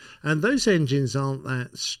in? And those engines aren't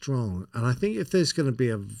that strong. And I think if there's going to be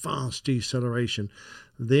a vast deceleration,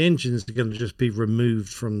 the engines are going to just be removed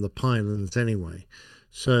from the pylons anyway.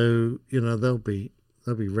 So, they'll be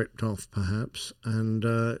ripped off perhaps. And,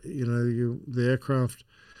 the aircraft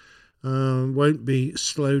won't be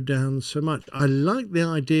slowed down so much. I like the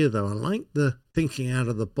idea, though. I like the thinking out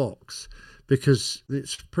of the box, because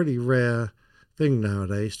it's a pretty rare thing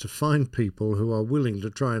nowadays to find people who are willing to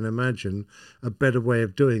try and imagine a better way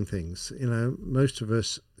of doing things. Most of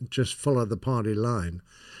us just follow the party line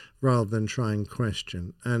rather than try and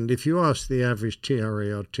question. And if you ask the average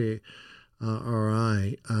TRE or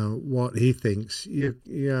TRI what he thinks, he's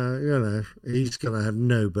going to have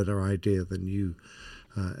no better idea than you,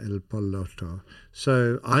 El Piloto.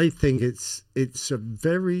 So I think it's a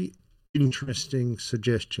very interesting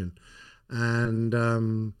suggestion. And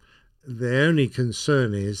the only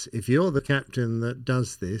concern is if you're the captain that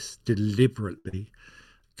does this deliberately,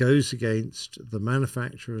 goes against the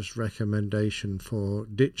manufacturer's recommendation for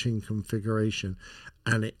ditching configuration,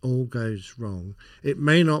 and it all goes wrong. It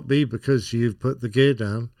may not be because you've put the gear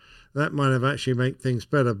down. That might have actually made things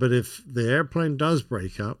better. But if the airplane does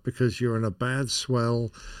break up because you're in a bad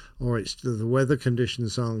swell, or it's the weather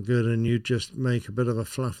conditions aren't good and you just make a bit of a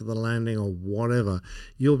fluff of the landing or whatever,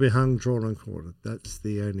 you'll be hung, drawn and quartered. That's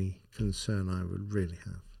the only concern I would really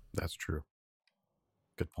have. That's true.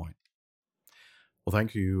 Good point. Well,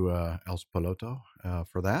 thank you, El Piloto,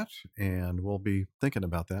 for that. And we'll be thinking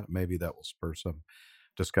about that. Maybe that will spur some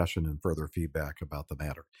discussion and further feedback about the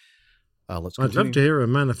matter. Let's I'd continue. love to hear a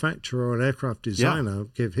manufacturer or an aircraft designer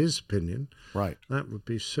give his opinion. Right. That would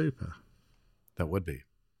be super. That would be.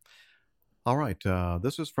 All right.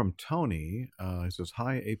 This is from Tony. He says,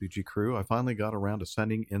 "Hi, APG crew. I finally got around to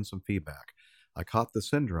sending in some feedback. I caught the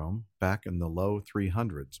syndrome back in the low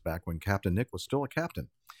 300s, back when Captain Nick was still a captain.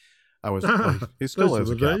 I was, he still is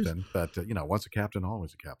a captain, but, once a captain,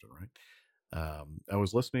 always a captain, right? I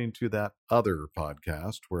was listening to that other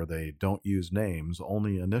podcast where they don't use names,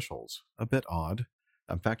 only initials. A bit odd.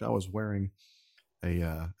 In fact, I was wearing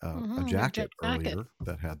a jacket earlier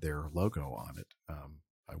that had their logo on it.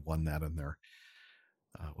 I won that in their,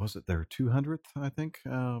 was it their 200th, I think,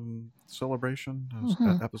 celebration,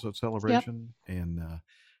 episode celebration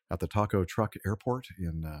at the Taco Truck Airport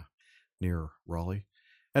in near Raleigh.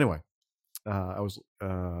 Anyway, let's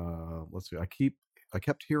see, I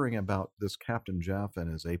kept hearing about this Captain Jeff and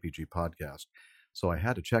his APG podcast, so I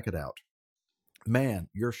had to check it out. Man,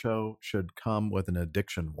 your show should come with an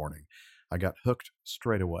addiction warning. I got hooked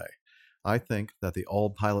straight away. I think that the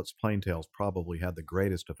old Pilot's Plane Tales probably had the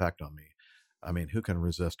greatest effect on me. I mean, who can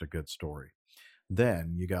resist a good story?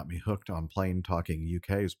 Then you got me hooked on Plane Talking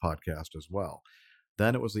UK's podcast as well.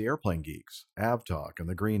 Then it was the Airplane Geeks, AvTalk, and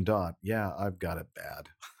the Green Dot. Yeah, I've got it bad.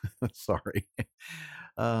 Sorry.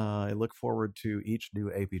 I look forward to each new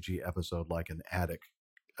APG episode like an addict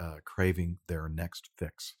craving their next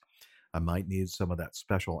fix. I might need some of that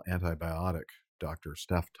special antibiotic Dr.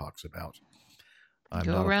 Steph talks about. I'm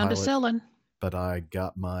Go not around a to pilot, selling. but I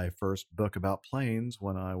got my first book about planes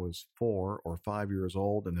when I was 4 or 5 years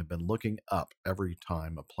old and have been looking up every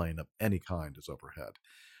time a plane of any kind is overhead.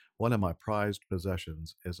 One of my prized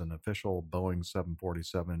possessions is an official Boeing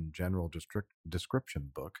 747 general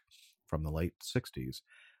description book from the late 60s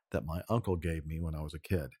that my uncle gave me when I was a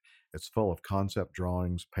kid. It's full of concept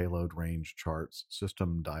drawings, payload range charts,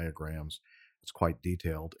 system diagrams. It's quite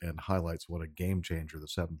detailed and highlights what a game changer the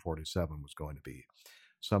 747 was going to be.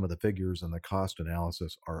 Some of the figures and the cost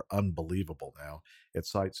analysis are unbelievable now. It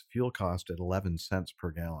cites fuel cost at 11 cents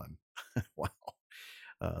per gallon. Wow.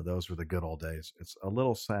 Those were the good old days. It's a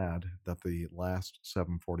little sad that the last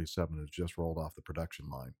 747 has just rolled off the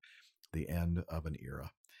production line, the end of an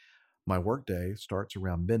era. My workday starts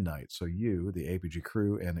around midnight, so you, the APG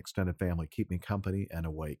crew, and extended family keep me company and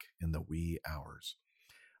awake in the wee hours.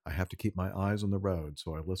 I have to keep my eyes on the road,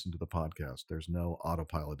 so I listen to the podcast. There's no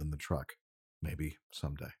autopilot in the truck. Maybe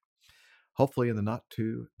someday. Hopefully in the not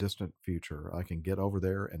too distant future, I can get over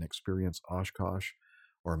there and experience Oshkosh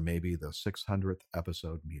or maybe the 600th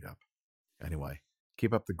episode meetup. Anyway,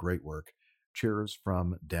 keep up the great work. Cheers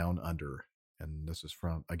from Down Under. And this is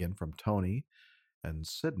from Tony and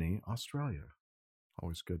Sydney, Australia.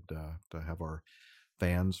 Always good to have our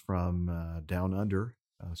fans from Down Under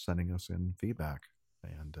sending us in feedback.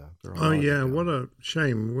 And what a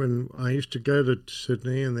shame. When I used to go to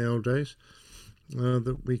Sydney in the old days,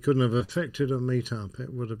 that we couldn't have effected a meetup.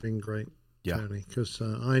 It would have been great, Tony, because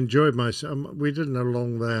I enjoyed myself. We didn't know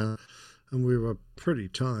long there, and we were pretty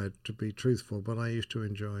tired, to be truthful, but I used to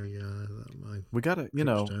enjoy we got to,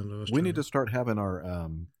 we need to start having our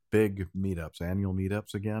big meetups, annual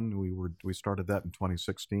meetups again. We started that in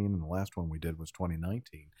 2016, and the last one we did was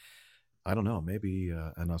 2019. I don't know, maybe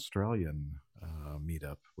an Australian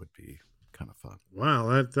meetup would be kind of fun.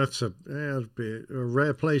 Wow, that'd be a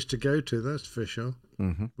rare place to go to, that's for sure.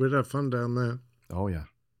 Mm-hmm. We'd have fun down there. Oh, yeah.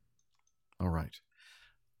 All right.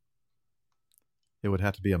 It would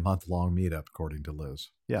have to be a month-long meetup, according to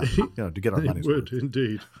Liz. Yeah, to get our money's worth. It would,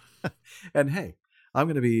 indeed. And hey, I'm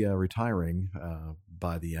going to be retiring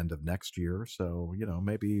by the end of next year, so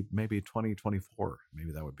maybe 2024.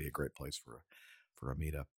 Maybe that would be a great place for a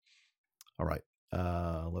meetup. All right,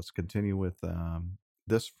 let's continue with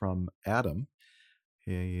this from Adam.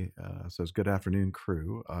 He says, "Good afternoon,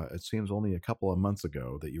 crew. It seems only a couple of months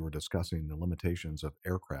ago that you were discussing the limitations of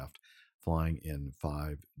aircraft flying in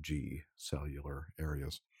 5G cellular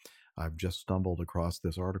areas. I've just stumbled across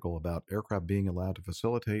this article about aircraft being allowed to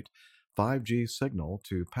facilitate 5G signal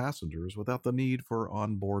to passengers without the need for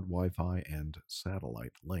onboard Wi-Fi and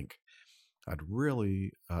satellite link.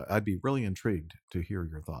 I'd be really intrigued to hear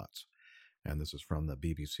your thoughts." And this is from the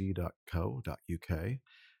bbc.co.uk.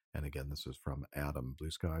 And again, this is from Adam. Blue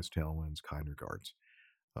skies, tailwinds, kind regards.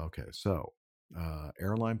 Okay, so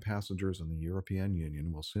airline passengers in the European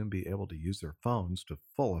Union will soon be able to use their phones to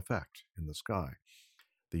full effect in the sky.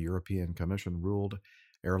 The European Commission ruled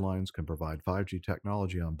airlines can provide 5G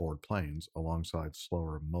technology on board planes alongside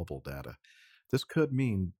slower mobile data. This could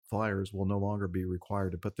mean flyers will no longer be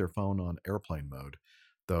required to put their phone on airplane mode,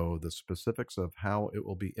 though the specifics of how it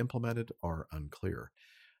will be implemented are unclear.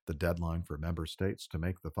 The deadline for member states to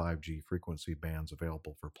make the 5G frequency bands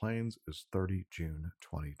available for planes is 30 June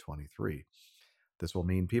 2023. This will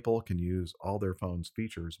mean people can use all their phone's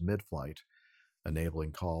features mid-flight,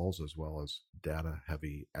 enabling calls as well as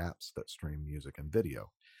data-heavy apps that stream music and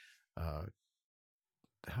video.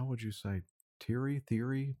 How would you say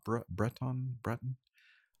Breton?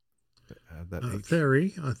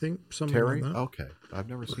 Theory, I think. Something Terry? like that. Okay. I've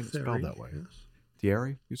never seen it Theory, spelled that way. yes.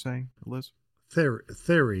 Thierry, you saying, Liz?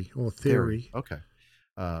 Theory or theory. Okay.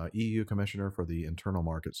 EU Commissioner for the Internal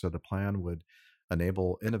Market said the plan would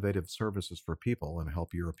enable innovative services for people and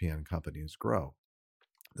help European companies grow.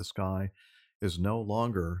 The sky is no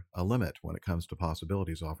longer a limit when it comes to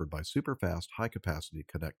possibilities offered by superfast, high-capacity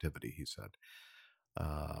connectivity, he said.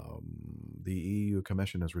 The EU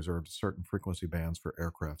Commission has reserved certain frequency bands for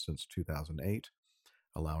aircraft since 2008,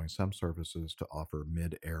 allowing some services to offer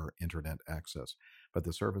mid-air internet access. But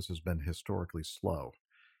the service has been historically slow,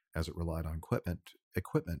 as it relied on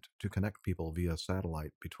equipment to connect people via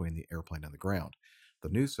satellite between the airplane and the ground. The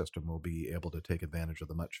new system will be able to take advantage of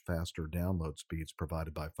the much faster download speeds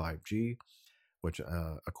provided by 5G, which,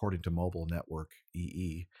 according to Mobile Network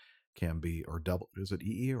EE, can be, or double, is it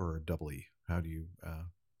EE or double E? How do you,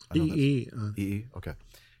 EE. EE, okay.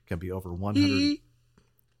 Can be over 100. Wait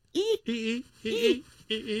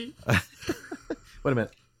a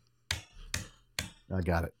minute. I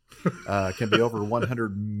got it. Can be over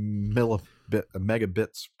 100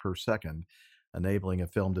 megabits per second, enabling a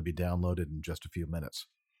film to be downloaded in just a few minutes.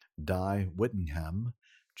 Di Whittingham,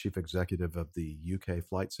 chief executive of the UK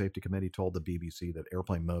Flight Safety Committee, told the BBC that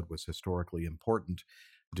airplane mode was historically important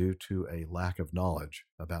due to a lack of knowledge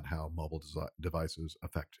about how mobile devices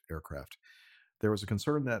affect aircraft. There was a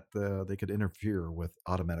concern that they could interfere with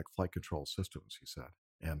automatic flight control systems, he said.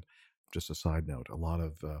 And just a side note, a lot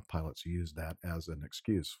of pilots used that as an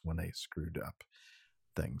excuse when they screwed up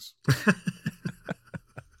things.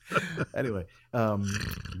 Anyway,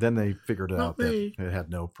 then they figured out that it had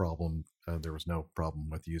no problem. There was no problem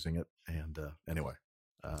with using it. And anyway,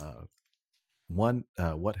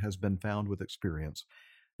 what has been found with experience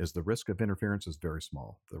is the risk of interference is very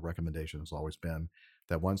small. The recommendation has always been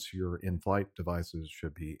that once you're in flight, devices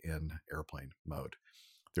should be in airplane mode.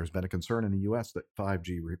 There's been a concern in the U.S. that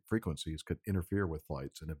 5G frequencies could interfere with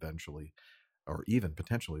flights and eventually, or even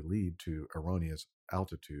potentially lead to erroneous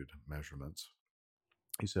altitude measurements.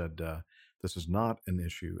 He said, this is not an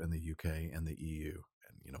issue in the UK and the EU.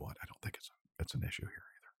 And you know what? I don't think it's an issue here either.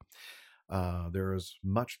 There is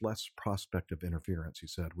much less prospect of interference, he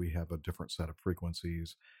said. We have a different set of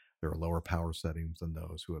frequencies. There are lower power settings than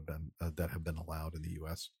those who have been that have been allowed in the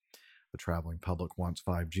U.S. The traveling public wants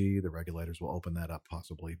 5G. The regulators will open that up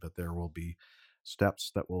possibly, but there will be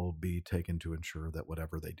steps that will be taken to ensure that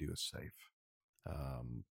whatever they do is safe.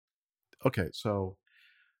 Okay, so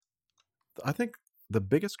I think the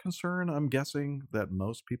biggest concern, I'm guessing, that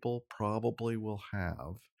most people probably will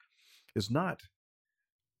have is not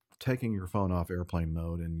taking your phone off airplane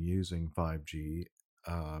mode and using 5G,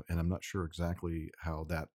 and I'm not sure exactly how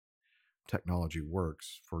that technology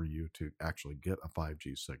works for you to actually get a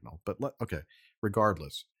 5G signal. But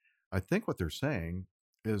regardless, I think what they're saying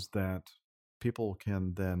is that people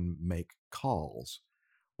can then make calls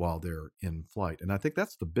while they're in flight. And I think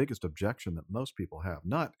that's the biggest objection that most people have.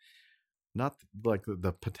 Not like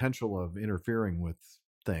the potential of interfering with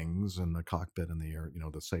things in the cockpit and the air,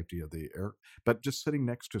 the safety of the air, but just sitting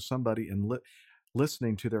next to somebody and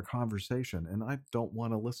listening to their conversation. And I don't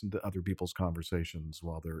want to listen to other people's conversations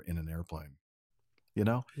while they're in an airplane.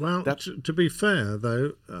 Well, to be fair,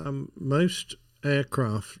 though, most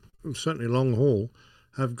aircraft, certainly long haul,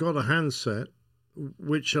 have got a handset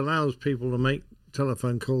which allows people to make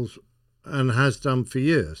telephone calls and has done for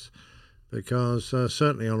years. Because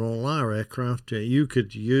certainly on all our aircraft, you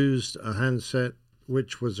could use a handset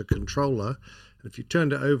which was a controller. And if you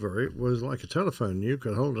turned it over, it was like a telephone. You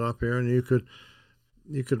could hold it up here and you could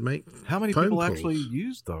make How many phone people calls. actually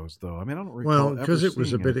used those, though? I mean, I don't recall Well, because it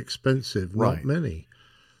was a bit expensive, not Right. many.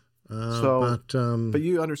 But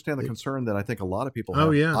you understand the concern that I think a lot of people have.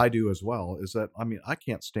 Oh, yeah. I do as well, is that, I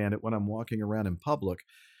can't stand it when I'm walking around in public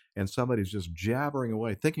and somebody's just jabbering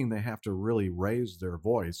away, thinking they have to really raise their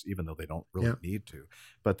voice, even though they don't really need to.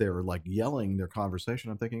 But they're like yelling their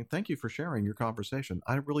conversation. I'm thinking, thank you for sharing your conversation.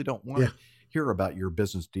 I really don't want to hear about your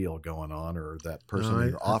business deal going on or that person in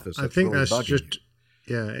your office I that's think really that's bugging just,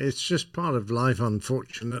 it's just part of life,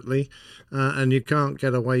 unfortunately, and you can't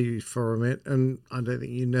get away from it. And I don't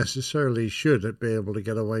think you necessarily should be able to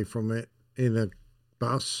get away from it in a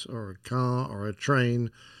bus or a car or a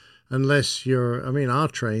train, unless our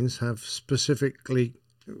trains have specifically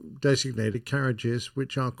designated carriages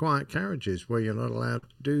which are quiet carriages where you're not allowed to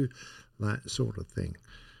do that sort of thing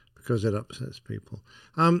because it upsets people.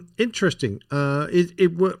 Interesting.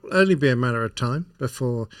 It will only be a matter of time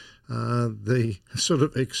before the sort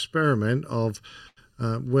of experiment of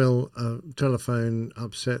will a telephone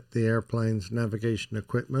upset the airplane's navigation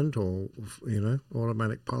equipment or,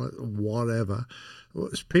 automatic pilot or whatever.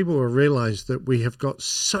 People will realize that we have got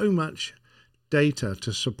so much data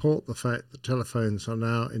to support the fact that telephones are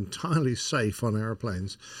now entirely safe on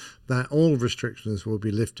airplanes that all restrictions will be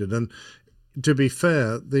lifted. And to be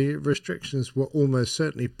fair, the restrictions were almost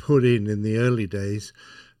certainly put in the early days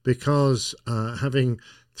because having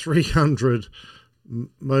 300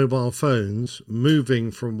 mobile phones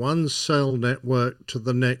moving from one cell network to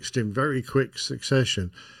the next in very quick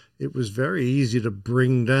succession, it was very easy to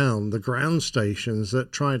bring down the ground stations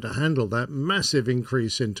that tried to handle that massive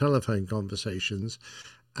increase in telephone conversations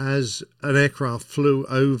as an aircraft flew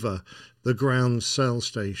over the ground cell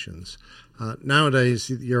stations. Nowadays,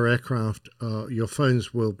 your aircraft, your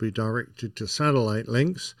phones will be directed to satellite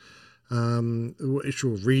links, which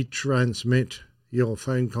will retransmit your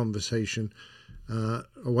phone conversation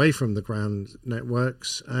away from the ground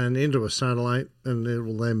networks and into a satellite, and it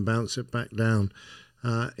will then bounce it back down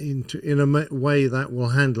in a way that will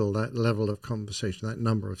handle that level of conversation, that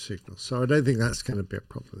number of signals. So I don't think that's going to be a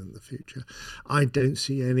problem in the future. I don't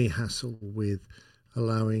see any hassle with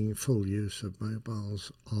allowing full use of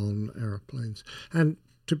mobiles on aeroplanes. And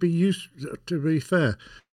to be fair,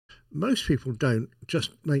 most people don't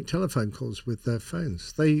just make telephone calls with their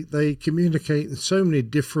phones. They communicate in so many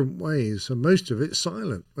different ways, and most of it's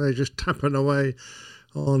silent. They're just tapping away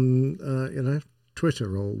on,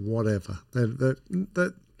 Twitter or whatever. Not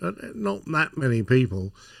that many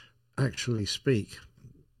people actually speak.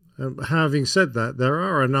 Having said that, there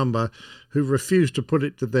are a number who refuse to put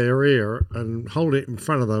it to their ear and hold it in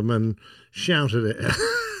front of them and shout at it.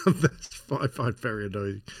 That's I find very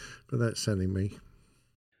annoying, but that's sending me.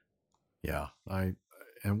 Yeah,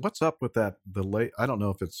 and what's up with that delay? I don't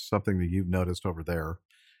know if it's something that you've noticed over there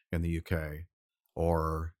in the UK,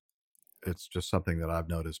 or it's just something that I've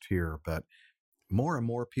noticed here. But more and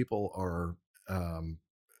more people are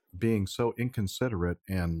being so inconsiderate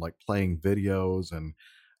and like playing videos and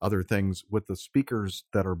other things with the speakers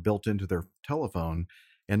that are built into their telephone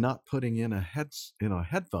and not putting in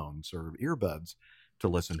headphones or earbuds to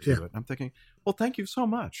listen to it. And I'm thinking, well, thank you so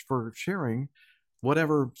much for sharing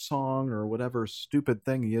whatever song or whatever stupid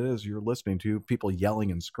thing it is you're listening to, people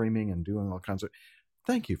yelling and screaming and doing all kinds of.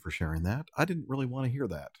 Thank you for sharing that. I didn't really want to hear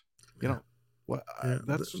that.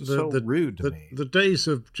 That's so rude to me. The days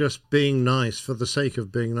of just being nice for the sake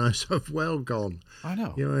of being nice have well gone. I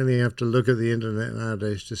know. You only have to look at the internet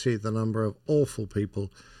nowadays to see the number of awful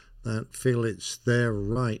people that feel it's their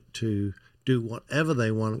right to do whatever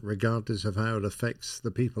they want, regardless of how it affects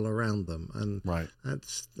the people around them. And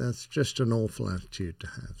that's just an awful attitude to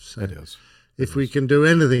have. So it is. If we can do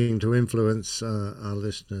anything to influence our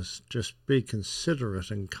listeners, just be considerate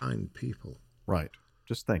and kind people. Right.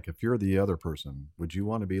 Just think, if you're the other person, would you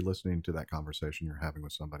want to be listening to that conversation you're having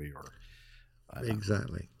with somebody? Or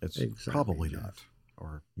exactly. It's probably not.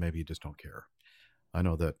 Or maybe you just don't care. I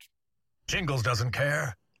know that Jingles doesn't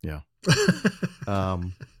care. Yeah.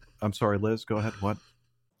 I'm sorry, Liz, go ahead. What?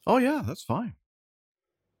 Oh, yeah, that's fine.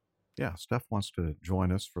 Yeah, Steph wants to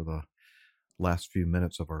join us for the last few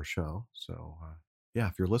minutes of our show. So,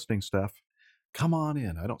 if you're listening, Steph, come on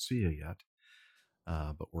in. I don't see you yet.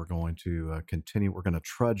 But we're going to continue. We're going to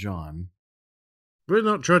trudge on. We're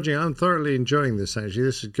not trudging. I'm thoroughly enjoying this, actually.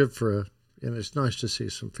 This is good for it's nice to see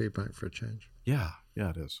some feedback for a change. Yeah,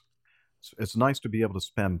 it is. It's nice to be able to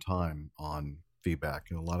spend time on feedback.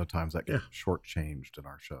 And a lot of times that gets shortchanged in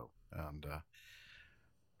our show. And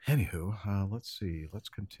anywho, let's see. Let's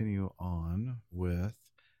continue on with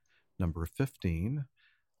number 15.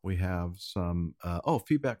 We have some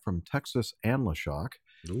feedback from Texas and Lashock.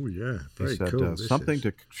 Oh, yeah. Very he said, cool. Something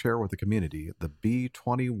to share with the community, the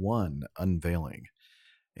B-21 unveiling.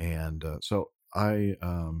 And so I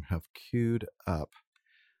have queued up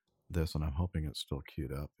this, and I'm hoping it's still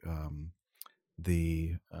queued up,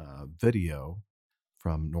 the video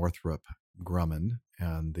from Northrop Grumman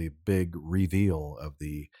and the big reveal of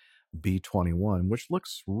the B-21, which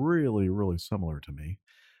looks really, really similar to me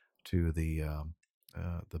to the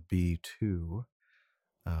B-2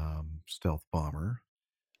 stealth bomber.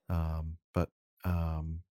 But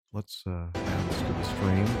let's add this to the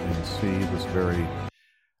stream and see this very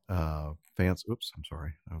fancy. Oops, I'm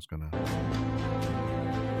sorry. I was going to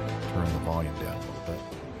turn the volume down a little bit.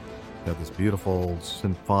 We have this beautiful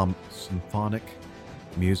symphonic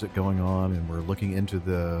music going on, and we're looking into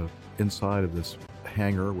the inside of this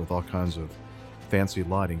hangar with all kinds of fancy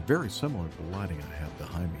lighting, very similar to the lighting I had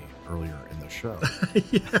behind me earlier in the show.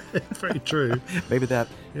 Yeah, very true. Maybe that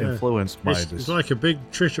influenced my... It's like a big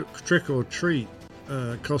trick or treat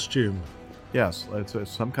costume. Yes, it's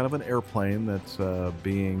some kind of an airplane that's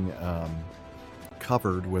being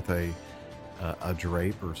covered with a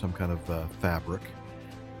drape or some kind of fabric.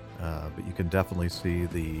 But you can definitely see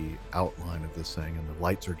the outline of this thing, and the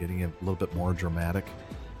lights are getting a little bit more dramatic.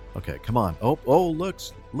 Okay, come on. Oh,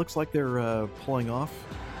 looks like they're pulling off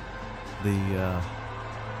the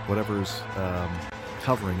whatever's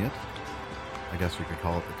covering it. I guess you could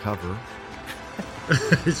call it the cover.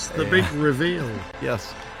 It's the big reveal.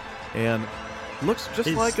 Yes, and looks just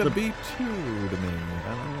like a B-2 to me.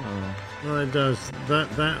 I don't know. Well, it does.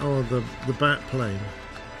 That or the bat plane.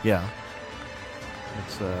 Yeah.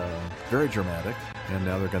 It's very dramatic, and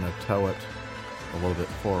now they're going to tow it a little bit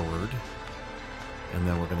forward, and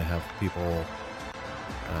then we're going to have people,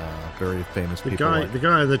 very famous people. The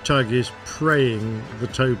guy in the tug is praying the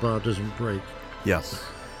tow bar doesn't break. Yes.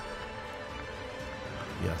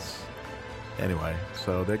 Yes. Anyway,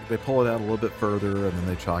 so they pull it out a little bit further, and then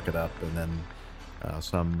they chalk it up, and then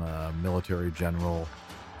some military general.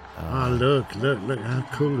 Look how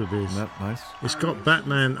cool it is. Isn't that nice? It's got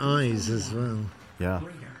Batman eyes as well. Yeah.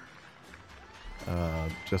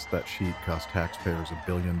 Just that sheet cost taxpayers $1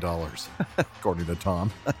 billion, according to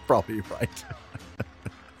Tom. Probably right.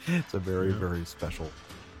 It's a very, very special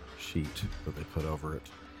sheet that they put over it.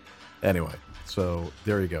 Anyway, so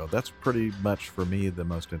there you go. That's pretty much, for me, the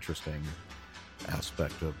most interesting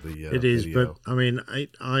aspect of the it is, video. but I mean,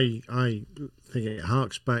 I think it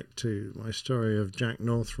harks back to my story of Jack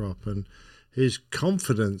Northrop and his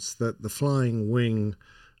confidence that the flying wing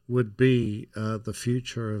would be the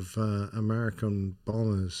future of American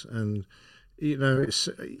bombers. And it's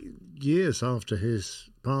years after his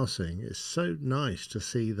passing. It's so nice to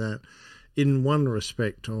see that, in one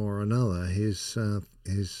respect or another, his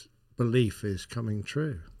belief is coming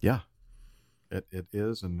true. Yeah, it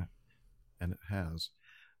is, and it has.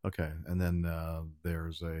 Okay, and then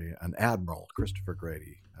there's an Admiral, Christopher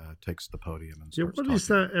Grady, takes the podium and starts what is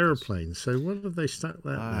that airplane? So what have they stuck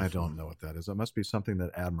that I with? don't know what that is. It must be something that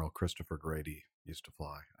Admiral Christopher Grady used to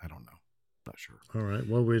fly. I don't know. Not sure. All right,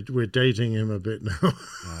 well, we're dating him a bit now.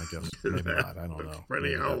 I guess maybe not. I don't know.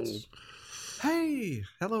 Pretty Maybe old. Hey,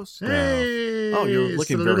 hello, Steph. Hey, oh, you're it's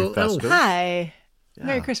looking the very little festive. elf. Hi. Yeah.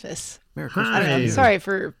 Merry Christmas. Merry I Christmas. don't know. Hey. Sorry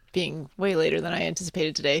for being way later than I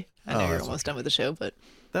anticipated today. I know Oh, you're that's almost done with the show, but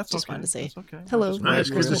That's just okay. wanted to say That's okay. hello, Just Merry nice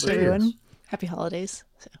Christmas to to see you. everyone. Happy holidays.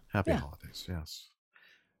 So, Happy yeah. holidays, yes.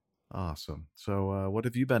 Awesome. So what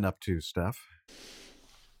have you been up to, Steph?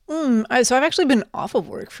 So I've actually been off of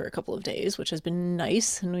work for a couple of days, which has been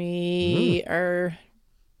nice. And we are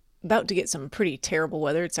about to get some pretty terrible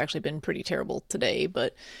weather. It's actually been pretty terrible today,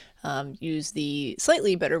 but used the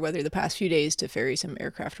slightly better weather the past few days to ferry some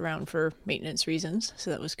aircraft around for maintenance reasons.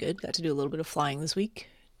 So that was good. Got to do a little bit of flying this week,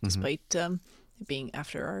 despite it being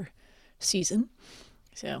after our season.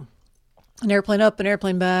 So an airplane up, an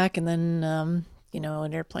airplane back, and then,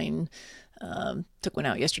 an airplane took one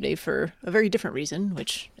out yesterday for a very different reason,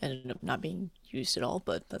 which ended up not being used at all.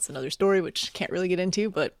 But that's another story, which can't really get into.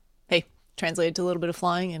 But hey, translated to a little bit of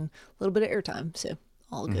flying and a little bit of airtime. So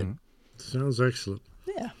all good. Sounds excellent.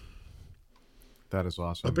 Yeah. That is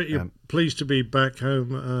awesome. I bet you're And- pleased to be back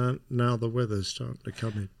home now the weather's starting to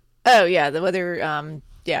come in. Oh yeah, the weather.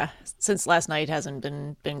 Since last night hasn't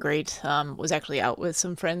been great. Was actually out with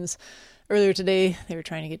some friends earlier today. They were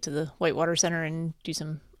trying to get to the Whitewater Center and do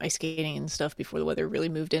some ice skating and stuff before the weather really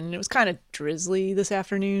moved in. And it was kind of drizzly this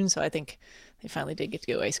afternoon, so I think they finally did get to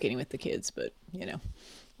go ice skating with the kids. But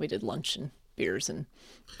we did lunch and beers, and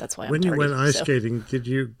that's why I'm When you tardy, went ice so. skating, did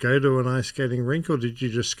you go to an ice skating rink or did you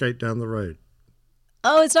just skate down the road?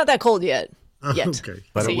 Oh, it's not that cold yet. Oh, Yet. okay.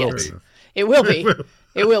 But it So will yet. be. It will be.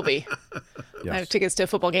 It will be. I Yes. have tickets to a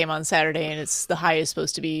football game on Saturday, and it's the high is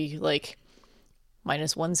supposed to be like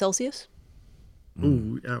 -1 Celsius.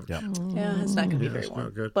 Ooh, ouch. Yeah. Yeah, it's not going to be Yeah, very it's warm.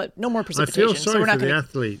 not good. But no more I precipitation. feel so sorry we're for not the going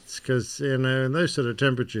athletes because, in those sort of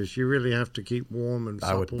temperatures, you really have to keep warm and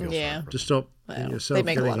I would supple feel Yeah. sorry for to stop Well, yourself they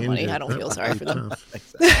make a lot getting of money. injured. I don't That feel would sorry be for them.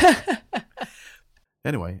 tough.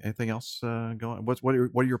 Anyway, anything else going? What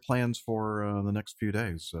are your plans for the next few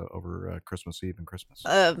days over Christmas Eve and Christmas?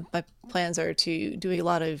 My plans are to do a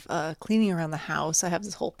lot of cleaning around the house. I have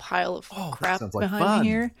this whole pile of crap sounds like behind fun. me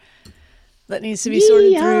here that needs to be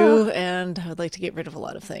sorted through, and I would like to get rid of a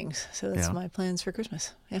lot of things. So that's Yeah. my plans for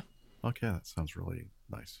Christmas. Yeah, Okay, that sounds really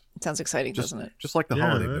nice. it sounds exciting, Just, doesn't it? just like the Yeah,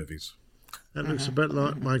 holiday right. movies. That looks a bit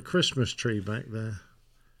like my Christmas tree back there.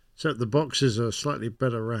 Except the boxes are slightly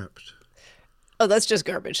better wrapped. Oh, that's just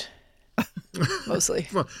garbage. Mostly.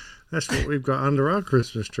 Well, that's what we've got under our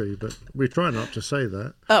Christmas tree, but we try not to say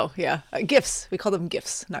that. Oh, yeah. Gifts. We call them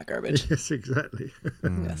gifts, not garbage. Yes, exactly.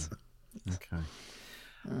 Yes. Okay.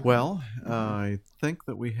 Well, I think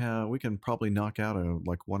that we can probably knock out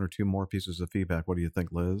like one or two more pieces of feedback. What do you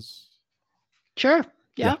think, Liz? Sure.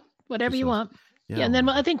 Yeah. Yeah. Whatever you want. Yeah. Yeah. And then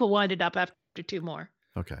I think we'll wind it up after two more.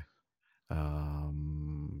 Okay.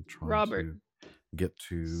 Trying Robert. to get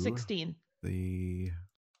to 16. the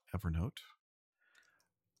Evernote.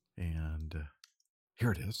 And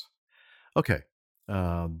here it is. Okay.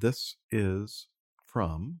 This is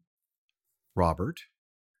from Robert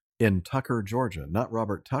in Tucker, Georgia. Not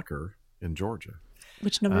Robert Tucker in Georgia.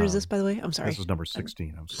 Which number is this, by the way? I'm sorry. This is number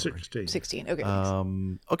 16. I'm sorry. 16. Okay.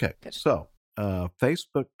 Okay. So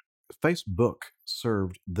Facebook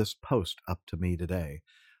served this post up to me today.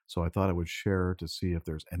 So I thought I would share to see if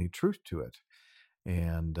there's any truth to it.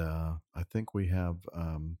 And I think we have,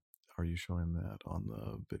 are you showing that on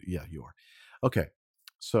the video? Yeah, you are. Okay.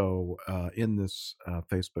 So in this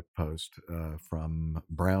Facebook post from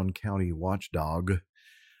Brown County Watchdog,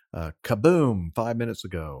 kaboom, 5 minutes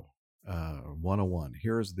ago, 101.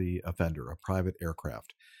 Here's the offender, a private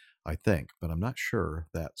aircraft, I think, but I'm not sure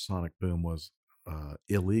that sonic boom was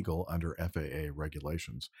illegal under FAA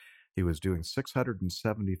regulations. He was doing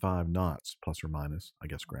 675 knots, plus or minus, I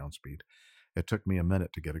guess, ground speed. It took me a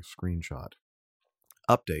minute to get a screenshot.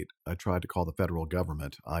 Update, I tried to call the federal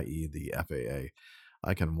government, i.e. the FAA.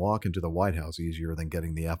 I can walk into the White House easier than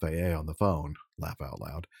getting the FAA on the phone. Laugh out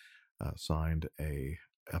loud. Signed a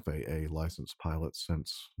FAA licensed pilot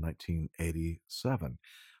since 1987.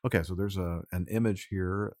 Okay, so there's an image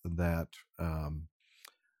here that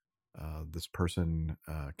this person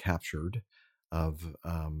captured of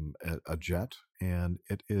a jet, and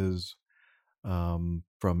it is from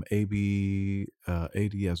ADSB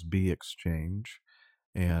Exchange,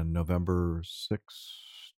 and November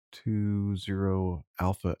 620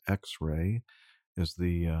 Alpha X-Ray is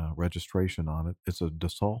the registration on it. It's a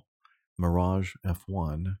Dassault Mirage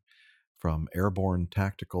F1 from Airborne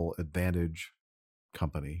Tactical Advantage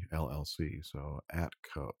Company, LLC. So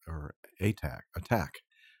ATAC,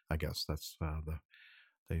 I guess that's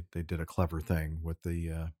they did a clever thing with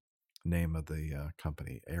the name of the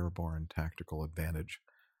company, Airborne Tactical Advantage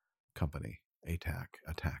Company, ATAC.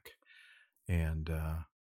 And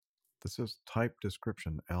this is type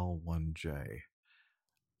description L1J.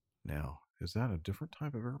 Now, is that a different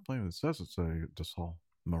type of airplane? It says it's a Dassault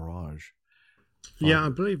Mirage. Yeah, I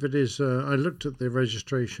believe it is. I looked at the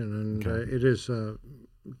registration, and it is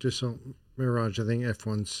Dassault Mirage, I think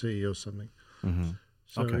F1C or something. Mm-hmm.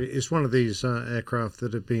 So it's one of these aircraft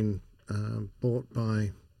that have been bought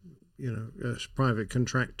by, private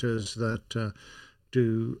contractors that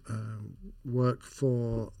do work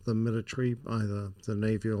for the military, either the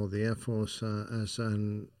Navy or the Air Force, as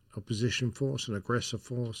an opposition force, an aggressor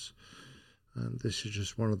force. And this is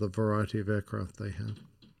just one of the variety of aircraft they have.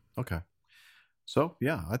 Okay. So,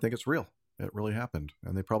 yeah, I think it's real. It really happened.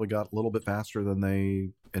 And they probably got a little bit faster than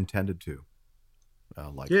they intended to.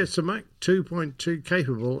 Yeah, it's a Mach 2.2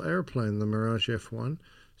 capable airplane, the Mirage F1.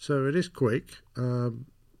 So it is quick. I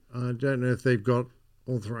don't know if they've got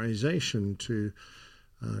authorization to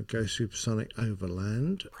go supersonic over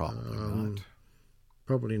land. Probably not.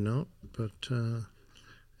 Probably not. But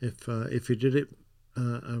if you did it,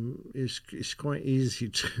 it's quite easy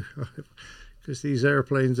to, because these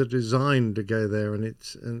airplanes are designed to go there,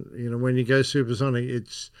 and when you go supersonic,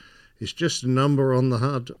 it's just a number on the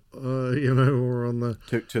HUD, or on the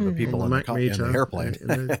to the people on the in meter. The airplane.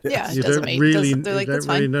 Yeah, you don't really, they're like, that's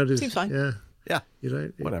really fine. notice. Seems fine. Yeah. You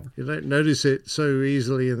don't. Whatever. You don't notice it so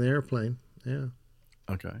easily in the airplane. Yeah.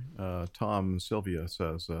 Okay. Tom Sylvia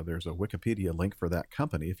says there's a Wikipedia link for that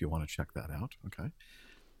company if you want to check that out. Okay.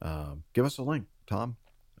 Give us a link, Tom.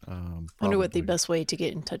 I wonder what the best way to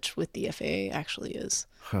get in touch with the FAA actually is.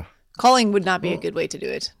 Huh. Calling would not be a good way to do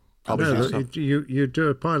it. You do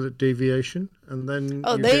a pilot deviation, and then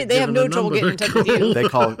they have no trouble getting in touch with you. They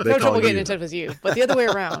call getting in touch with you, but the other way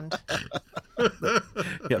around.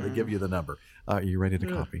 Yeah, they give you the number. Are you ready to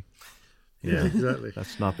copy? Yeah, exactly.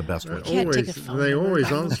 That's not the best way. They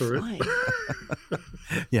always answer it.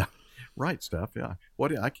 Yeah, right, Steph. Yeah.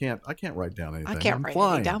 I can't write down anything. I can't write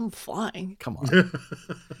anything down. I'm flying. Come on.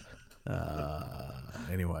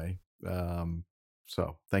 Anyway,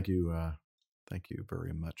 so thank you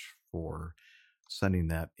very much for sending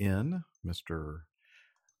that in, Mr.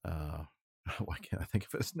 Why can't I think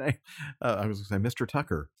of his name? I was going to say Mr.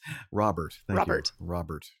 Tucker, Robert. Thank you,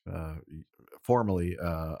 Robert, formerly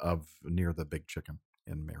of near the Big Chicken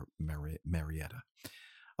in Marietta.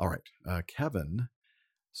 All right, Kevin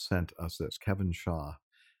sent us this. Kevin Shaw.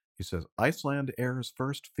 He says, Iceland Air's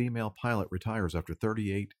first female pilot retires after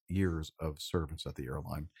 38 years of service at the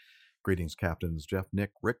airline. Greetings, Captains Jeff,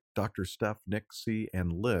 Nick, Rick, Dr. Steph, Nick, C,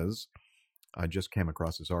 and Liz. I just came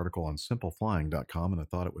across this article on simpleflying.com, and I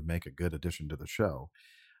thought it would make a good addition to the show.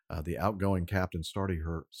 The outgoing captain started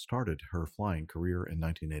her flying career in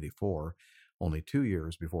 1984, only 2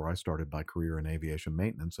 years before I started my career in aviation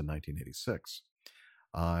maintenance in 1986.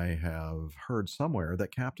 I have heard somewhere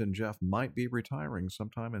that Captain Jeff might be retiring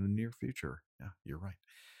sometime in the near future. Yeah, you're right.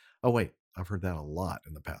 Oh, wait, I've heard that a lot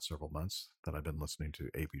in the past several months that I've been listening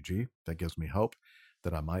to APG. That gives me hope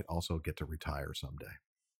that I might also get to retire someday.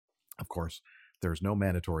 Of course, there's no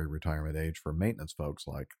mandatory retirement age for maintenance folks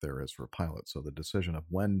like there is for pilots, so the decision of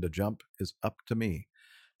when to jump is up to me.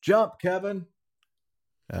 Jump, Kevin!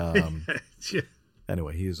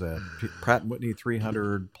 Anyway, he's a Pratt & Whitney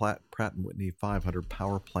 300, Pratt & Whitney 500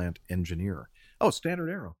 power plant engineer. Oh, Standard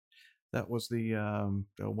Aero. That was the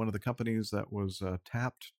one of the companies that was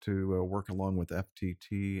tapped to work along with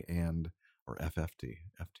FTT or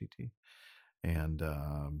FTT and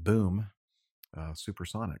Boom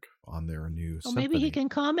Supersonic on their new Well, Symphony. maybe he can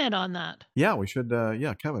comment on that. Yeah, we should.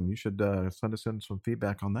 Kevin, you should send us in some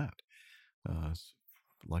feedback on that.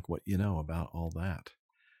 Like what you know about all that.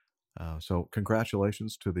 So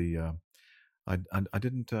congratulations to the. I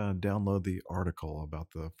didn't download the article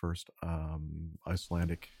about the first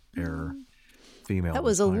Icelandic Air female. That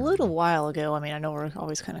was a retirement. little while ago. I mean, I know we're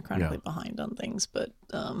always kind of chronically behind on things, but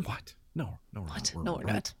what? No, we're what? not. No, we're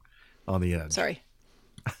not. On the edge. Sorry.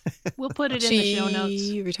 We'll put it in the show notes.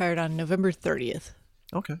 She retired on November 30th.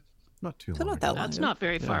 Okay, not too So long. not that long That's ago. not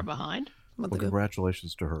very far behind. Well,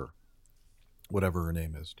 congratulations to her, whatever her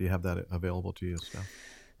name is. Do you have that available to you, Steph?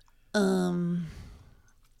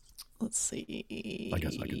 Let's see. I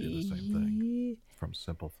guess I could do the same thing from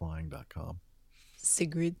simpleflying.com.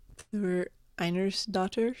 Sigrid Einer's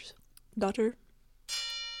daughter.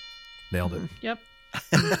 Nailed it. Yep.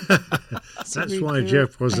 That's why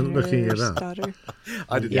Jeff wasn't looking it up. Daughter.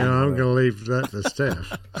 I didn't. Yeah, I'm going to leave that to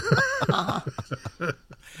Steph.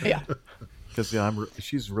 Yeah. Because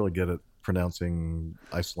she's really good at pronouncing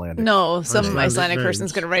Icelandic. No, some Icelandic Icelandic names.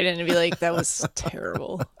 person's going to write in and be like, that was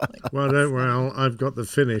terrible. Well, don't worry, I've got the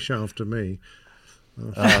finish after me.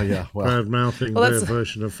 Oh, yeah. Well, bad mouthing Well, their that's-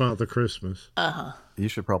 version of Father Christmas. You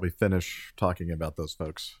should probably finish talking about those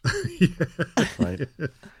folks. Right?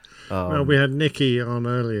 Well, we had Nikki on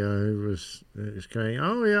earlier who was going,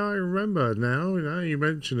 oh, yeah, I remember now. You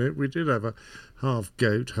mention it. We did have a half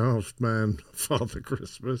goat, half man Father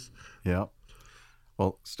Christmas. Yeah.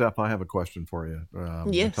 Well, Steph, I have a question for you.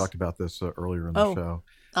 We Yes. talked about this earlier in the show.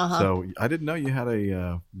 So I didn't know you had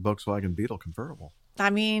a Volkswagen Beetle convertible. I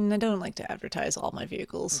mean, I don't like to advertise all my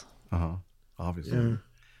vehicles. Obviously.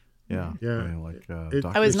 Yeah. Yeah. I mean, like,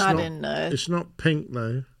 I was It's not in. It's not pink,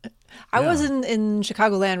 though. I was in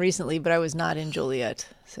Chicagoland recently, but I was not in Joliet.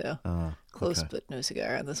 So close, okay. but no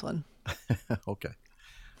cigar on this one. Okay.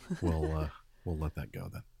 We'll let that go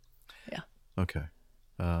then. Yeah. Okay.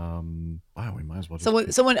 Wow, we might as well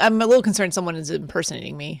just Someone. I'm a little concerned. Someone is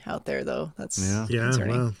impersonating me out there, though. That's concerning.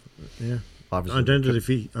 Well, yeah.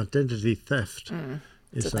 Obviously, Identity theft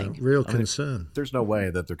it's is a a thing. real I mean, concern. there's no way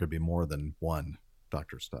that there could be more than one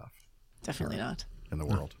Dr. Stuff Definitely not. in the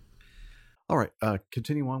world. All right.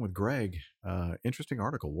 Continue on with Greg. Interesting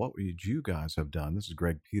article. What would you guys have done? This is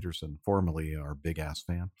Greg Peterson, formerly our Big Ass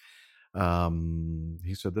fan.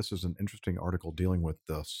 He said, this is an interesting article dealing with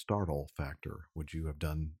the startle factor. Would you have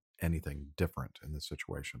done anything different in this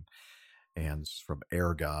situation? And this is from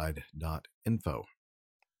airguide.info.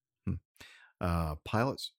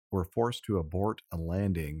 Pilots were forced to abort a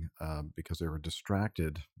landing because they were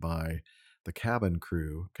distracted by the cabin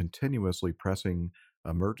crew continuously pressing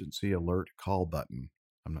emergency alert call button.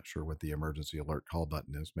 I'm not sure what the emergency alert call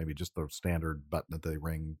button is. Maybe just the standard button that they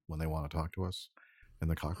ring when they want to talk to us in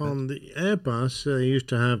the cockpit. On the Airbus, they used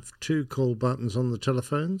to have two call buttons on the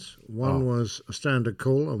telephones. One was a standard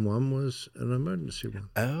call and one was an emergency one.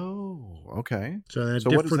 Oh, okay. So they had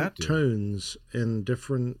what does different that do? tones in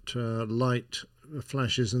different light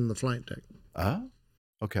flashes in the flight deck. Oh,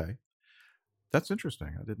 okay. That's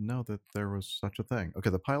interesting. I didn't know that there was such a thing. Okay,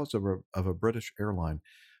 the pilots of a British airline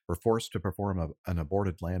were forced to perform an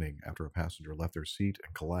aborted landing after a passenger left their seat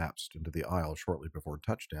and collapsed into the aisle shortly before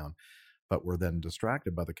touchdown, but were then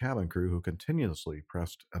distracted by the cabin crew who continuously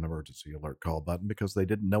pressed an emergency alert call button because they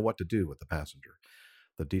didn't know what to do with the passenger.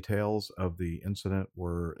 The details of the incident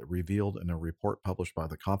were revealed in a report published by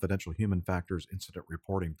the Confidential Human Factors Incident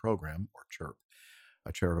Reporting Program, or CHIRP,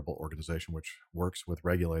 a charitable organization which works with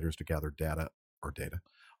regulators to gather data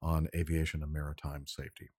on aviation and maritime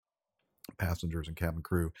safety. Passengers and cabin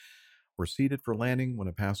crew were seated for landing when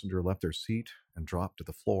a passenger left their seat and dropped to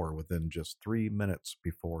the floor within just 3 minutes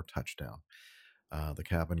before touchdown. The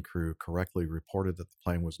cabin crew correctly reported that the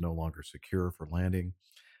plane was no longer secure for landing,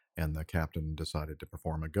 and the captain decided to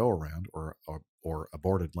perform a go-around or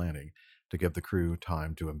aborted landing to give the crew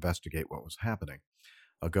time to investigate what was happening.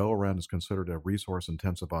 A go-around is considered a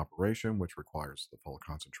resource-intensive operation, which requires the full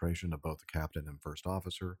concentration of both the captain and first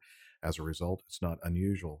officer. As a result, it's not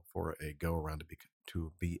unusual for a go-around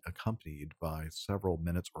to be accompanied by several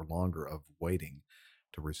minutes or longer of waiting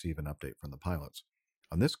to receive an update from the pilots.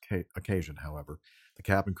 On this occasion, however, the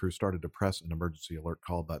cabin crew started to press an emergency alert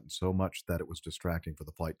call button so much that it was distracting for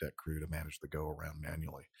the flight deck crew to manage the go-around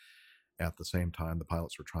manually. At the same time, the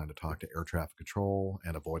pilots were trying to talk to air traffic control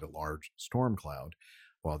and avoid a large storm cloud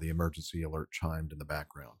while the emergency alert chimed in the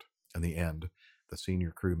background. In the end, the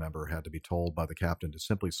senior crew member had to be told by the captain to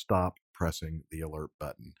simply stop pressing the alert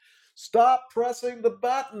button. Stop pressing the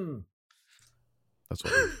button!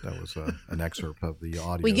 That was an excerpt of the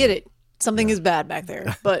audio. We get it. Something is bad back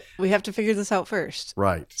there, but we have to figure this out first.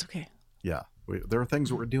 Right. It's okay. Yeah. There are things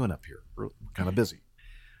that we're doing up here. We're kind of busy.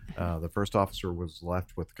 The first officer was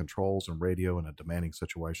left with controls and radio in a demanding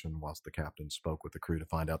situation whilst the captain spoke with the crew to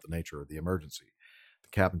find out the nature of the emergency. The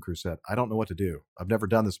cabin crew said, "I don't know what to do. I've never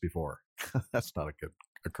done this before." That's not a good,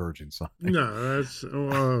 encouraging sign.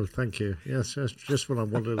 No, thank you. Yes, that's just what I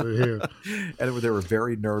wanted to hear. And they were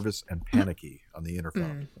very nervous and panicky on the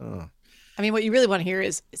interphone. I mean, what you really want to hear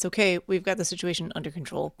is, it's okay, we've got the situation under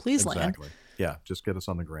control. Please land. Exactly. Yeah, just get us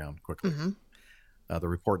on the ground quickly. Mm-hmm. The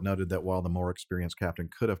report noted that while the more experienced captain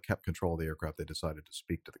could have kept control of the aircraft, they decided to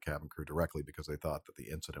speak to the cabin crew directly because they thought that the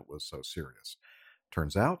incident was so serious.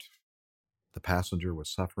 Turns out, the passenger was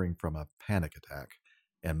suffering from a panic attack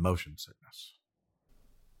and motion sickness.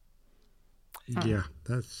 Yeah,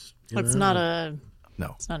 that's... It's not an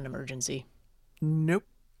emergency. Nope.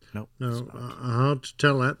 No, hard to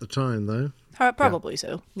tell at the time, though. Probably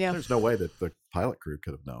so, yeah. There's no way that the pilot crew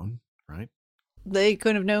could have known, right? They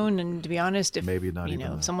couldn't have known, and to be honest, if maybe not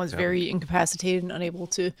if someone's very incapacitated and unable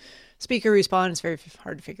to speak or respond, it's very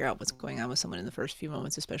hard to figure out what's going on with someone in the first few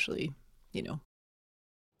moments, especially, Yeah.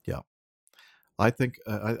 I think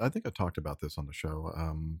I talked about this on the show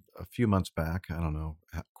a few months back. I don't know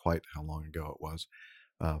quite how long ago it was.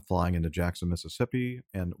 Flying into Jackson, Mississippi.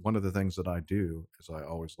 And one of the things that I do is I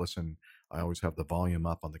always listen. I always have the volume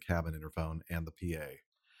up on the cabin interphone and the PA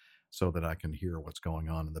so that I can hear what's going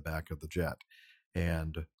on in the back of the jet.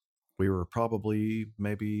 And we were probably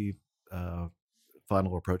maybe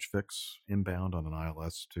final approach fix inbound on an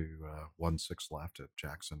ILS to 16 left at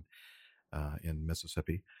Jackson in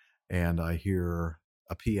Mississippi. And I hear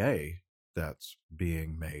a PA that's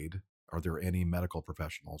being made. Are there any medical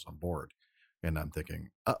professionals on board? And I'm thinking,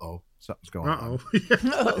 something's going on.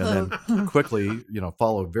 And then quickly,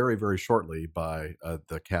 followed very, very shortly by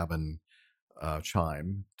the cabin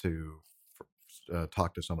chime to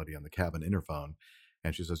talk to somebody on the cabin interphone.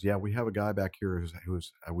 And she says, "Yeah, we have a guy back here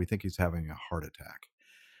who's we think he's having a heart attack."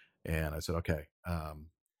 And I said, "Okay,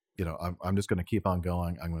 I'm just going to keep on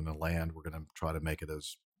going. I'm going to land. We're going to try to make it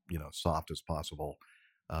as soft as possible,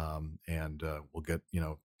 and we'll get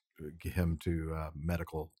him to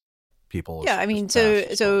medical people." Yeah, I mean,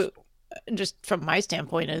 so just from my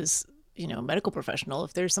standpoint as medical professional,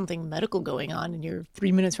 if there's something medical going on and you're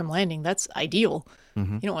 3 minutes from landing, that's ideal.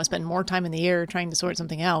 Mm-hmm. You don't want to spend more time in the air trying to sort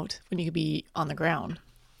something out when you could be on the ground.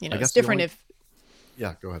 It's different if...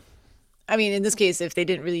 Yeah, go ahead. I mean, in this case, if they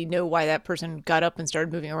didn't really know why that person got up and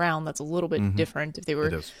started moving around, that's a little bit different. If they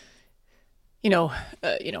were,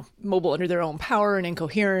 mobile under their own power and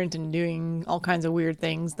incoherent and doing all kinds of weird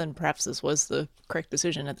things, then perhaps this was the correct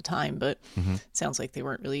decision at the time. But it sounds like they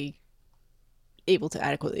weren't really able to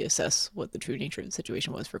adequately assess what the true nature of the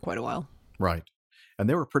situation was for quite a while. Right. And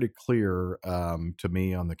they were pretty clear to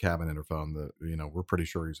me on the cabin interphone that, we're pretty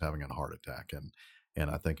sure he's having a heart attack. And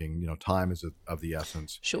I'm thinking, time is of the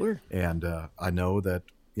essence. Sure. And I know that,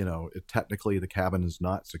 technically the cabin is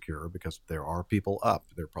not secure because there are people up.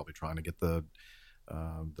 They're probably trying to get the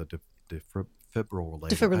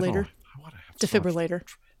defibrillator. Defibrillator.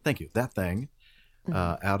 Thank you. That thing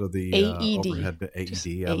out of the AED.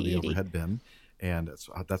 AED out of the overhead bin. And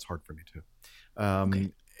that's hard for me too.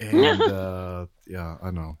 Okay. And yeah, I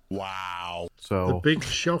know. Wow. So the big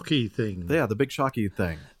shocky thing. Yeah, the big shocky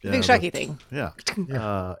thing. The big shocky thing. Yeah.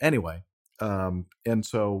 Anyway, and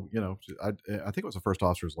so I think it was the first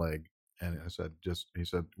officer's leg, And I said, he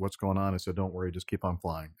said, what's going on? I said, don't worry, just keep on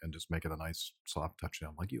flying and just make it a nice soft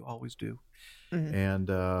touchdown like you always do. And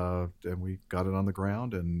we got it on the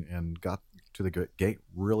ground and got to the gate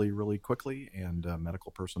really, really quickly. And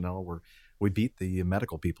medical personnel we beat the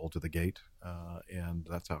medical people to the gate. And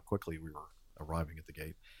that's how quickly we were arriving at the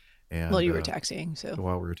gate. And well, you were taxiing, so.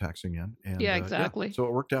 While we were taxiing in. And, yeah, exactly. So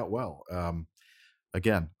it worked out well.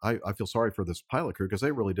 Again, I feel sorry for this pilot crew because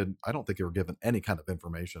they really didn't. I don't think they were given any kind of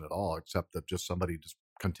information at all, except that just somebody just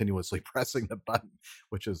continuously pressing the button,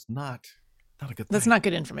 which is not a good thing. That's not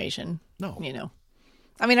good information. No.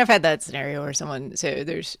 I mean, I've had that scenario where so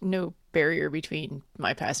there's no barrier between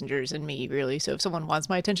my passengers and me, really. So if someone wants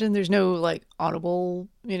my attention, there's no like audible,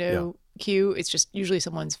 cue. It's just usually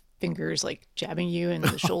someone's fingers like jabbing you in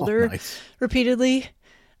the shoulder repeatedly.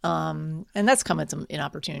 And that's come at some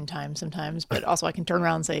inopportune times sometimes, but also I can turn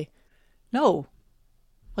around and say, no,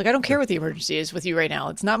 like, I don't care what the emergency is with you right now.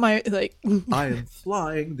 It's not my, like, I am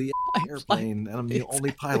flying the airplane and I'm the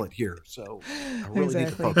only pilot here. So I really need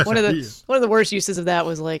to focus. One of the worst uses of that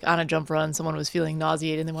was like on a jump run, someone was feeling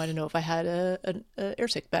nauseated and they wanted to know if I had an air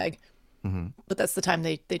sick bag. But that's the time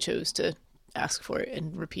they chose to ask for it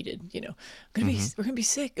and repeated, we're gonna be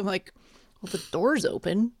sick. I'm like, well, the door's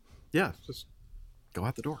open. Yeah, just go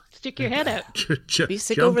out the door. Stick your head out. Be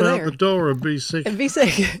sick Jump over out there. the door and be sick. And be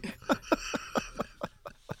sick.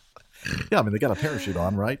 Yeah, I mean, they got a parachute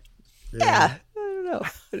on, right? Yeah. I don't know.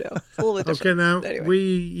 It's a little bit Okay, now, anyway. we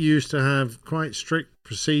used to have quite strict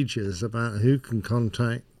procedures about who can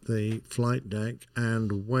contact the flight deck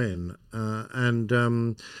and when.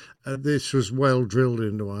 This was well drilled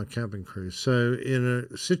into our cabin crew. So in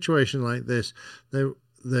a situation like this, at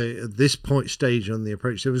this stage on the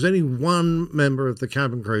approach, there was only one member of the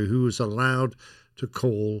cabin crew who was allowed to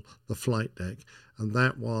call the flight deck, and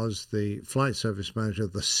that was the flight service manager,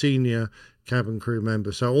 the senior cabin crew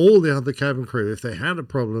member. So all the other cabin crew, if they had a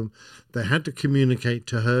problem, they had to communicate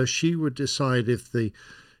to her. She would decide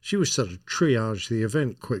she would sort of triage the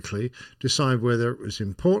event quickly, decide whether it was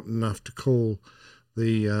important enough to call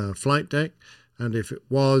the flight deck, and if it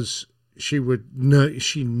was, she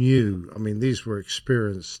knew, I mean, these were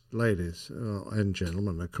experienced ladies and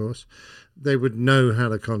gentlemen, of course. They would know how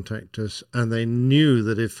to contact us, and they knew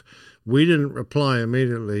that if we didn't reply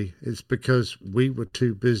immediately, it's because we were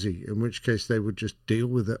too busy, in which case they would just deal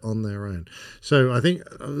with it on their own. So I think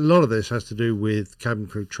a lot of this has to do with cabin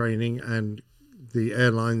crew training and the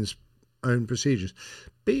airline's own procedures.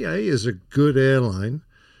 BA is a good airline.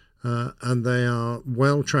 And they are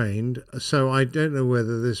well trained, so I don't know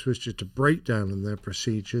whether this was just a breakdown in their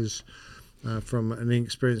procedures from an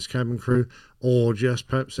inexperienced cabin crew, or just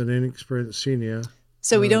perhaps an inexperienced senior.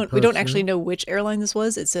 So we don't actually know which airline this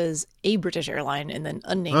was. It says a British airline and then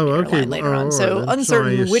unnamed airline later on. So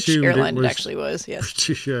uncertain which airline it actually was. Yes,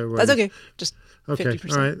 British Airways. That's okay. Just okay.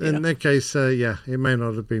 50%. All right. In that case, it may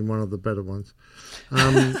not have been one of the better ones.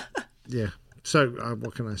 Yeah. So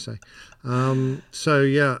what can I say?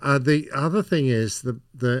 The other thing is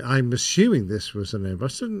I'm assuming this was an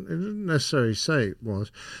Airbus. It didn't necessarily say it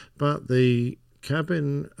was, but the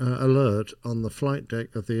cabin alert on the flight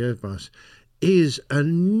deck of the Airbus is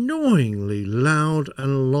annoyingly loud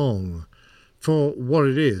and long for what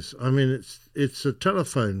it is. I mean, it's a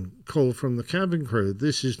telephone call from the cabin crew.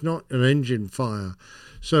 This is not an engine fire,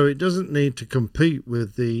 so it doesn't need to compete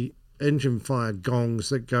with the engine fire gongs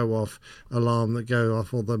that go off, alarm that go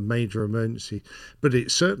off, or the major emergency, but it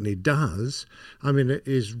certainly does. I mean, it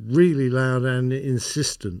is really loud and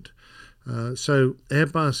insistent. So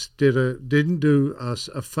Airbus didn't do us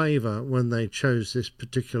a favour when they chose this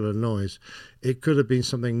particular noise. It could have been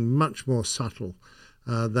something much more subtle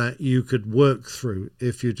that you could work through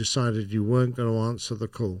if you decided you weren't going to answer the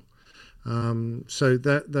call. So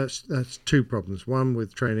that's two problems: one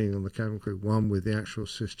with training on the cabin crew, one with the actual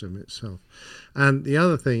system itself. And the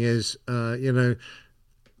other thing is,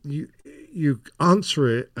 you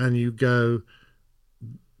answer it and you go,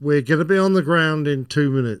 "We're going to be on the ground in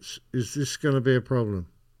 2 minutes. Is this going to be a problem?"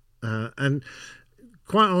 And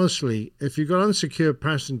quite honestly, if you've got unsecured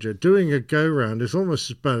passenger, doing a go-round is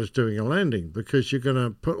almost as bad as doing a landing, because you're going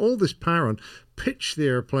to put all this power on, pitch the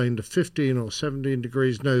airplane to 15 or 17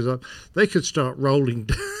 degrees nose up. They could start rolling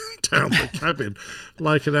down the cabin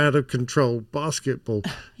like an out-of-control basketball.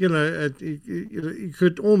 You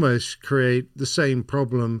could almost create the same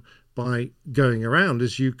problem by going around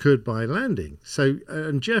as you could by landing. So,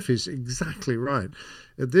 and Jeff is exactly right.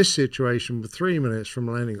 At this situation, with 3 minutes from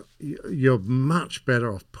landing, you're much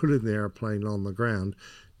better off putting the airplane on the ground,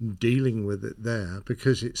 dealing with it there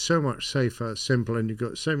because it's so much safer, simple, and you've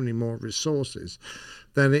got so many more resources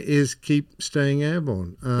than it is keep staying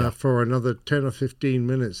airborne for another 10 or 15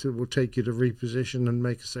 minutes. It will take you to reposition and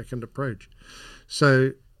make a second approach.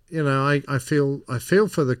 So, I feel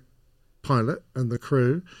for the pilot and the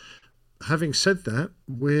crew. Having said that,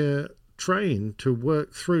 we're trained to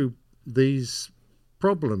work through these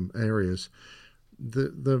problem areas.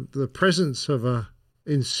 The presence of a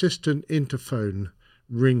insistent interphone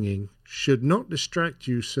ringing should not distract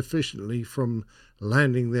you sufficiently from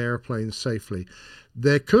landing the airplane safely.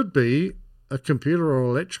 There could be a computer or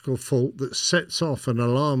electrical fault that sets off an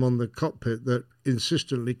alarm on the cockpit that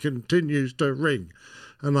insistently continues to ring.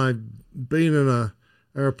 And I've been in a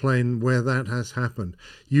airplane where that has happened.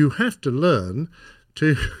 You have to learn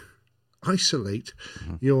to isolate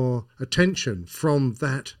your attention from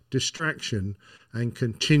that distraction and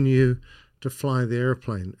continue to fly the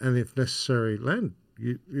airplane. And if necessary, land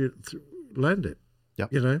it.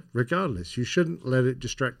 Yep. Regardless. You shouldn't let it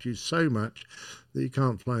distract you so much that you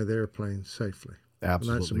can't fly the airplane safely.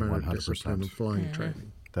 Absolutely, and that's a matter 100%. of discipline and flying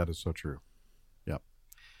training. That is so true. Yep.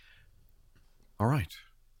 All right.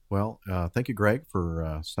 Well, thank you, Greg,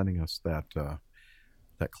 for sending us that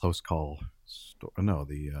close call.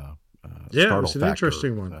 Yeah, it was an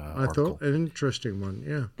interesting one. I thought an interesting one.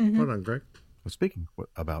 Yeah. Mm-hmm. Well done, Greg. Well, speaking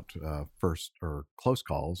about first or close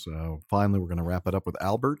calls, finally we're going to wrap it up with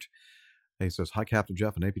Albert. He says, "Hi, Captain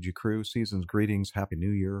Jeff and APG crew. Season's greetings. Happy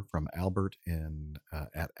New Year from Albert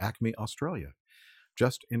at Acme, Australia.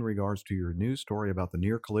 Just in regards to your news story about the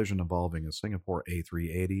near collision involving a Singapore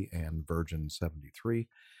A380 and Virgin 73,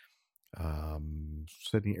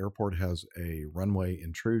 Sydney Airport has a runway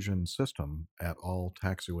intrusion system at all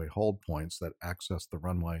taxiway hold points that access the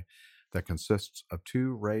runway that consists of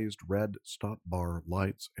 2 raised red stop bar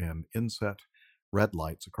lights and inset red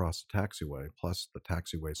lights across the taxiway, plus the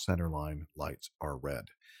taxiway centerline lights are red.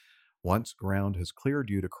 Once ground has cleared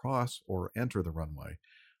you to cross or enter the runway,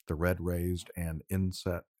 the red raised and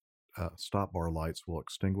inset stop bar lights will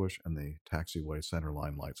extinguish and the taxiway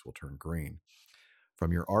centerline lights will turn green.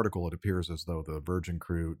 From your article, it appears as though the Virgin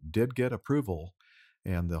crew did get approval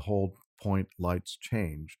and the hold point lights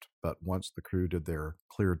changed, but once the crew did their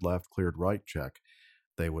cleared left, cleared right check,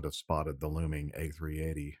 they would have spotted the looming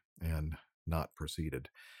A380 and not proceeded.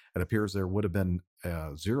 It appears there would have been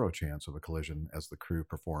zero chance of a collision as the crew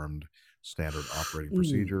performed standard operating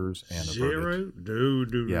procedures and averted...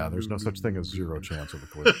 there's no such thing as zero chance of a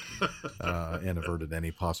collision and averted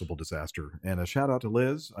any possible disaster. And a shout out to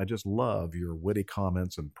Liz. I just love your witty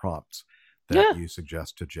comments and prompts that you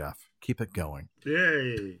suggest to Jeff. Keep it going.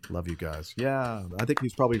 Yay. Love you guys. Yeah, I think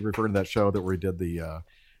he's probably referring to that show that where he did the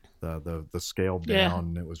scaled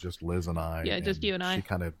down. It was just Liz and I. Yeah, just you and I. She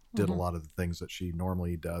kind of did a lot of the things that she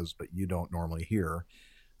normally does, but you don't normally hear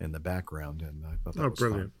in the background. And I thought that was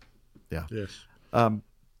brilliant. Fun. Yeah. Yes.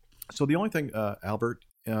 So the only thing, Albert,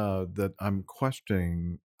 that I'm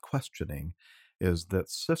questioning is that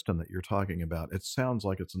system that you're talking about. It sounds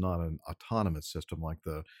like it's not an autonomous system like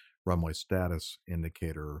the runway status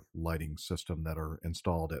indicator lighting system that are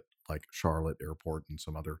installed at like Charlotte Airport and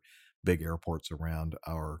some other big airports around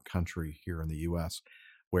our country here in the U.S.,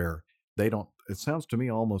 where they don't, it sounds to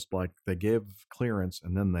me almost like they give clearance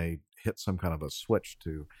and then they hit some kind of a switch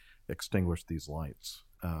to extinguish these lights.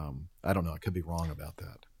 I don't know. I could be wrong about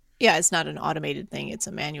that. Yeah, it's not an automated thing. It's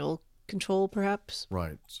a manual control, perhaps.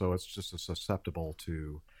 Right. So it's just as susceptible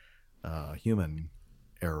to human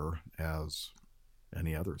error as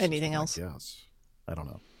any other system, anything else. Yes. I don't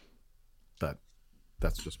know. But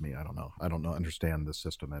that's just me. I don't know. I don't understand the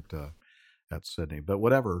system at Sydney. But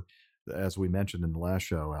whatever, as we mentioned in the last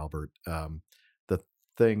show, Albert, the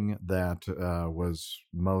thing that was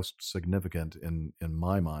most significant in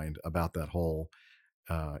my mind about that whole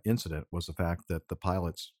incident was the fact that the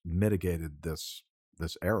pilots mitigated this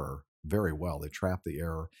error very well. They trapped the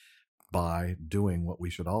error by doing what we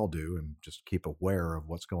should all do and just keep aware of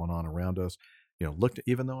what's going on around us.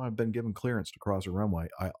 Even though I've been given clearance to cross a runway,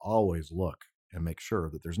 I always look and make sure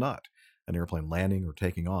that there's not an airplane landing or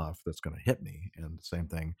taking off that's going to hit me. And the same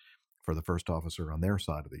thing for the first officer on their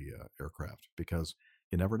side of the aircraft, because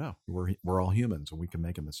you never know. We're all humans and we can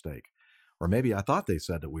make a mistake. Or maybe I thought they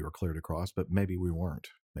said that we were clear to cross, but maybe we weren't.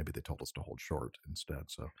 Maybe they told us to hold short instead.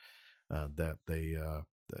 So it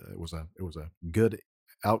was a good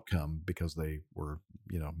outcome because they were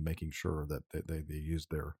making sure that they used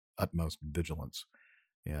their utmost vigilance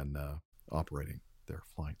in operating their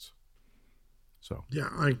flights. So yeah,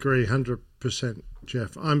 I agree 100%,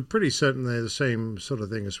 Jeff. I'm pretty certain they're the same sort of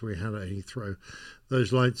thing as we had at Heathrow.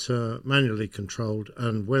 Those lights are manually controlled,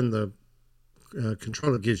 and when the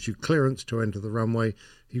controller gives you clearance to enter the runway,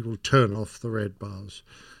 he will turn off the red bars.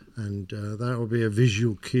 And that will be a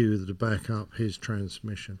visual cue to back up his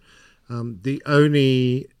transmission. The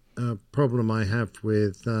only problem I have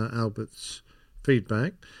with Albert's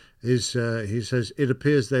feedback is he says, it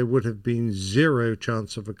appears there would have been zero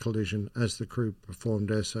chance of a collision as the crew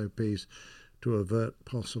performed SOPs to avert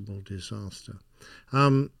possible disaster.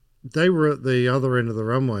 They were at the other end of the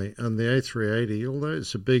runway, and the A380, although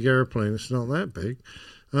it's a big airplane, it's not that big,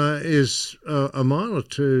 is a mile or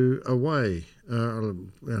two away.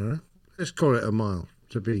 Let's call it a mile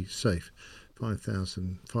to be safe,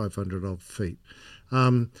 5,500 odd feet.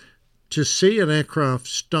 To see an aircraft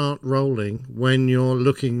start rolling when you're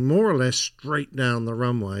looking more or less straight down the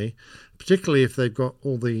runway, particularly if they've got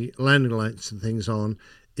all the landing lights and things on,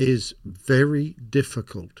 is very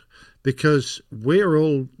difficult, because we're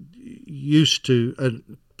all used to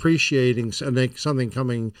appreciating something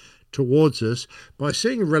coming towards us by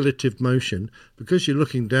seeing relative motion. Because you're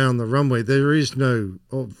looking down the runway, there is no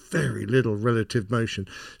or very little relative motion.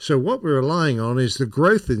 So what we're relying on is the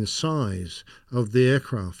growth in size of the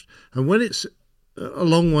aircraft. And when it's a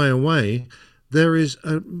long way away, there is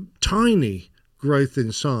a tiny growth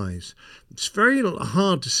in size. It's very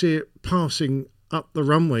hard to see it passing up the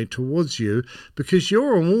runway towards you, because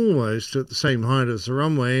you're almost at the same height as the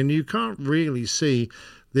runway and you can't really see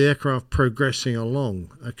the aircraft progressing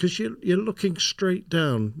along, because you're looking straight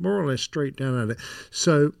down, more or less straight down at it.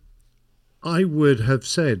 So I would have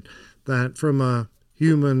said that from a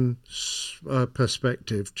human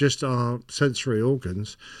perspective, just our sensory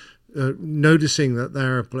organs, noticing that the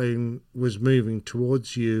airplane was moving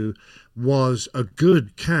towards you was a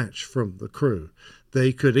good catch from the crew.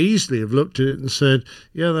 They could easily have looked at it and said,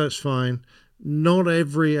 yeah, that's fine. Not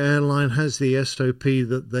every airline has the SOP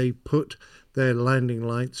that they put their landing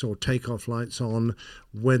lights or takeoff lights on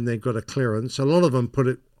when they've got a clearance. A lot of them put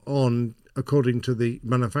it on according to the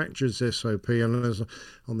manufacturer's SOP, and as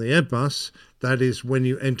on the Airbus, that is when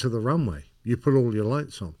you enter the runway. You put all your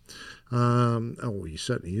lights on. You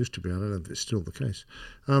certainly used to be. I don't know if it's still the case.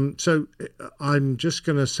 So I'm just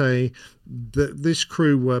going to say that this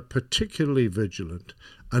crew were particularly vigilant.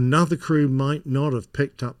 Another crew might not have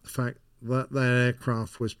picked up the fact that that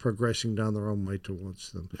aircraft was progressing down the runway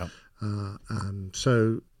towards them. Yep.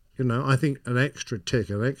 So, I think an extra tick,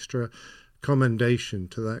 an extra commendation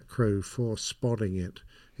to that crew for spotting it.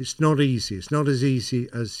 It's not easy. It's not as easy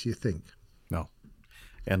as you think. No.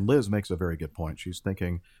 And Liz makes a very good point. She's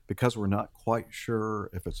thinking, because we're not quite sure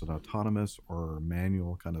if it's an autonomous or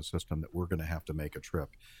manual kind of system, that we're going to have to make a trip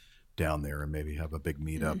down there and maybe have a big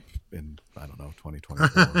meetup in, 2024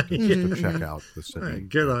 to check out the Sydney.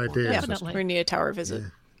 Good idea. Yeah, we're going to need a tower visit.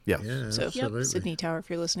 Yeah. So, absolutely. Sydney Tower, if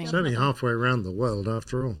you're listening. It's only halfway around the world,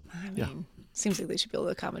 after all. I mean, seems like they should be able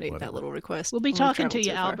to accommodate that little request. We'll be talking to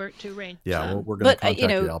you, Albert, too, Rain. Yeah, we're going to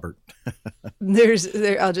contact you, Albert.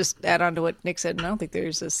 I'll just add on to what Nick said, and I don't think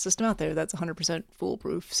there's a system out there that's 100%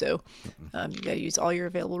 foolproof. So you got to use all your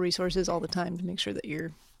available resources all the time to make sure that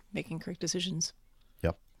you're making correct decisions.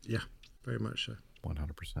 Yep. Yeah, very much so.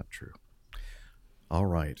 100% true. All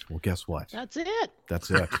right. Well, guess what? That's it. That's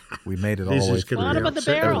it. We made it all the way through. Bottom of the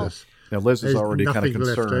barrel. Now, Liz is already kind of nothing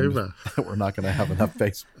left concerned over. that we're not going to have enough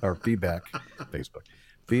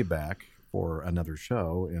feedback for another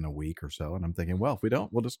show in a week or so. And I'm thinking, well, if we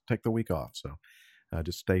don't, we'll just take the week off. So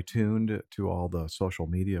just stay tuned to all the social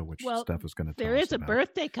media, which Steph is going to tell us There is a about.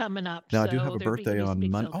 birthday coming up. Now, so I do have a birthday on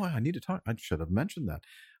Monday. Oh, I need to talk. I should have mentioned that.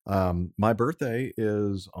 My birthday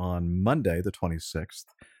is on Monday, the 26th.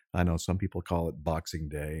 I know some people call it Boxing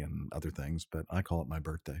Day and other things, but I call it my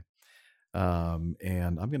birthday. And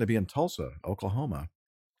I'm going to be in Tulsa, Oklahoma.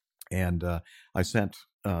 And I sent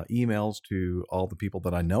emails to all the people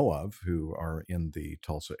that I know of who are in the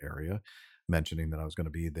Tulsa area, mentioning that I was going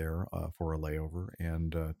to be there for a layover.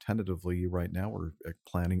 And tentatively right now, we're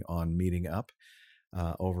planning on meeting up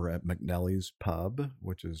over at McNally's Pub,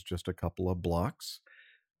 which is just a couple of blocks.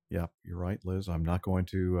 Yeah, you're right, Liz. I'm not going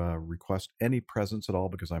to request any presents at all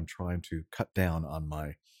because I'm trying to cut down on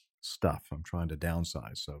my stuff. I'm trying to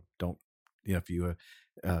downsize. So don't, if you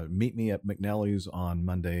meet me at McNally's on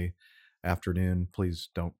Monday afternoon, please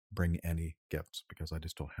don't bring any gifts because I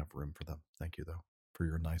just don't have room for them. Thank you, though, for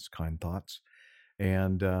your nice, kind thoughts.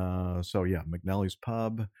 And McNally's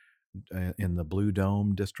Pub in the Blue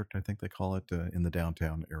Dome district, I think they call it, in the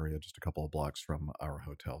downtown area, just a couple of blocks from our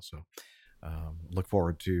hotel. So look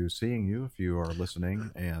forward to seeing you if you are listening.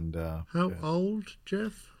 And how old,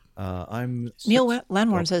 Jeff? I'm Neil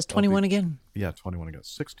Landwarn says 21 again. Yeah, 21 again.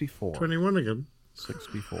 64. 21 again.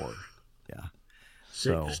 64. Yeah.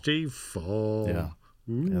 64. Yeah.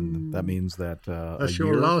 And that means that that's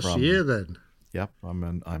your last year then. Yep,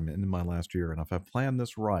 I'm in my last year, and if I've planned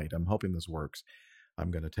this right, I'm hoping this works. I'm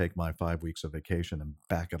going to take my 5 weeks of vacation and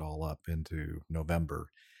back it all up into November,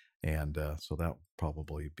 and so that will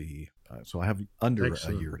probably be. So I have under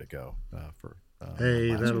Excellent. a year to go for.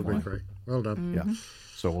 Hey, that'll be great. Well done. Yeah,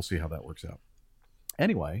 so we'll see how that works out.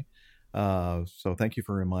 Anyway, so thank you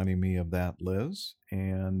for reminding me of that, Liz,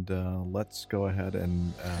 and let's go ahead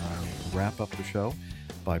and wrap up the show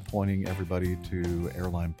by pointing everybody to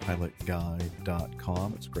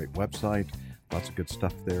airlinepilotguide.com. It's a great website. Lots of good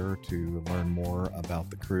stuff there to learn more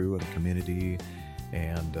about the crew and the community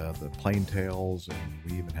and the plane tales. And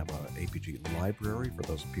we even have an APG library for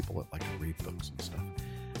those people that like to read books and stuff.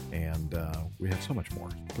 And we have so much more.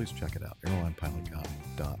 Please check it out,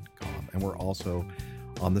 airlinepilotguide.com. And we're also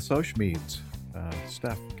on the social medias.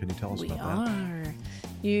 Steph, can you tell us about that? We are.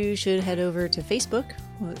 You should head over to Facebook.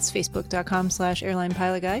 Well, it's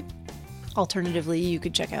facebook.com/airlinepilotguide. Alternatively, you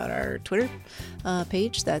could check out our Twitter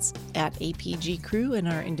page. That's at APG Crew, and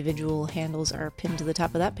our individual handles are pinned to the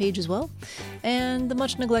top of that page as well. And the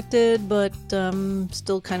much neglected, but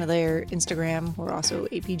still kind of there, Instagram. We're also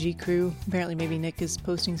APG Crew. Apparently, maybe Nick is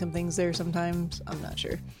posting some things there sometimes. I'm not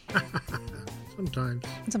sure. Sometimes.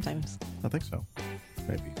 I think so.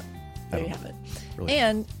 Maybe. There you have it. Really.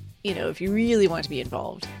 And, if you really want to be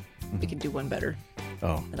involved, we can do one better.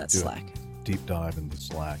 Oh, and that's do a Slack. Deep dive into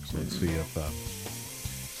Slack. So let's see if.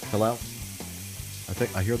 Hello? I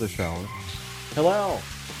think I hear the shower. Hello?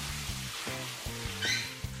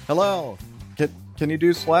 Hello? Can you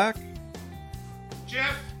do Slack?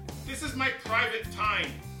 Jeff, this is my private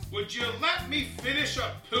time. Would you let me finish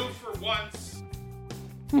a poo for once?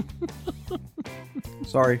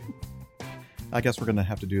 Sorry. I guess we're going to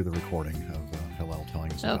have to do the recording of Hillel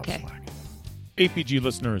telling us about Slack. APG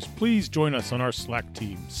listeners, please join us on our Slack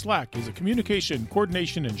team. Slack is a communication,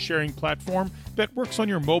 coordination, and sharing platform that works on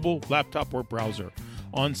your mobile, laptop, or browser.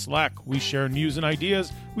 On Slack, we share news and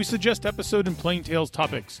ideas, we suggest episode and Plain Tales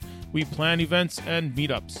topics, we plan events and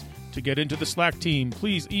meetups. To get into the Slack team,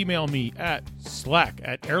 please email me at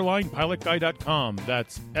slack@airlinepilotguide.com.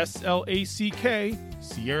 That's SLACK,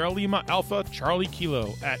 Sierra Lima Alpha Charlie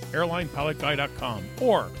Kilo @airlinepilotguide.com.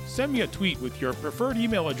 Or send me a tweet with your preferred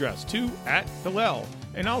email address to @Hillel,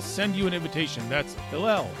 and I'll send you an invitation. That's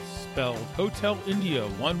Hillel, spelled Hotel India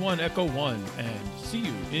 11 Echo 1, and see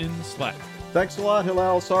you in Slack. Thanks a lot,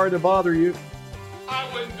 Hillel. Sorry to bother you. I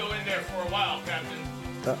wouldn't go in there for a while,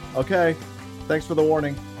 Captain. Okay. Thanks for the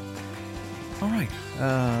warning. All right.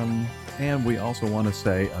 And we also want to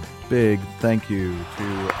say a big thank you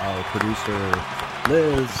to our producer,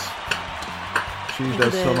 Liz. She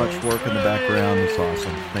does so much work in the background. It's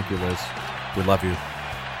awesome. Thank you, Liz. We love you.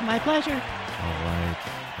 My pleasure. All right.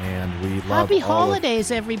 And we love Happy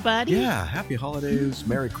holidays, everybody. Yeah, happy holidays.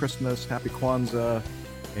 Merry Christmas. Happy Kwanzaa.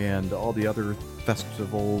 And all the other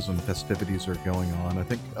festivals and festivities are going on. I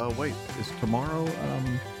think, wait, is tomorrow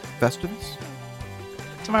Festivus?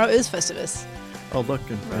 Tomorrow is Festivus. Oh, look.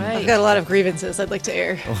 Right. I've got a lot of grievances I'd like to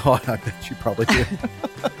air. Oh, I bet you probably do.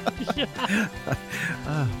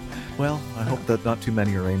 Well, I hope that not too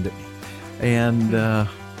many are aimed at me. And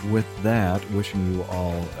with that, wishing you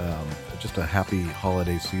all just a happy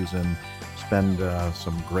holiday season. Spend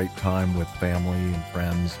some great time with family and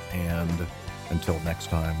friends. And until next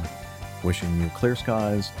time, wishing you clear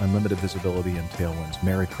skies, unlimited visibility, and tailwinds.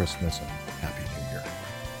 Merry Christmas and Happy New Year.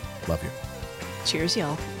 Love you. Cheers,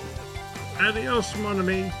 y'all. Adios, mon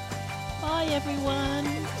ami. Bye, everyone.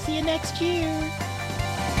 See you next year.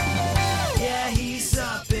 Yeah, he's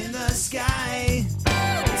up in the sky. It's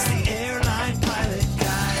the airline pilot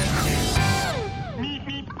guy.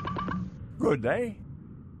 Good day.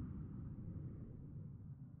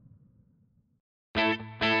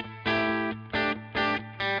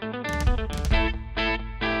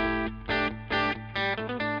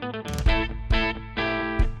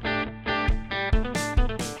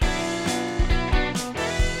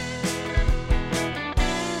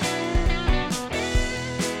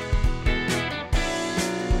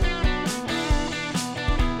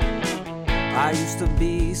 I used to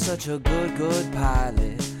be such a good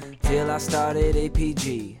pilot till I started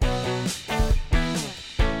APG.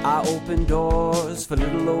 I opened doors for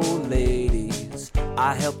little old ladies.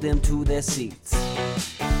 I helped them to their seats.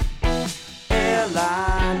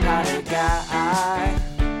 Airline pilot guy,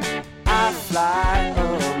 I fly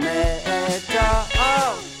America.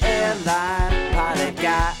 Oh, airline pilot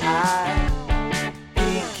guy,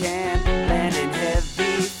 he can land in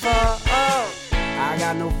heavy fog. I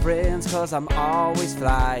got no friends 'cause I'm always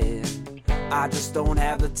flying. I just don't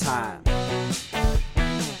have the time.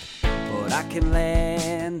 But I can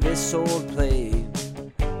land this old plane.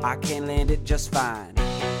 I can land it just fine.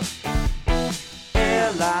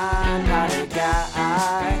 airline.